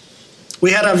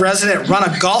 We had a resident run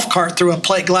a golf cart through a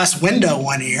plate glass window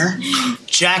one year,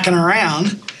 jacking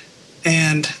around,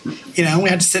 and we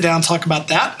had to sit down and talk about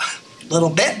that a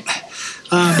little bit.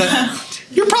 But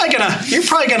you're probably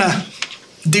gonna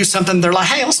do something. They're like,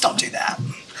 hey, let's don't do that.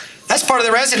 That's part of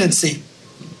the residency.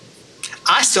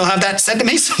 I still have that said to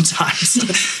me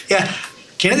sometimes. Yeah,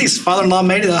 Kennedy's father-in-law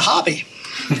made it a hobby.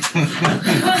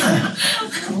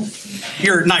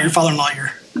 You're not your father-in-law,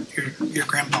 your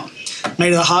grandpa.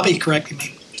 Made it a hobby correcting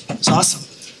me. It's awesome.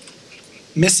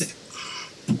 Miss it.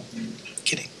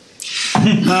 Kidding.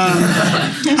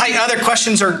 Hey, other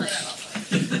questions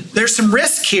there's some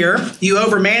risk here. You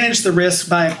overmanage the risk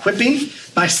by equipping,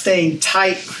 by staying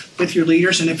tight with your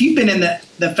leaders. And if you've been in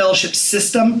the fellowship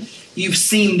system, you've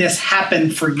seen this happen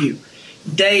for you.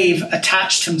 Dave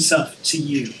attached himself to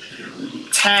you.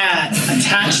 Tad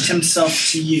attached himself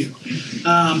to you.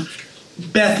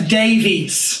 Beth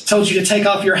Davies told you to take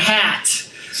off your hat,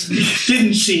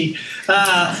 didn't she?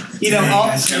 Yeah,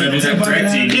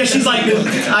 she's like,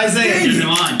 Isaiah,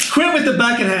 quit with the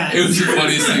bucket hat. It was the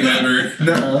funniest thing ever.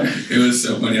 No. It was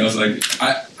so funny. I was like,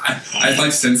 I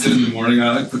like sensed it in the morning.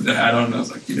 I put the hat on and I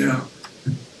was like,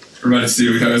 we're about to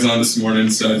see what I was on this morning,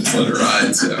 so I just let it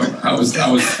ride. So I was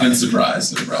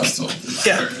unsurprised whenever I was told.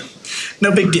 Yeah,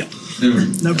 no big deal.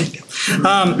 No big deal.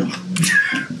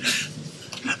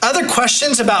 Other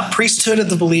questions about priesthood of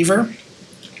the believer?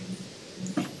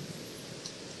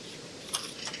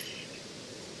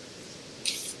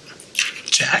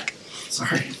 Jack?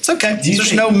 Sorry. It's okay.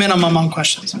 There's no minimum on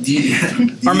questions.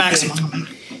 Or maximum.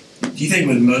 Do you think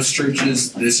with most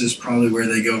churches, this is probably where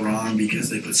they go wrong because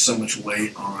they put so much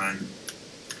weight on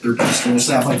their pastoral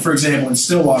staff? Like, for example, in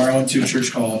Stillwater, I went to a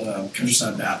church called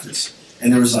Countryside Baptist,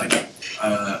 and there was like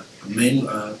a main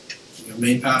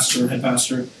pastor, head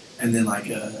pastor, and then like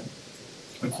a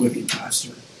equipping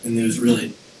pastor, and it was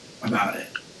really about it.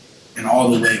 And all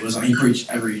the weight was on. He preached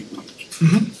every week.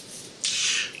 Mm-hmm.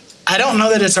 I don't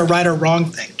know that it's a right or wrong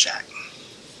thing, Jack.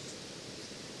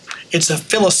 It's a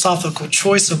philosophical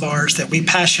choice of ours that we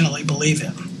passionately believe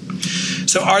in.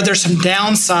 So are there some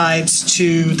downsides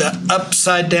to the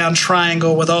upside down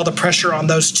triangle with all the pressure on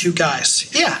those two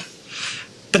guys? Yeah.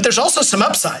 But there's also some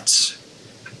upsides.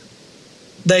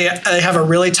 They have a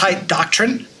really tight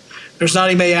doctrine. There's not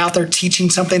anybody out there teaching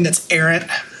something that's errant,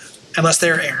 unless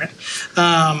they're errant.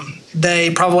 They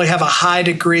probably have a high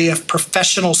degree of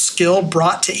professional skill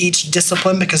brought to each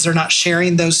discipline because they're not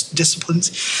sharing those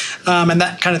disciplines and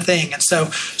that kind of thing. And so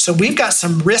we've got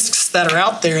some risks that are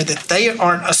out there that they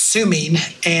aren't assuming,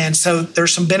 and so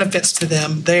there's some benefits to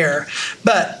them there.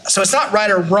 But so it's not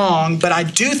right or wrong, but I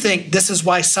do think this is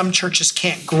why some churches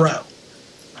can't grow.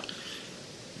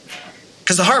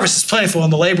 Because the harvest is plentiful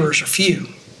and the laborers are few.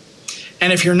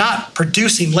 And if you're not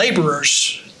producing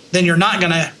laborers, then you're not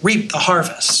going to reap the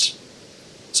harvest.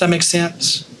 Does that make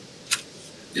sense?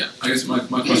 Yeah, I guess my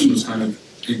question was kind of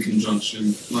in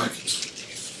conjunction, like,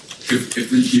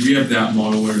 if you have that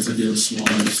model where it's like you have small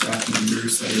number of staff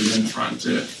members that are then trying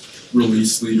to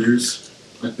release leaders,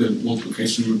 like the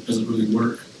multiplication doesn't really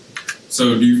work.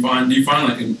 So do you find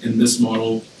like in this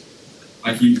model,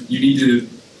 like you need to,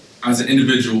 as an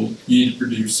individual, you need to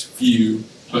produce few,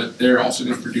 but they're also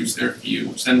going to produce their few,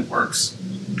 which then works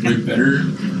way better.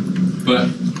 But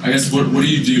I guess what do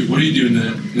you do? What do you do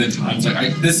in the times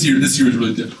like this year? This year was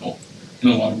really difficult in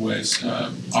a lot of ways,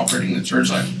 operating the church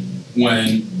life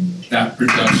when that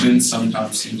production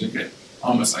sometimes seems like it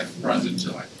almost like runs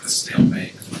into like a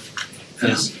stalemate.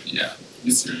 Because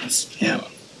it's serious. Yeah.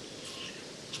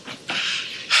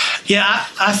 Yeah,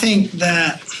 I think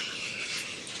that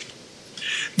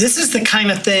this is the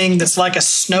kind of thing that's like a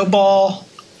snowball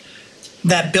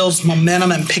that builds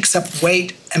momentum and picks up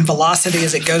weight and velocity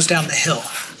as it goes down the hill.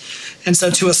 And so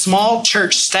to a small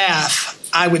church staff,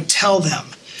 I would tell them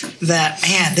that,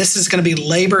 man, this is going to be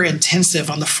labor intensive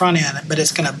on the front end, but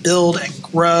it's going to build and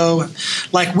grow.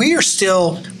 Like we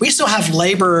still have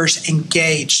laborers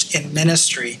engaged in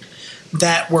ministry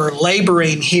that were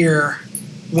laboring here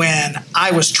when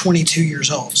I was 22 years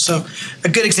old. So a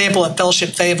good example at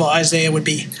Fellowship Fayetteville, Isaiah, would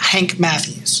be Hank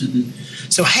Matthews. Mm-hmm.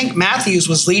 So Hank Matthews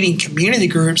was leading community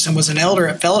groups and was an elder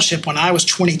at Fellowship when I was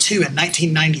 22 in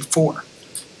 1994.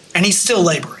 And he's still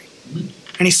laboring.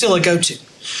 Mm-hmm. And he's still a go-to.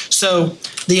 So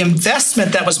the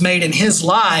investment that was made in his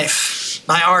life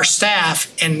by our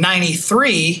staff in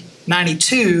 93,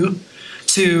 92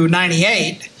 to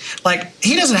 98, like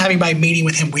he doesn't have anybody meeting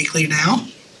with him weekly now.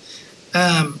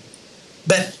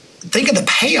 But think of the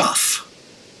payoff,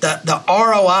 the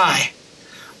ROI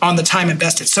on the time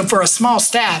invested. So for a small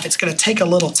staff, it's going to take a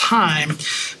little time,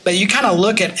 but you kind of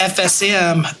look at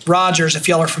FSM Rogers, if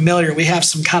y'all are familiar, we have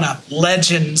some kind of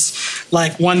legends,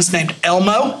 like one's named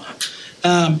Elmo,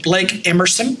 Blake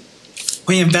Emerson.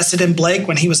 We invested in Blake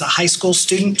when he was a high school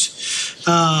student,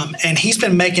 and he's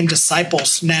been making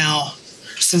disciples now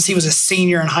since he was a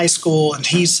senior in high school, and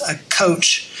he's a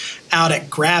coach out at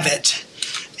Gravette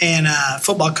and a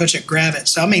football coach at Gravette.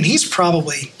 So, I mean, he's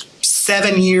probably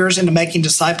 7 years into making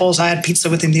disciples. I had pizza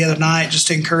with him the other night just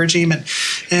to encourage him,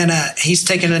 and he's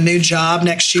taking a new job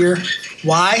next year.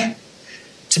 Why?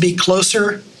 To be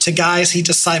closer to guys he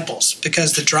disciples,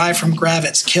 because the drive from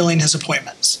Gravette's killing his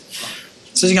appointments.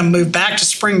 So he's going to move back to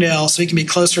Springdale so he can be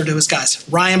closer to his guys.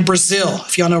 Ryan Brazil,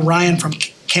 if y'all know Ryan from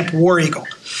Camp War Eagle.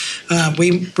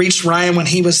 We reached Ryan when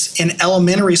he was in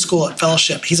elementary school at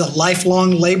Fellowship. He's a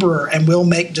lifelong laborer and will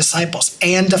make disciples.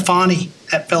 Ann Defani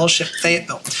at Fellowship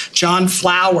Fayetteville. John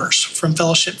Flowers from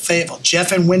Fellowship Fayetteville.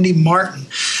 Jeff and Wendy Martin.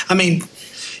 I mean,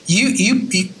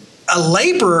 a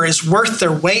laborer is worth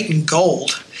their weight in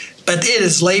gold, but it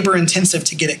is labor intensive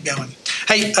to get it going.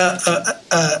 Hey,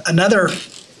 another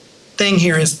thing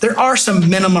here is there are some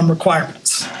minimum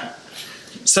requirements.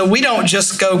 So we don't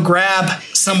just go grab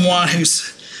someone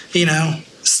who's,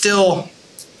 still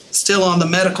on the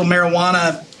medical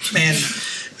marijuana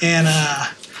and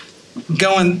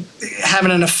going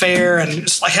having an affair and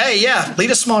it's like, hey, yeah,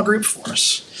 lead a small group for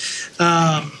us.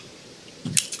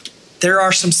 There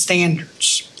are some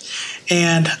standards.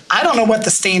 And I don't know what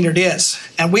the standard is,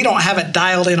 and we don't have it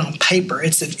dialed in on paper.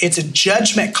 It's a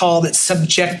judgment call that's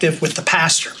subjective with the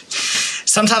pastor.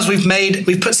 Sometimes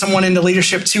we've put someone into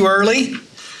leadership too early,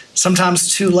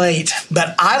 sometimes too late.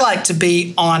 But I like to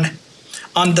be on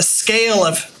the scale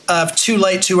of too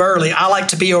late, too early. I like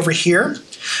to be over here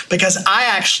because I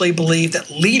actually believe that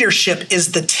leadership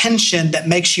is the tension that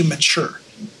makes you mature.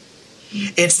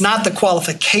 It's not the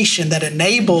qualification that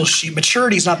enables you.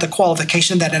 Maturity is not the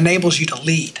qualification that enables you to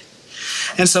lead.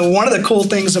 And so one of the cool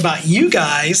things about you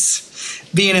guys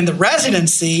being in the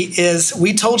residency is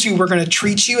we told you we're going to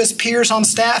treat you as peers on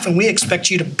staff and we expect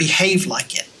you to behave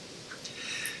like it.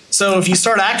 So if you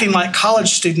start acting like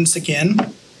college students again,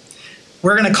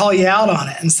 we're going to call you out on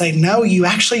it and say, no, you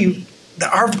actually,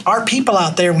 our people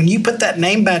out there, when you put that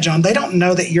name badge on, they don't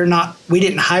know that we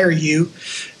didn't hire you.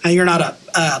 You're not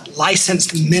a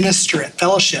licensed minister at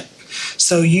Fellowship.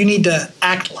 So you need to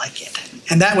act like it.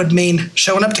 And that would mean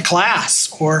showing up to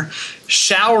class or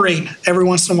showering every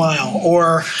once in a while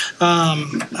or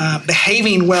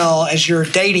behaving well as you're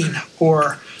dating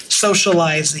or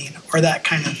socializing or that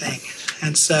kind of thing.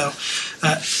 And so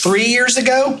 3 years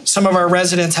ago, some of our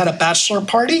residents had a bachelor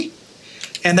party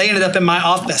and they ended up in my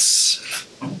office.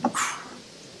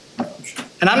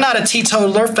 And I'm not a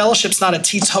teetotaler. Fellowship's not a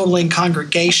teetotaling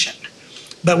congregation.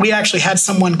 But we actually had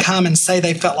someone come and say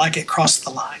they felt like it crossed the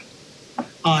line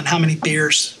on how many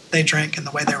beers they drank and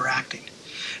the way they were acting.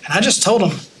 And I just told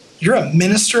them, you're a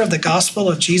minister of the gospel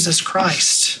of Jesus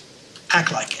Christ.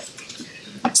 Act like it.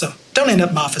 So don't end up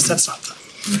in my office. That's not fun.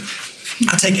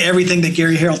 I take everything that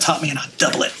Gary Harrell taught me and I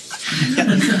double it.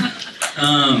 Yeah.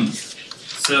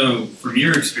 So from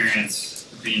your experience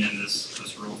being in this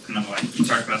for kind of like, you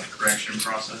talked about the correction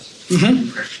process,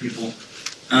 Mhm. correct people.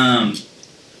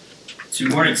 To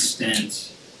what extent,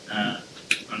 I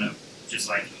don't know, just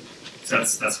like, so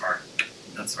that's hard.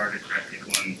 That's hard to correct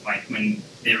people when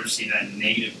they receive that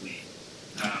negatively.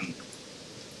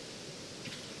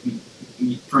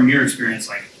 From your experience,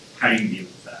 like, how do you deal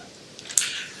with that?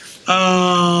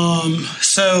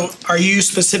 So are you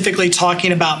specifically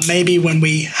talking about maybe when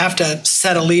we have to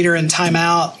set a leader in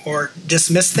timeout or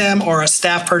dismiss them, or a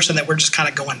staff person that we're just kind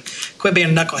of going, quit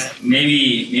being a knucklehead?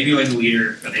 Maybe like a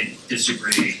leader, but they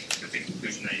disagree with the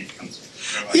conclusion that you've come to.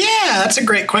 Like, Yeah, that's a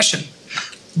great question.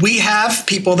 We have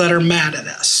people that are mad at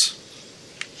us.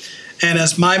 And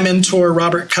as my mentor,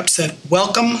 Robert Cupp, said,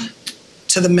 welcome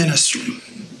to the ministry.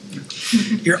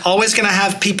 You're always going to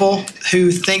have people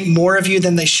who think more of you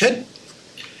than they should.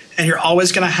 And you're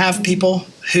always going to have people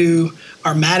who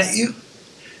are mad at you,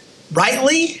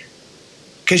 rightly,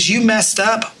 because you messed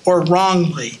up, or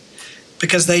wrongly,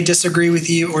 because they disagree with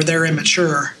you or they're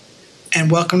immature.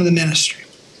 And welcome to the ministry.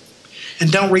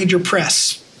 And don't read your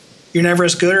press. You're never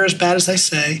as good or as bad as they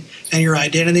say, and your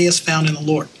identity is found in the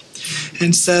Lord.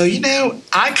 And so,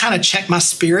 I kind of check my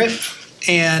spirit,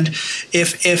 and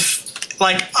if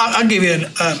like, I'll give you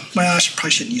I probably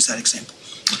shouldn't use that example.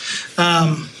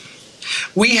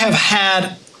 We have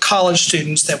had college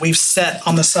students that we've set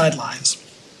on the sidelines,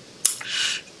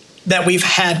 that we've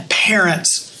had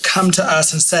parents come to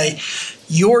us and say,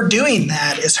 you're doing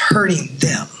that is hurting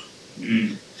them.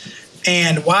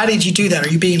 And why did you do that? Are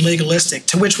you being legalistic?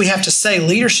 To which we have to say,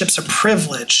 leadership's a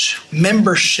privilege.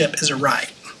 Membership is a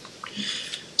right.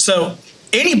 So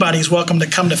anybody's welcome to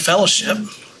come to fellowship.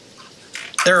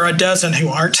 There are a dozen who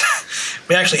aren't.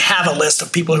 We actually have a list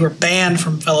of people who are banned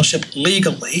from fellowship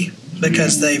legally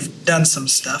because they've done some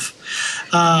stuff,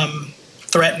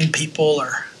 threatened people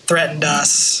or threatened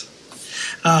us.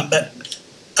 But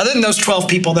other than those 12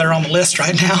 people that are on the list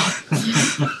right now,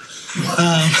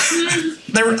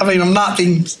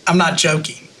 I'm not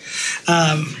joking.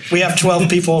 We have 12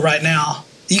 people right now.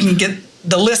 You can get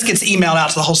the list gets emailed out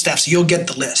to the whole staff, so you'll get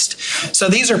the list. So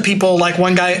these are people like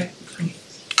one guy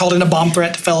called in a bomb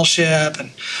threat to fellowship,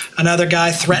 and another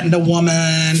guy threatened a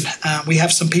woman. We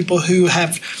have some people who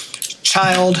have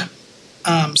child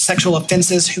sexual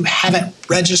offenses who haven't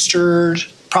registered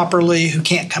properly, who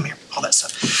can't come here, all that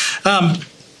stuff.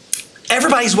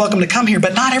 Everybody's welcome to come here,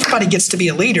 but not everybody gets to be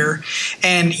a leader.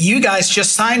 And you guys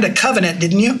just signed a covenant,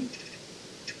 didn't you?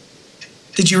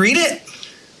 Did you read it?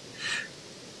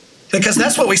 Because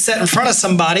that's what we set in front of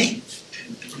somebody.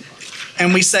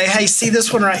 And we say, hey, see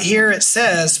this one right here? It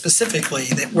says specifically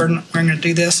that we're going to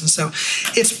do this. And so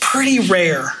it's pretty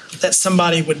rare that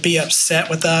somebody would be upset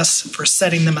with us for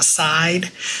setting them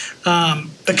aside,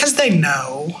 because they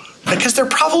know, because they're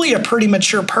probably a pretty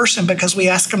mature person, because we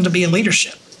ask them to be in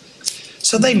leadership.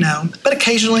 So they know. But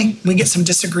occasionally we get some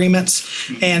disagreements,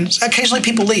 and occasionally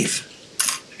people leave.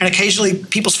 And occasionally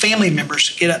people's family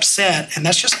members get upset, and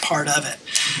that's just part of it.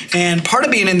 And part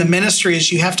of being in the ministry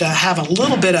is you have to have a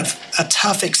little bit of a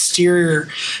tough exterior,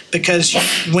 because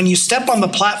when you step on the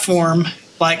platform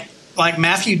like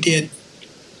Matthew did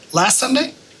last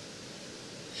Sunday,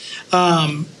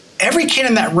 every kid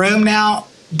in that room now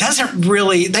they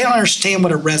don't understand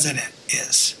what a resident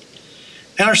is.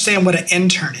 They understand what an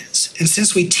intern is. And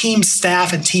since we team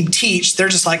staff and team teach, they're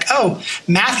just like, oh,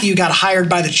 Matthew got hired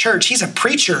by the church. He's a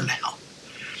preacher now.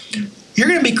 You're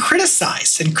going to be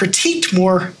criticized and critiqued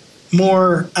more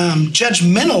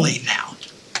judgmentally now.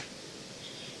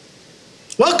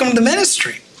 Welcome to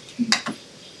ministry.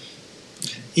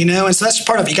 And so that's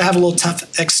part of it. You got to have a little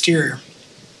tough exterior.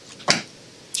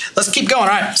 Let's keep going. All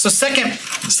right. So second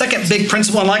big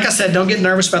principle, and like I said, don't get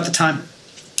nervous about the time.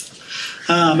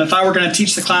 If I were going to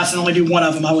teach the class and only do one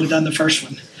of them, I would have done the first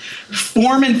one.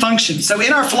 Form and function. So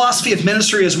in our philosophy of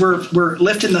ministry, as we're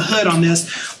lifting the hood on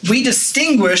this, we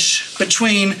distinguish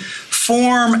between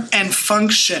form and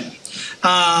function.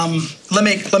 Let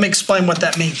me explain what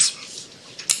that means.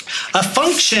 A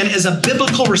function is a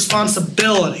biblical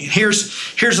responsibility.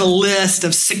 Here's a list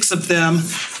of 6 of them.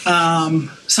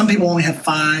 Some people only have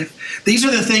 5. These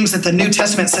are the things that the New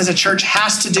Testament says a church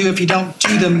has to do. If you don't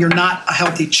do them, you're not a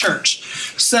healthy church.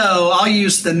 So I'll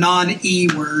use the non-E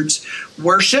words.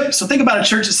 Worship. So think about a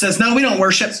church that says, no, we don't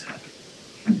worship.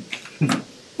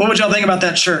 What would y'all think about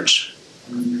that church?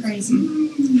 Crazy.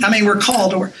 We're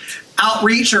called to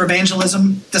outreach or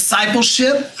evangelism,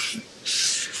 discipleship,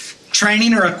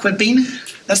 training or equipping.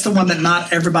 That's the one that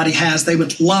not everybody has. They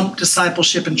would lump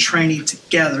discipleship and training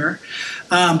together.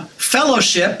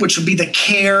 Fellowship, which would be the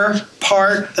care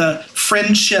part, the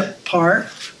friendship part,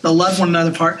 the love one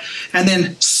another part, and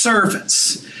then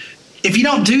service. If you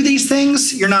don't do these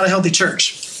things, you're not a healthy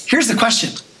church. Here's the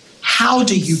question. How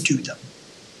do you do them?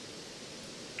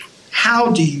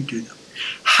 How do you do them?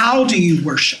 How do you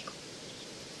worship?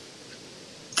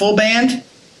 Full band?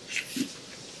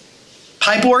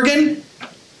 Pipe organ?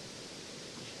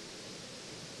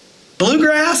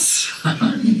 Bluegrass?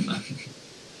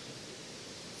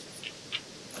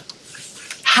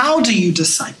 How do you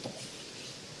disciple?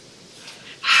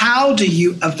 How do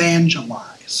you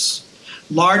evangelize?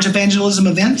 Large evangelism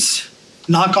events?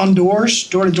 Knock on doors,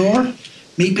 door to door?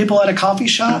 Meet people at a coffee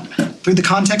shop? Through the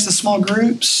context of small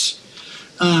groups?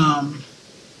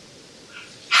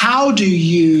 How do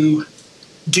you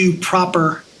do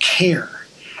proper care?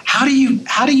 How do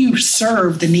you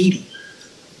serve the needy?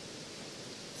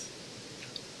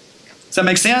 Does that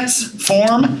make sense?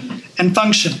 Form and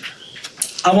function.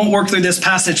 I won't work through this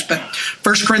passage, but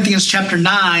 1 Corinthians chapter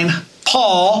 9,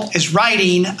 Paul is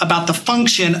writing about the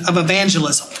function of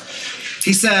evangelism.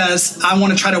 He says, I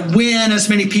want to try to win as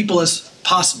many people as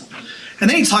possible. And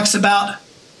then he talks about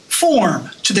form.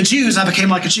 To the Jews, I became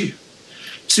like a Jew.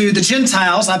 To the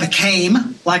Gentiles, I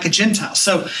became like a Gentile.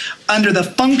 So under the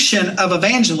function of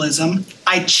evangelism,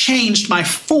 I changed my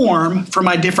form for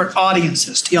my different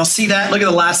audiences. Do y'all see that? Look at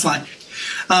the last line.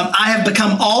 I have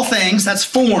become all things, that's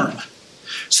form,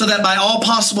 so that by all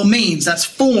possible means, that's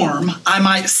form, I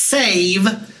might save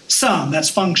some, that's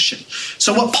function.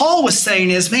 So what Paul was saying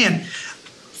is, man,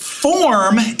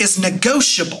 form is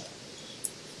negotiable.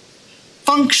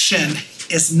 Function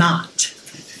is not.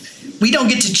 We don't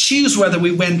get to choose whether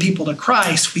we win people to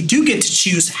Christ. We do get to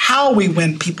choose how we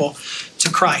win people to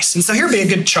Christ. And so here would be a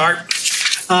good chart.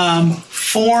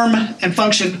 Form and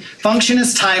function. Function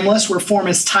is timeless, where form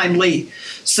is timely.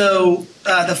 So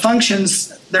the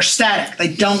functions, they're static. They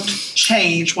don't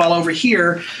change, while over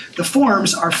here, the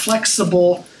forms are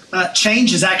flexible.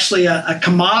 Change is actually a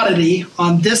commodity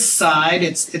on this side.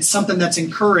 It's something that's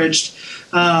encouraged.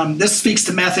 This speaks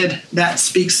to method, that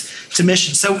speaks to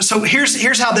mission. So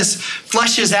here's how this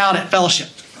fleshes out at Fellowship.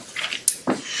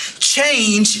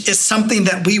 Change is something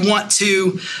that we want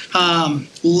to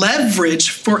leverage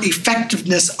for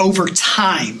effectiveness over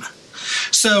time.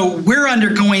 So we're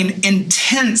undergoing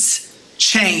intense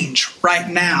change right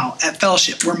now at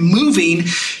Fellowship. We're moving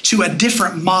to a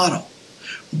different model.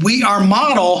 Our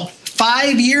model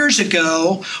 5 years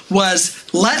ago was,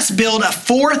 let's build a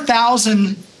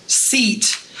 4,000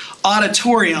 seat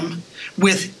auditorium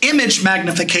with image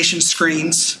magnification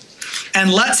screens,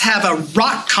 and let's have a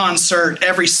rock concert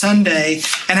every Sunday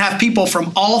and have people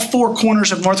from all four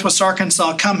corners of Northwest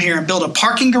Arkansas come here and build a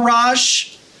parking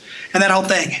garage and that whole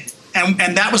thing.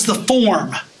 And that was the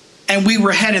form, and we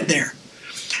were headed there.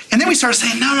 And then we started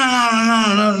saying, no.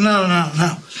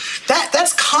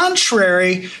 That's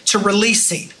contrary to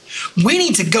releasing. We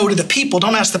need to go to the people.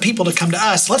 Don't ask the people to come to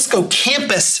us. Let's go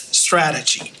campus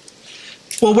strategy.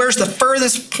 Well, where's the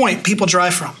furthest point people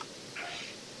drive from?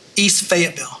 East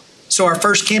Fayetteville. So our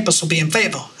first campus will be in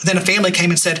Fayetteville. And then a family came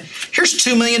and said, here's a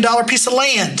 $2 million piece of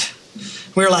land.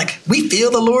 We were like, we feel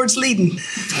the Lord's leading.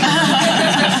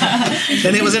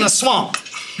 And it was in a swamp.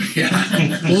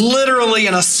 Yeah. Literally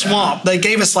in a swamp. They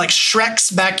gave us like Shrek's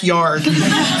backyard.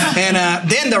 And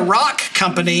then the rock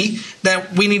company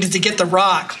that we needed to get the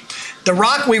rock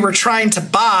we were trying to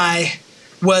buy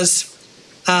was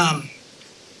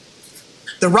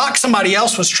the rock somebody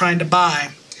else was trying to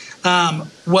buy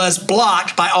was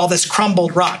blocked by all this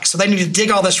crumbled rock. So they needed to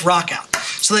dig all this rock out.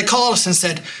 So they called us and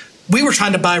said, we were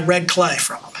trying to buy red clay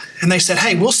from them. And they said,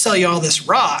 hey, we'll sell you all this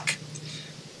rock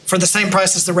for the same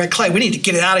price as the red clay. We need to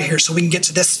get it out of here so we can get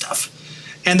to this stuff.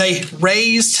 And they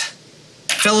raised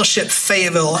Fellowship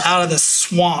Fayetteville out of the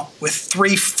swamp with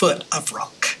 3 foot of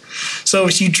rock. So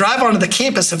if you drive onto the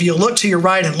campus, if you look to your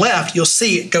right and left, you'll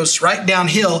see it goes right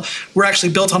downhill. We're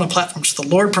actually built on a platform. So the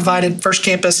Lord provided first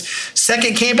campus.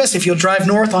 Second campus, if you'll drive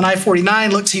north on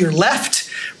I-49, look to your left.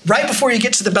 Right before you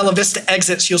get to the Bella Vista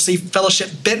exits, you'll see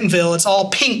Fellowship Bentonville. It's all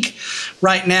pink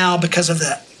right now because of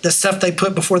the stuff they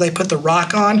put before they put the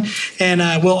rock on.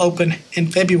 And we'll open in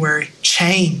February.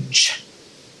 Change.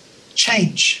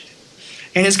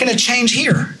 And it's going to change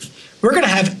here. We're going to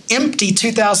have empty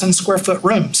 2,000 square foot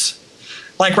rooms.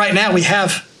 Like right now, we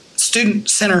have student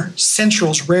center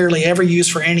centrals rarely ever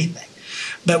used for anything.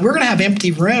 But we're going to have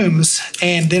empty rooms,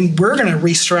 and then we're going to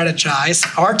re-strategize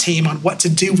our team on what to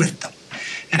do with them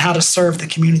and how to serve the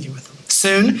community with them.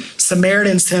 Soon,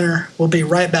 Samaritan Center will be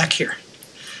right back here.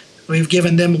 We've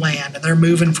given them land, and they're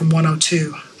moving from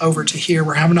 102 over to here.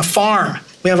 We're having a farm.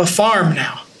 We have a farm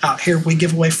now out here. We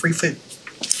give away free food.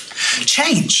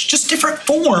 change, just different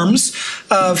forms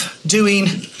of doing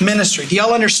ministry. Do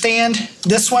y'all understand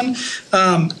this one?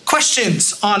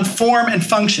 Questions on form and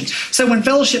function. So when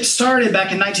Fellowship started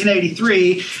back in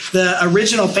 1983, the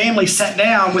original family sat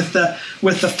down with the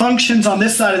functions on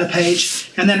this side of the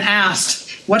page and then asked,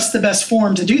 what's the best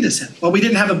form to do this in? Well, we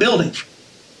didn't have a building.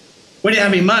 We didn't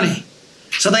have any money.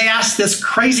 So they asked this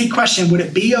crazy question, would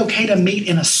it be okay to meet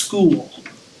in a school?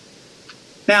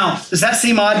 Now, does that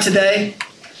seem odd today?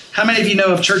 How many of you know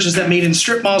of churches that meet in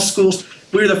strip malls, schools?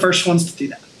 We were the first ones to do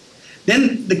that.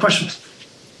 Then the question was,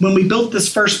 when we built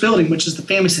this first building, which is the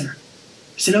Family Center,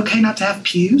 is it okay not to have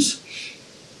pews?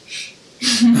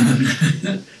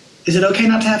 Is it okay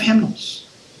not to have hymnals?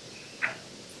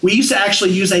 We used to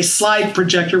actually use a slide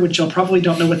projector, which y'all probably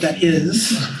don't know what that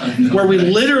is, where we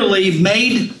literally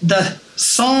made the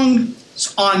song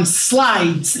on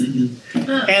slides, and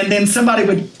then somebody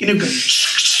would, go,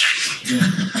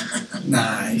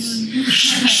 Nice.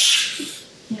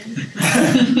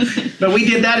 But we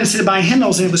did that instead of buying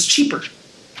hymnals, and it was cheaper.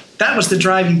 That was the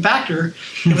driving factor.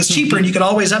 It was cheaper, and you could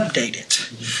always update it.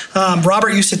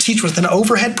 Robert used to teach with an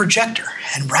overhead projector,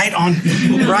 and right on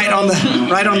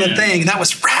the thing. That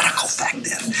was radical back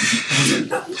then.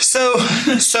 So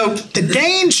the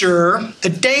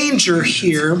danger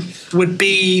here would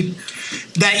be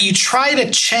that you try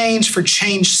to change for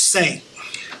change's sake.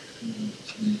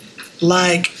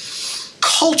 Like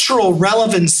cultural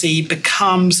relevancy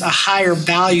becomes a higher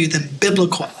value than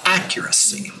biblical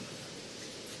accuracy.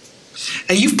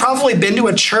 And you've probably been to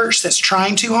a church that's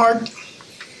trying too hard.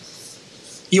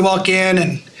 You walk in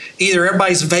and either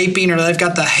everybody's vaping or they've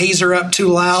got the hazer up too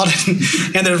loud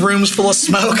and the room's full of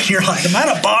smoke and you're like, am I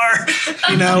at a bar?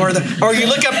 Or you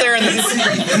look up there and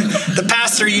the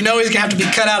pastor, he's going to have to be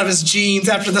cut out of his jeans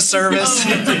after the service.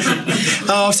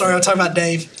 Oh, I'm sorry, I'm talking about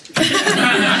Dave.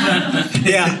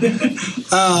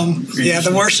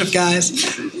 The worship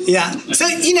guys. Yeah. So,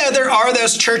 there are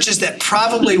those churches that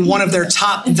probably one of their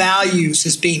top values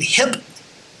is being hip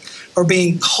or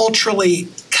being culturally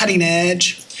cutting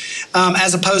edge,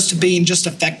 as opposed to being just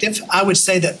effective. I would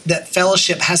say that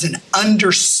Fellowship has an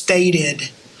understated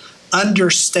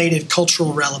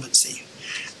cultural relevancy.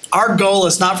 Our goal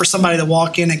is not for somebody to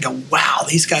walk in and go, wow,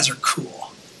 these guys are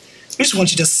cool. We just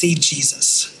want you to see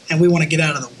Jesus, and we want to get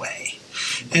out of the way.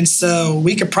 And so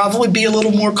we could probably be a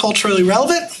little more culturally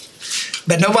relevant,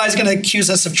 but nobody's going to accuse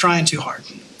us of trying too hard.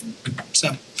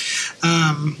 So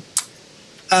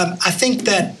I think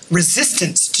that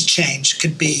resistance to change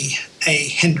could be a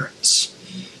hindrance.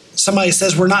 Somebody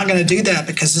says we're not going to do that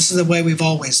because this is the way we've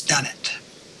always done it.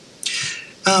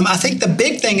 I think the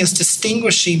big thing is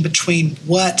distinguishing between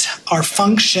what are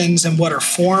functions and what are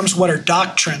forms, what are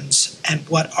doctrines, and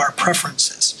what are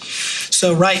preferences.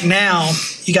 So right now,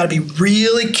 you got to be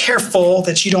really careful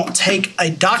that you don't take a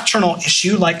doctrinal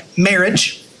issue like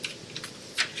marriage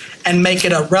and make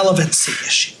it a relevancy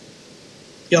issue.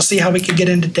 You'll see how we could get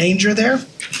into danger there?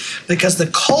 Because the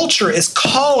culture is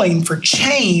calling for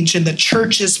change in the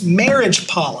church's marriage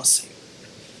policy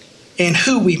and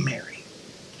who we marry.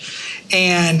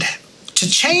 And to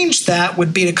change that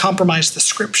would be to compromise the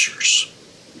scriptures.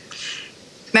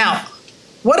 Now,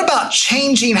 what about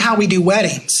changing how we do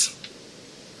weddings?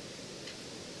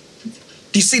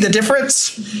 Do you see the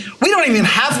difference? We don't even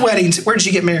have weddings. Where did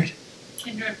you get married?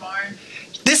 Kindred Barn.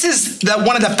 This is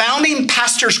one of the founding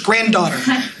pastor's granddaughter,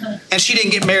 and she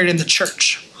didn't get married in the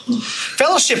church.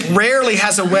 Fellowship rarely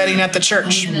has a wedding at the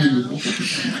church.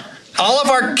 All of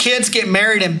our kids get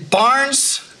married in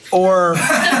barns or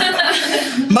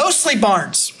mostly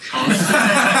barns.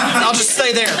 I'll just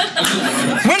stay there.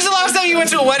 When's the last time you went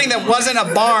to a wedding that wasn't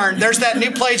a barn? There's that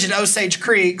new place in Osage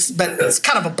Creeks, but it's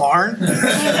kind of a barn.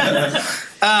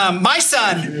 My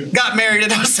son got married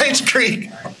at Osage Creek.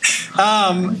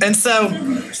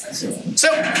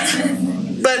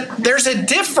 But there's a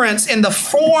difference in the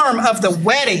form of the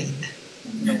wedding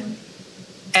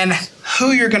and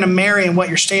who you're going to marry and what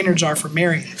your standards are for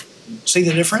marrying. See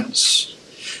the difference?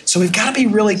 So we've got to be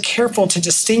really careful to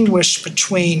distinguish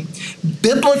between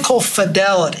biblical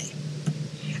fidelity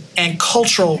and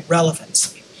cultural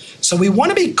relevancy. So we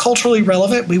want to be culturally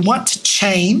relevant. We want to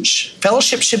change.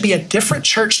 Fellowship should be a different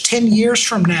church 10 years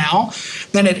from now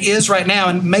than it is right now.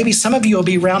 And maybe some of you will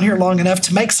be around here long enough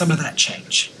to make some of that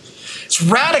change. It's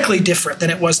radically different than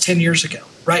it was 10 years ago,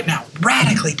 right now,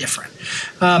 radically different.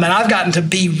 And I've gotten to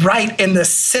be right in the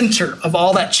center of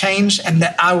all that change, and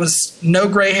that I was no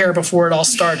gray hair before it all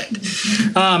started.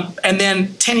 And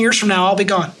then 10 years from now, I'll be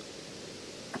gone.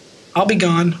 I'll be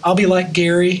gone. I'll be like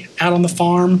Gary out on the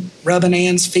farm, rubbing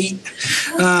Ann's feet.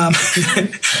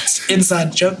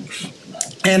 Inside joke.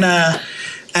 And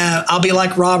I'll be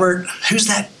like Robert. Who's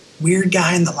that weird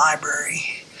guy in the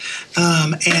library.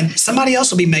 And somebody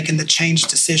else will be making the change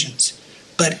decisions.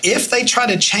 But if they try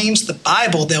to change the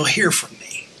Bible, they'll hear from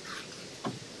me.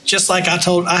 Just like I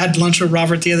had lunch with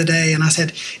Robert the other day, and I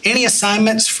said, any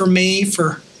assignments for me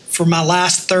for my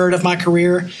last third of my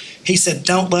career? He said,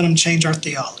 don't let them change our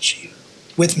theology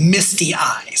with misty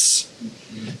eyes.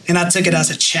 And I took it as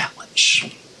a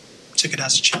challenge.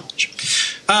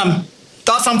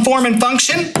 Thoughts on form and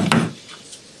function?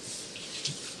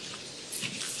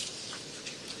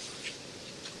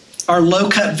 Are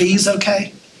low-cut V's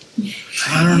okay?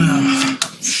 I don't know.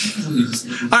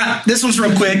 All right, this one's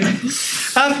real quick.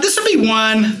 This would be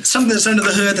something that's under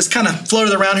the hood that's kind of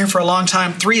floated around here for a long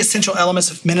time. 3 essential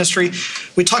elements of ministry.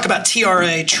 We talk about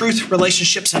TRA, truth,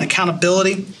 relationships, and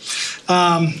accountability.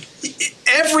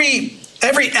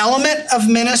 Every element of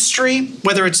ministry,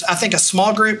 whether it's, I think, a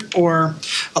small group or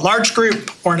a large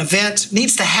group or an event,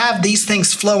 needs to have these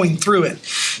things flowing through it.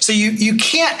 So you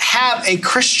can't have a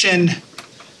Christian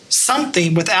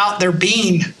something without there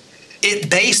being it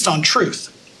based on truth.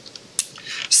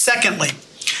 Secondly,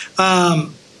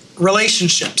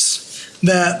 relationships.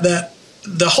 The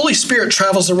Holy Spirit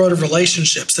travels the road of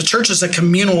relationships. The church is a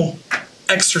communal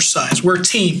exercise. We're a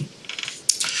team.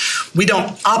 We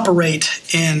don't operate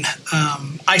in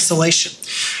isolation.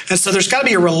 And so there's got to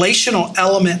be a relational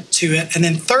element to it. And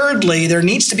then thirdly, there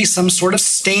needs to be some sort of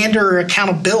standard or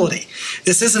accountability.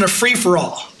 This isn't a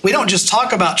free-for-all. We don't just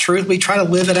talk about truth, we try to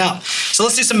live it out. So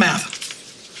let's do some math.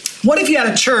 What if you had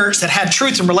a church that had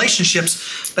truth and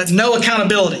relationships, but no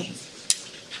accountability?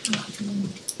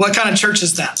 What kind of church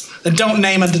is that? And don't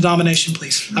name a denomination,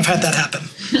 please. I've had that happen.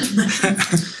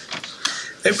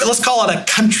 Let's call it a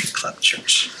country club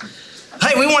church.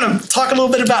 Hey, we want to talk a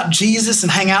little bit about Jesus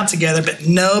and hang out together, but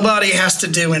nobody has to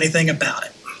do anything about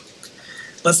it.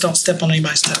 Let's don't step on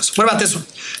anybody's toes. What about this one?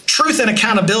 Truth and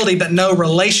accountability, but no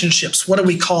relationships. What do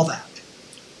we call that?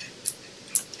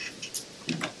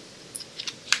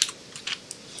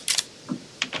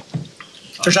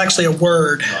 There's actually a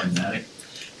word. Dogmatic.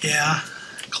 Yeah,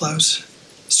 close.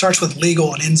 Starts with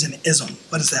legal and ends in ism.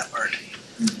 What is that word?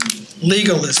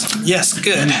 Legalism. Yes,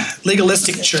 good.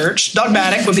 Legalistic church.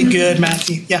 Dogmatic would be good,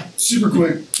 Matthew. Yeah. Super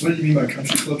quick. What do you mean by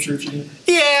country club church again?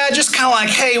 Yeah, just kind of like,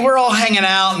 hey, we're all hanging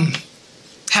out and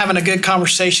having a good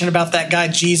conversation about that guy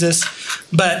Jesus,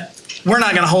 but we're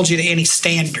not going to hold you to any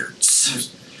standards.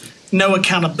 No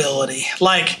accountability.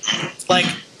 Like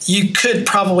you could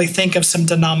probably think of some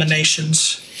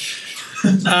denominations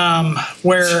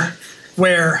where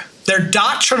their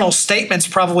doctrinal statement's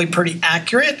probably pretty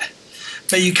accurate,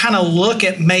 but you kind of look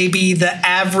at maybe the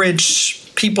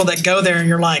average people that go there and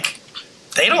you're like,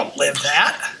 they don't live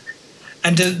that.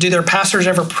 And do their pastors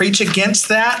ever preach against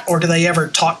that, or do they ever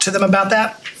talk to them about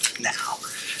that? No.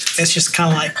 It's just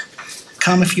kind of like,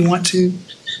 come if you want to,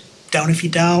 don't if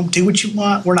you don't, do what you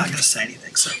want. We're not going to say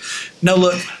anything. So no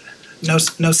look, no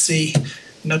see,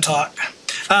 no talk.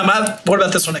 What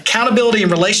about this one? Accountability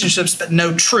and relationships, but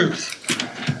no truth.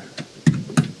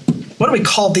 What do we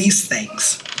call these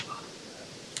things?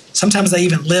 Sometimes they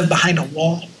even live behind a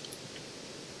wall.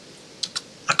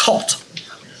 A cult.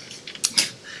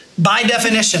 By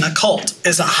definition, a cult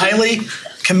is a highly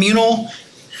communal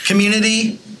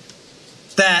community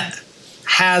that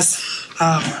has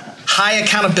high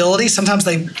accountability. Sometimes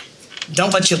they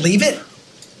don't let you leave it,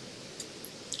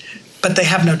 but they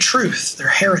have no truth. They're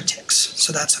heretics.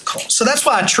 So that's a cult. So that's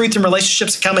why truth and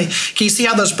relationships and accountability. Can you see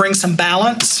how those bring some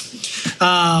balance?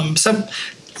 So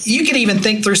you can even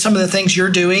think through some of the things you're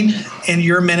doing in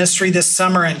your ministry this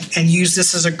summer and use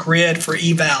this as a grid for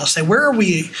eval. Say, where are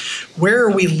we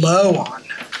low on?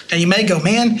 And you may go,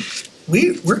 man,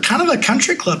 we're kind of a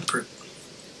country club group.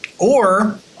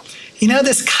 Or,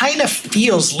 this kind of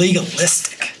feels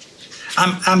legalistic.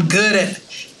 I'm good at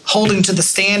holding to the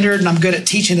standard and I'm good at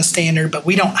teaching the standard, but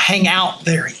we don't hang out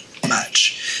very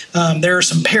much. There are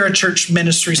some parachurch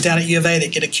ministries down at U of A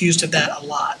that get accused of that a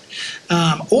lot.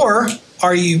 Or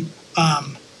are you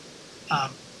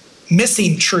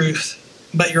missing truth,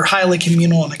 but you're highly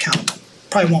communal and accountable?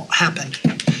 Probably won't happen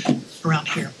around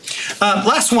here.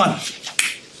 Last one.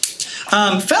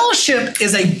 Fellowship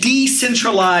is a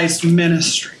decentralized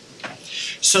ministry.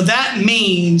 So that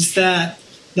means that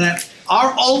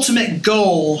our ultimate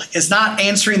goal is not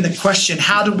answering the question,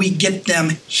 how do we get them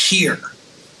here?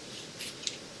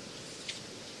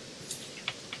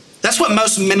 That's what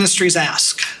most ministries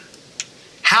ask.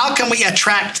 How can we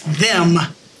attract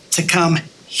them to come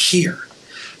here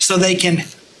so they can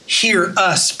hear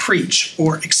us preach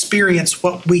or experience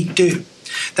what we do?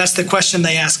 That's the question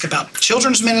they ask about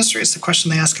children's ministry. It's the question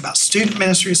they ask about student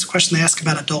ministry. It's the question they ask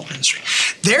about adult ministry.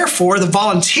 Therefore, the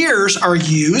volunteers are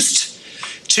used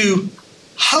to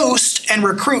host and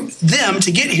recruit them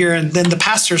to get here, and then the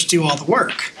pastors do all the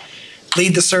work.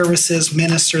 Lead the services,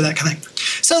 minister, that kind of thing.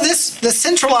 So the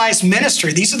centralized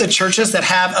ministry, these are the churches that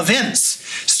have events.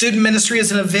 Student ministry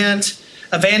is an event,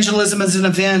 evangelism is an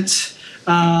event,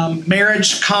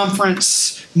 marriage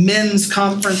conference, men's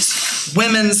conference,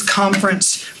 women's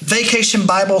conference, vacation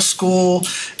Bible school,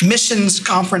 missions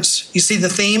conference. You see the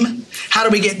theme? How do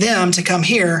we get them to come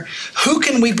here? Who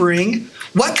can we bring?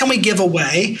 What can we give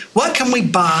away? What can we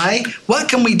buy? What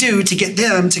can we do to get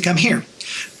them to come here?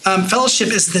 Fellowship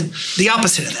is the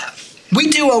opposite of that. We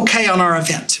do okay on our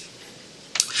event.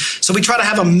 So we try to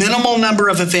have a minimal number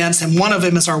of events, and one of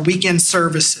them is our weekend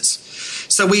services.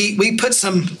 So we put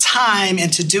some time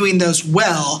into doing those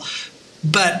well,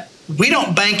 but we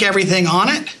don't bank everything on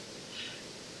it.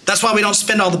 That's why we don't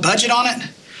spend all the budget on it.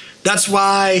 That's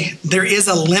why there is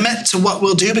a limit to what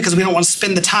we'll do, because we don't want to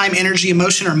spend the time, energy,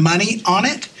 emotion, or money on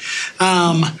it.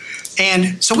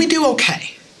 And so we do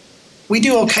okay. We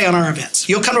do okay on our events.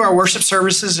 You'll come to our worship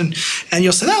services and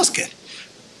you'll say, that was good.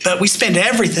 But we spend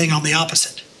everything on the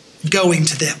opposite, going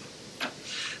to them.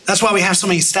 That's why we have so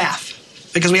many staff.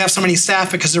 Because we have so many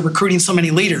staff because they're recruiting so many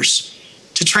leaders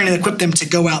to train and equip them to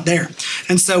go out there.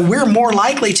 And so we're more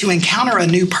likely to encounter a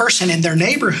new person in their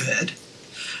neighborhood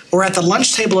or at the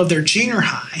lunch table of their junior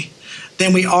high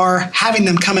than we are having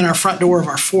them come in our front door of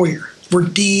our foyer. We're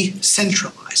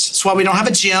decentralized. That's why we don't have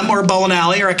a gym or a bowling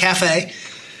alley or a cafe.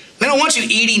 We don't want you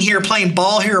eating here, playing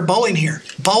ball here, or bowling here.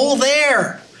 Bowl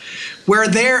there, where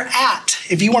they're at.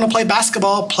 If you want to play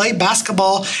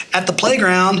basketball at the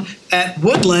playground at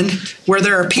Woodland, where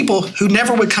there are people who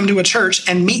never would come to a church,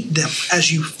 and meet them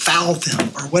as you foul them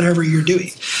or whatever you're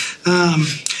doing.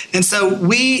 And so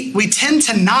we tend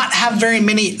to not have very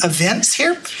many events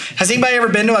here. Has anybody ever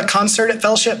been to a concert at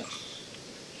Fellowship?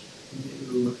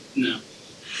 No.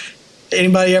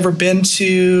 Anybody ever been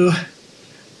to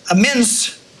a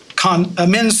men's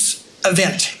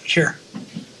event here?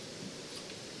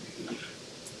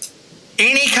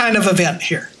 Any kind of event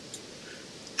here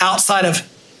outside of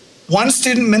one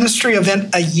student ministry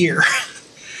event a year.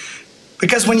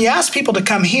 Because when you ask people to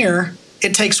come here,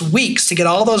 it takes weeks to get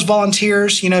all those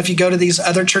volunteers. You know, if you go to these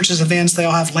other churches' events, they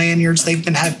all have lanyards, they've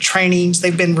been had trainings,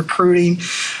 they've been recruiting.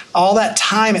 All that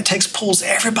time it takes pulls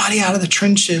everybody out of the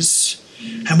trenches.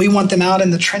 And we want them out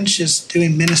in the trenches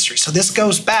doing ministry. So this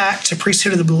goes back to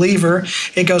Priesthood of the Believer.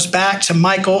 It goes back to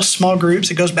Michael, small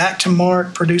groups. It goes back to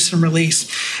Mark, Produce and Release.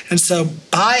 And so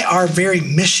by our very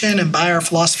mission and by our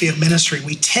philosophy of ministry,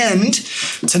 we tend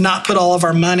to not put all of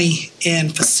our money in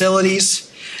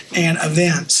facilities and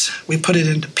events. We put it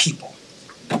into people.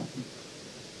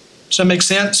 Does that make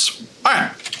sense? All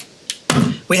right.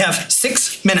 We have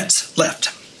 6 minutes left.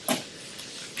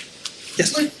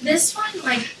 Yes? With this one,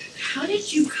 like, how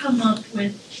did you come up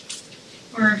with,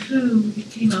 or who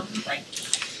came up with, like,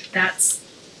 that's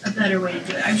a better way to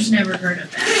do it? I've just never heard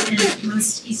of that. And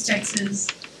most East Texas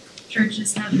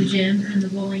churches have the gym and the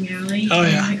bowling alley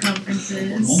and the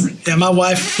conferences. Yeah, my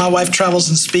wife travels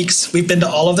and speaks. We've been to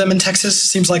all of them in Texas.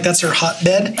 Seems like that's her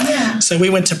hotbed. Yeah. So we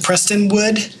went to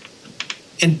Prestonwood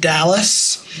in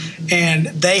Dallas, and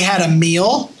they had a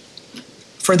meal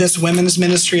for this women's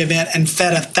ministry event and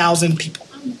fed 1,000 people.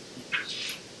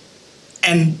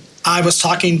 And I was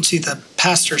talking to the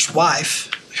pastor's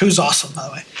wife, who's awesome, by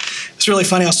the way. It's really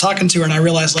funny. I was talking to her, and I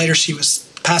realized later she was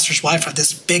the pastor's wife of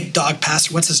this big dog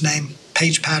pastor. What's his name?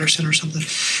 Paige Patterson or something.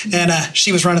 And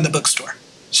she was running the bookstore.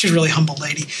 She's a really humble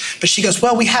lady. But she goes,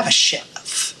 well, we have a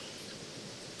chef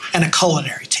and a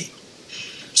culinary team.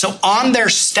 So on their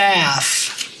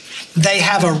staff, they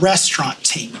have a restaurant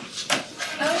team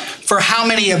for how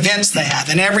many events they have.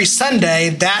 And every Sunday,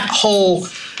 that whole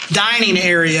dining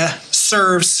area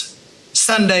serves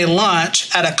Sunday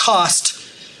lunch at a cost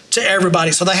to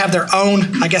everybody. So they have their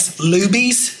own, I guess,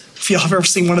 Lubies. If y'all have ever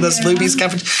seen one of those Lubies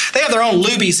conferences, they have their own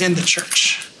Lubies in the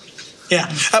church. Yeah.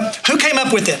 Who came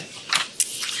up with it?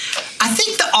 I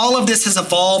think that all of this has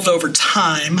evolved over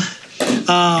time,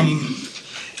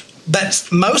 but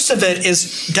most of it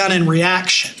is done in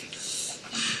reaction.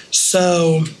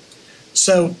 So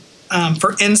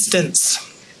for instance,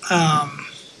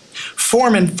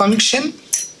 form and function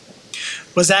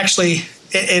was actually,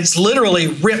 it's literally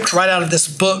ripped right out of this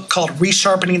book called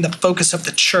Resharpening the Focus of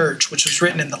the Church, which was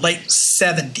written in the late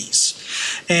 70s.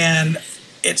 And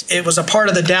it was a part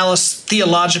of the Dallas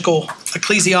Theological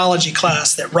Ecclesiology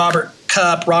class that Robert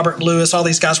Cupp, Robert Lewis, all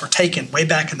these guys were taking way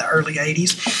back in the early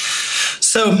 80s.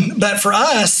 So, but for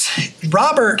us,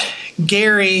 Robert,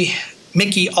 Gary,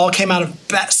 Mickey all came out of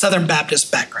Southern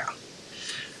Baptist background.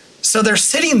 So they're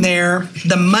sitting there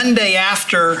the Monday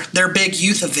after their big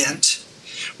youth event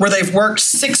where they've worked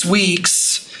 6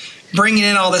 weeks bringing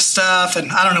in all this stuff,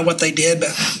 and I don't know what they did,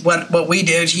 but what we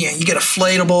did is, you get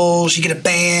inflatables, you get a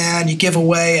band, you give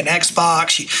away an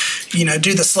Xbox, you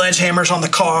do the sledgehammers on the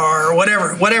car, or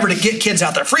whatever to get kids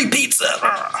out there. Free pizza.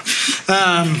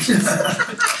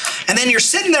 And then you're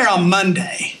sitting there on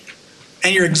Monday,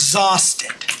 and you're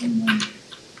exhausted, and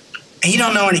you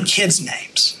don't know any kids'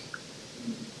 names.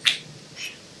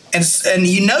 And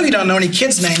you don't know any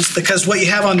kids' names because what you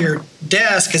have on your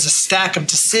desk is a stack of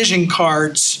decision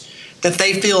cards that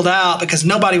they filled out because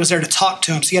nobody was there to talk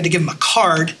to them. So you had to give them a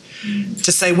card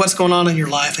to say what's going on in your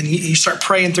life. And you start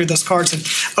praying through those cards. And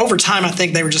over time, I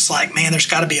think they were just like, man, there's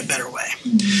got to be a better way.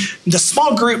 The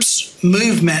small groups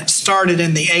movement started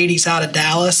in the 80s out of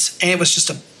Dallas, and it was just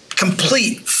a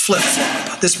complete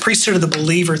flip-flop. This priesthood of the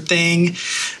believer thing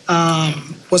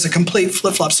was a complete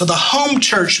flip-flop. So the home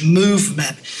church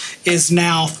movement is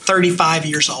now 35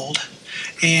 years old.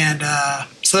 And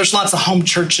so there's lots of home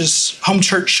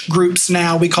church groups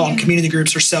now. We call them community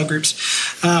groups or cell groups.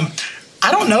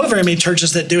 I don't know very many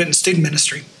churches that do it in student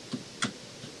ministry.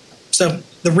 So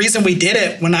the reason we did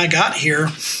it when I got here,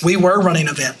 we were running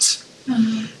events.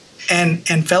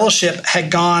 And Fellowship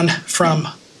had gone from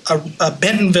a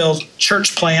Bentonville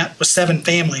church plant with 7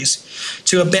 families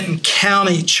to a Benton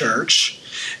County church.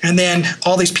 And then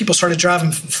all these people started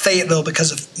driving from Fayetteville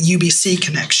because of UBC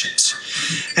connections.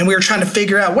 And we were trying to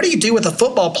figure out, what do you do with a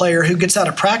football player who gets out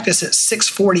of practice at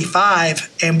 6:45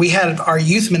 and we had our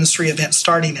youth ministry event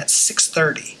starting at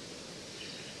 6:30?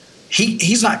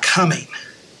 He's not coming.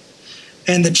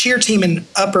 And the cheer team in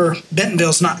Upper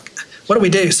Bentonville's not. What do we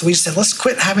do? So we said, let's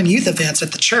quit having youth events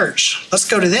at the church. Let's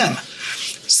go to them.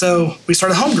 So we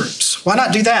started home groups. Why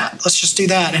not do that? Let's just do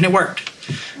that. And it worked.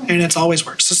 And it's always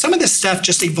worked. So some of this stuff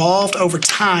just evolved over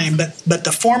time, but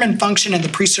the form and function and the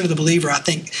priesthood of the believer, I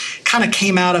think, kind of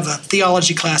came out of a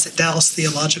theology class at Dallas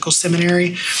Theological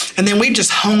Seminary. And then we've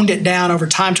just honed it down over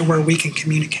time to where we can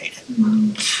communicate it.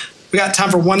 We got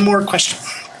time for one more question.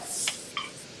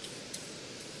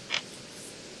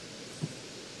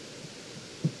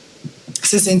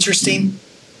 Is this interesting?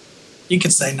 You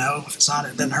could say no if it's not.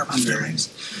 It doesn't hurt my feelings.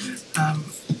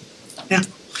 Yeah.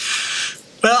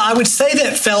 Well, I would say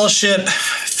that Fellowship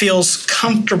feels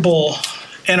comfortable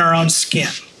in our own skin.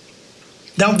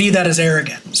 Don't view that as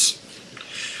arrogance.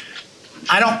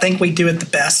 I don't think we do it the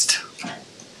best.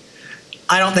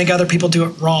 I don't think other people do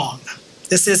it wrong.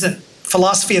 This isn't,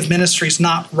 philosophy of ministry is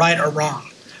not right or wrong.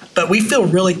 But we feel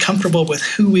really comfortable with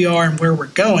who we are and where we're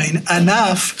going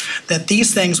enough that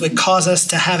these things would cause us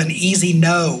to have an easy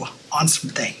no on some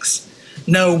things.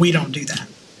 No, we don't do that.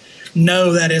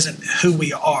 No, that isn't who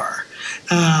we are.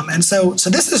 And so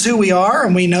this is who we are,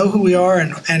 and we know who we are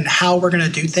and how we're going to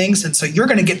do things. And so you're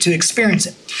going to get to experience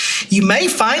it. You may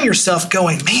find yourself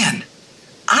going, man,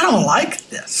 I don't like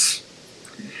this.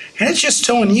 And it's just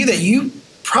showing you that you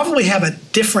probably have a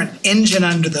different engine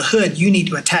under the hood you need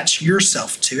to attach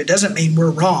yourself to. It doesn't mean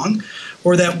we're wrong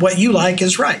or that what you like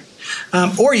is right.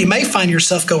 Or you may find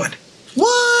yourself going,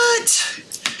 what?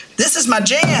 This is my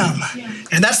jam. Yeah.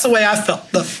 And that's the way I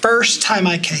felt the first time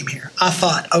I came here. I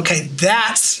thought, okay,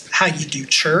 that's how you do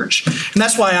church. And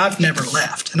that's why I've never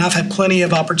left. And I've had plenty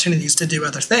of opportunities to do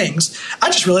other things.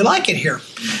 I just really like it here.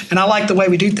 And I like the way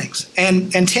we do things.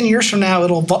 And 10 years from now,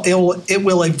 it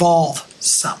will evolve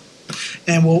some.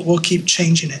 And we'll keep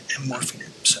changing it and morphing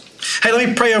it. So, hey, let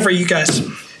me pray over you guys.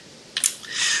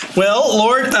 Well,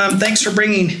 Lord, thanks for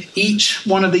bringing each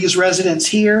one of these residents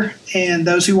here and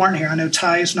those who aren't here. I know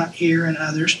Ty is not here and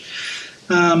others.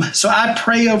 So I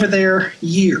pray over their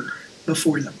year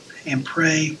before them and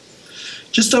pray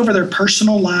just over their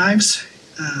personal lives,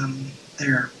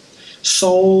 their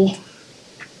soul,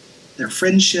 their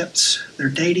friendships, their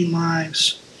dating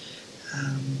lives,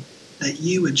 that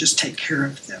you would just take care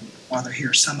of them while they're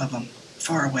here, some of them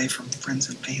far away from friends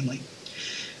and family.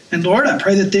 And Lord, I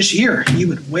pray that this year you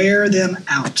would wear them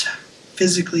out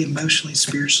physically, emotionally,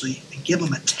 spiritually, and give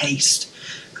them a taste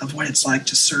of what it's like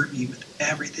to serve you with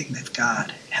everything they've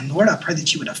got. And Lord, I pray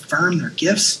that you would affirm their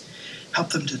gifts, help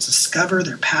them to discover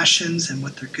their passions and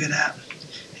what they're good at,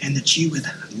 and that you would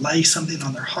lay something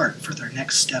on their heart for their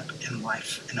next step in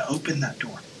life and open that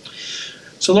door.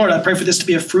 So Lord, I pray for this to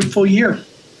be a fruitful year,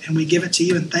 and we give it to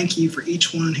you and thank you for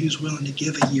each one who's willing to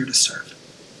give a year to serve.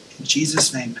 In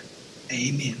Jesus' name,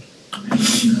 amen.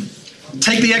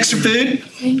 Take the extra food.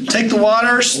 Take the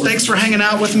waters. Thanks for hanging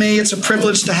out with me. It's a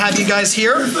privilege to have you guys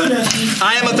here.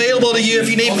 I am available to you if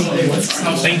you need me.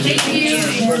 Thank you.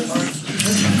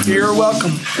 You're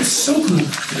welcome. It's so cool.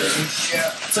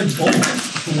 Yeah. It's like bold.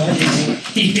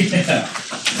 Yeah.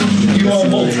 You are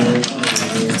bold.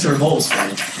 It's our bowls.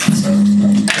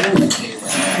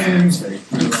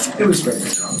 It was great.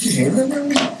 Did you hear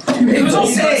that? It was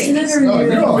okay. It was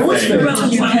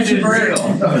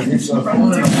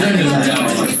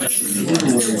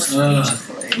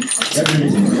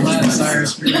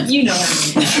You know.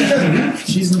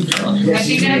 She's I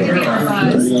think I can be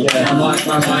revised. Yeah,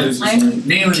 my mind is I'm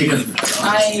mainly because of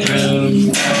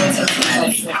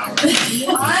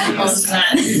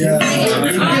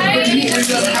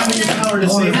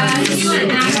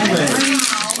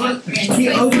He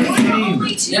overcame.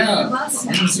 Yeah. That's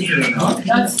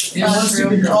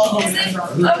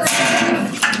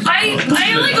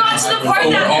I only got to the part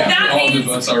that all means of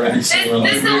us already. this So we're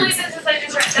is the like, only sentence I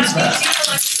just read. That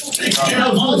means you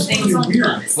all things on the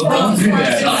bus. Don't do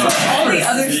that. all the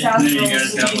other staff You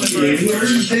guys got roles. what What are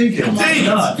you thinking?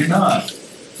 You're not.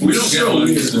 we don't get one.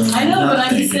 So. I know, but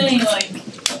I'm just saying, like,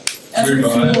 every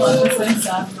Weird single vibes. episode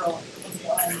staff role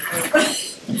was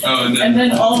Oh, and and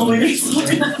then all the leaders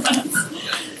looking at us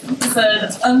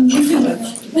said,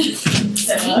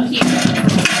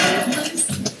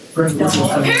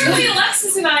 Apparently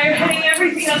Alexis and I are heading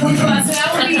everything up on the bus, and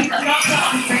I will be not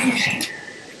that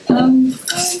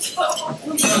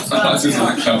This is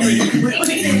not coming.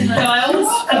 No, I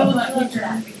will not keep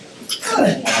track.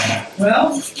 Good.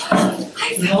 Well,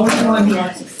 y'all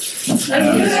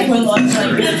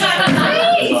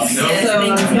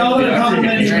would have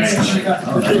complimented your man. She got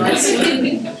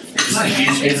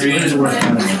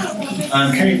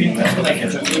Carrie, can you pass me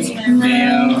like a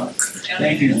mayo?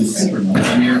 Thank you. A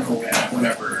miracle,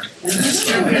 whatever. Well,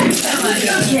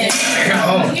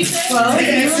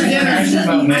 okay, for dinner.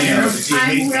 About mayo.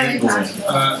 I'm really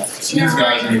passionate. These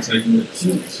guys are taking it.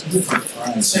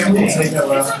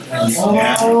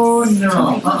 Oh no.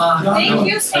 Thank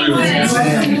you so much.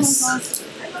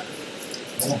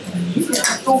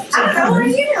 How are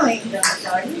you doing?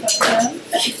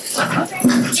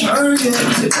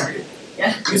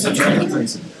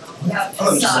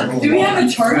 Do we have a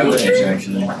chart here?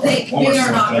 They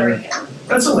are not very good.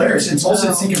 That's hilarious. It's also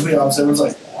the complete opposite. Everyone's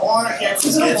like, Yes,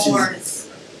 it's a horn. it's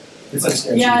like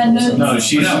sketchy. Yeah, no. No,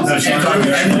 she's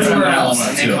everywhere else.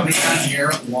 They come down here,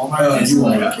 Walmart Oh, is you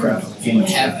like want crap.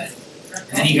 heaven.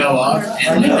 Then you go up,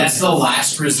 and like, that's the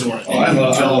last resort. Oh, I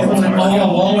love Walmart.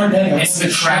 Walmart. It's the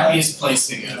crappiest place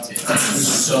to go to. It's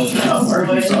so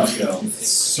bad. It's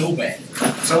so bad.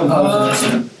 So,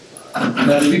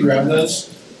 now did we grab those?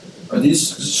 Are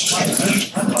these? I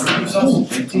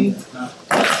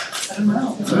don't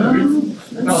know.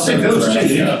 No, I'll take those. I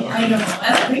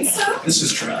don't think so. This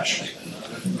is trash.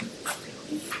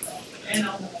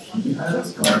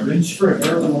 That's garbage. For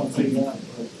everyone won't take that.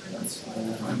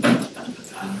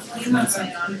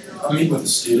 I'll meet with a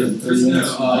student.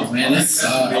 Oh man, that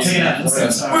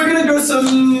sucks. We're gonna go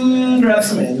grab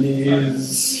some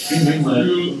Andes.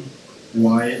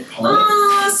 Wyatt.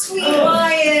 Oh, sweet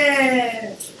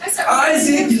Wyatt.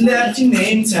 Isaac, you left your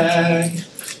name tag. Is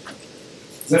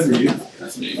that for you?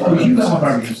 That's me. Oh, you got one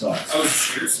barbecue sauce. I was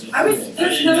seriously.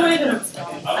 There's no way that it's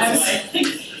gone. I was like,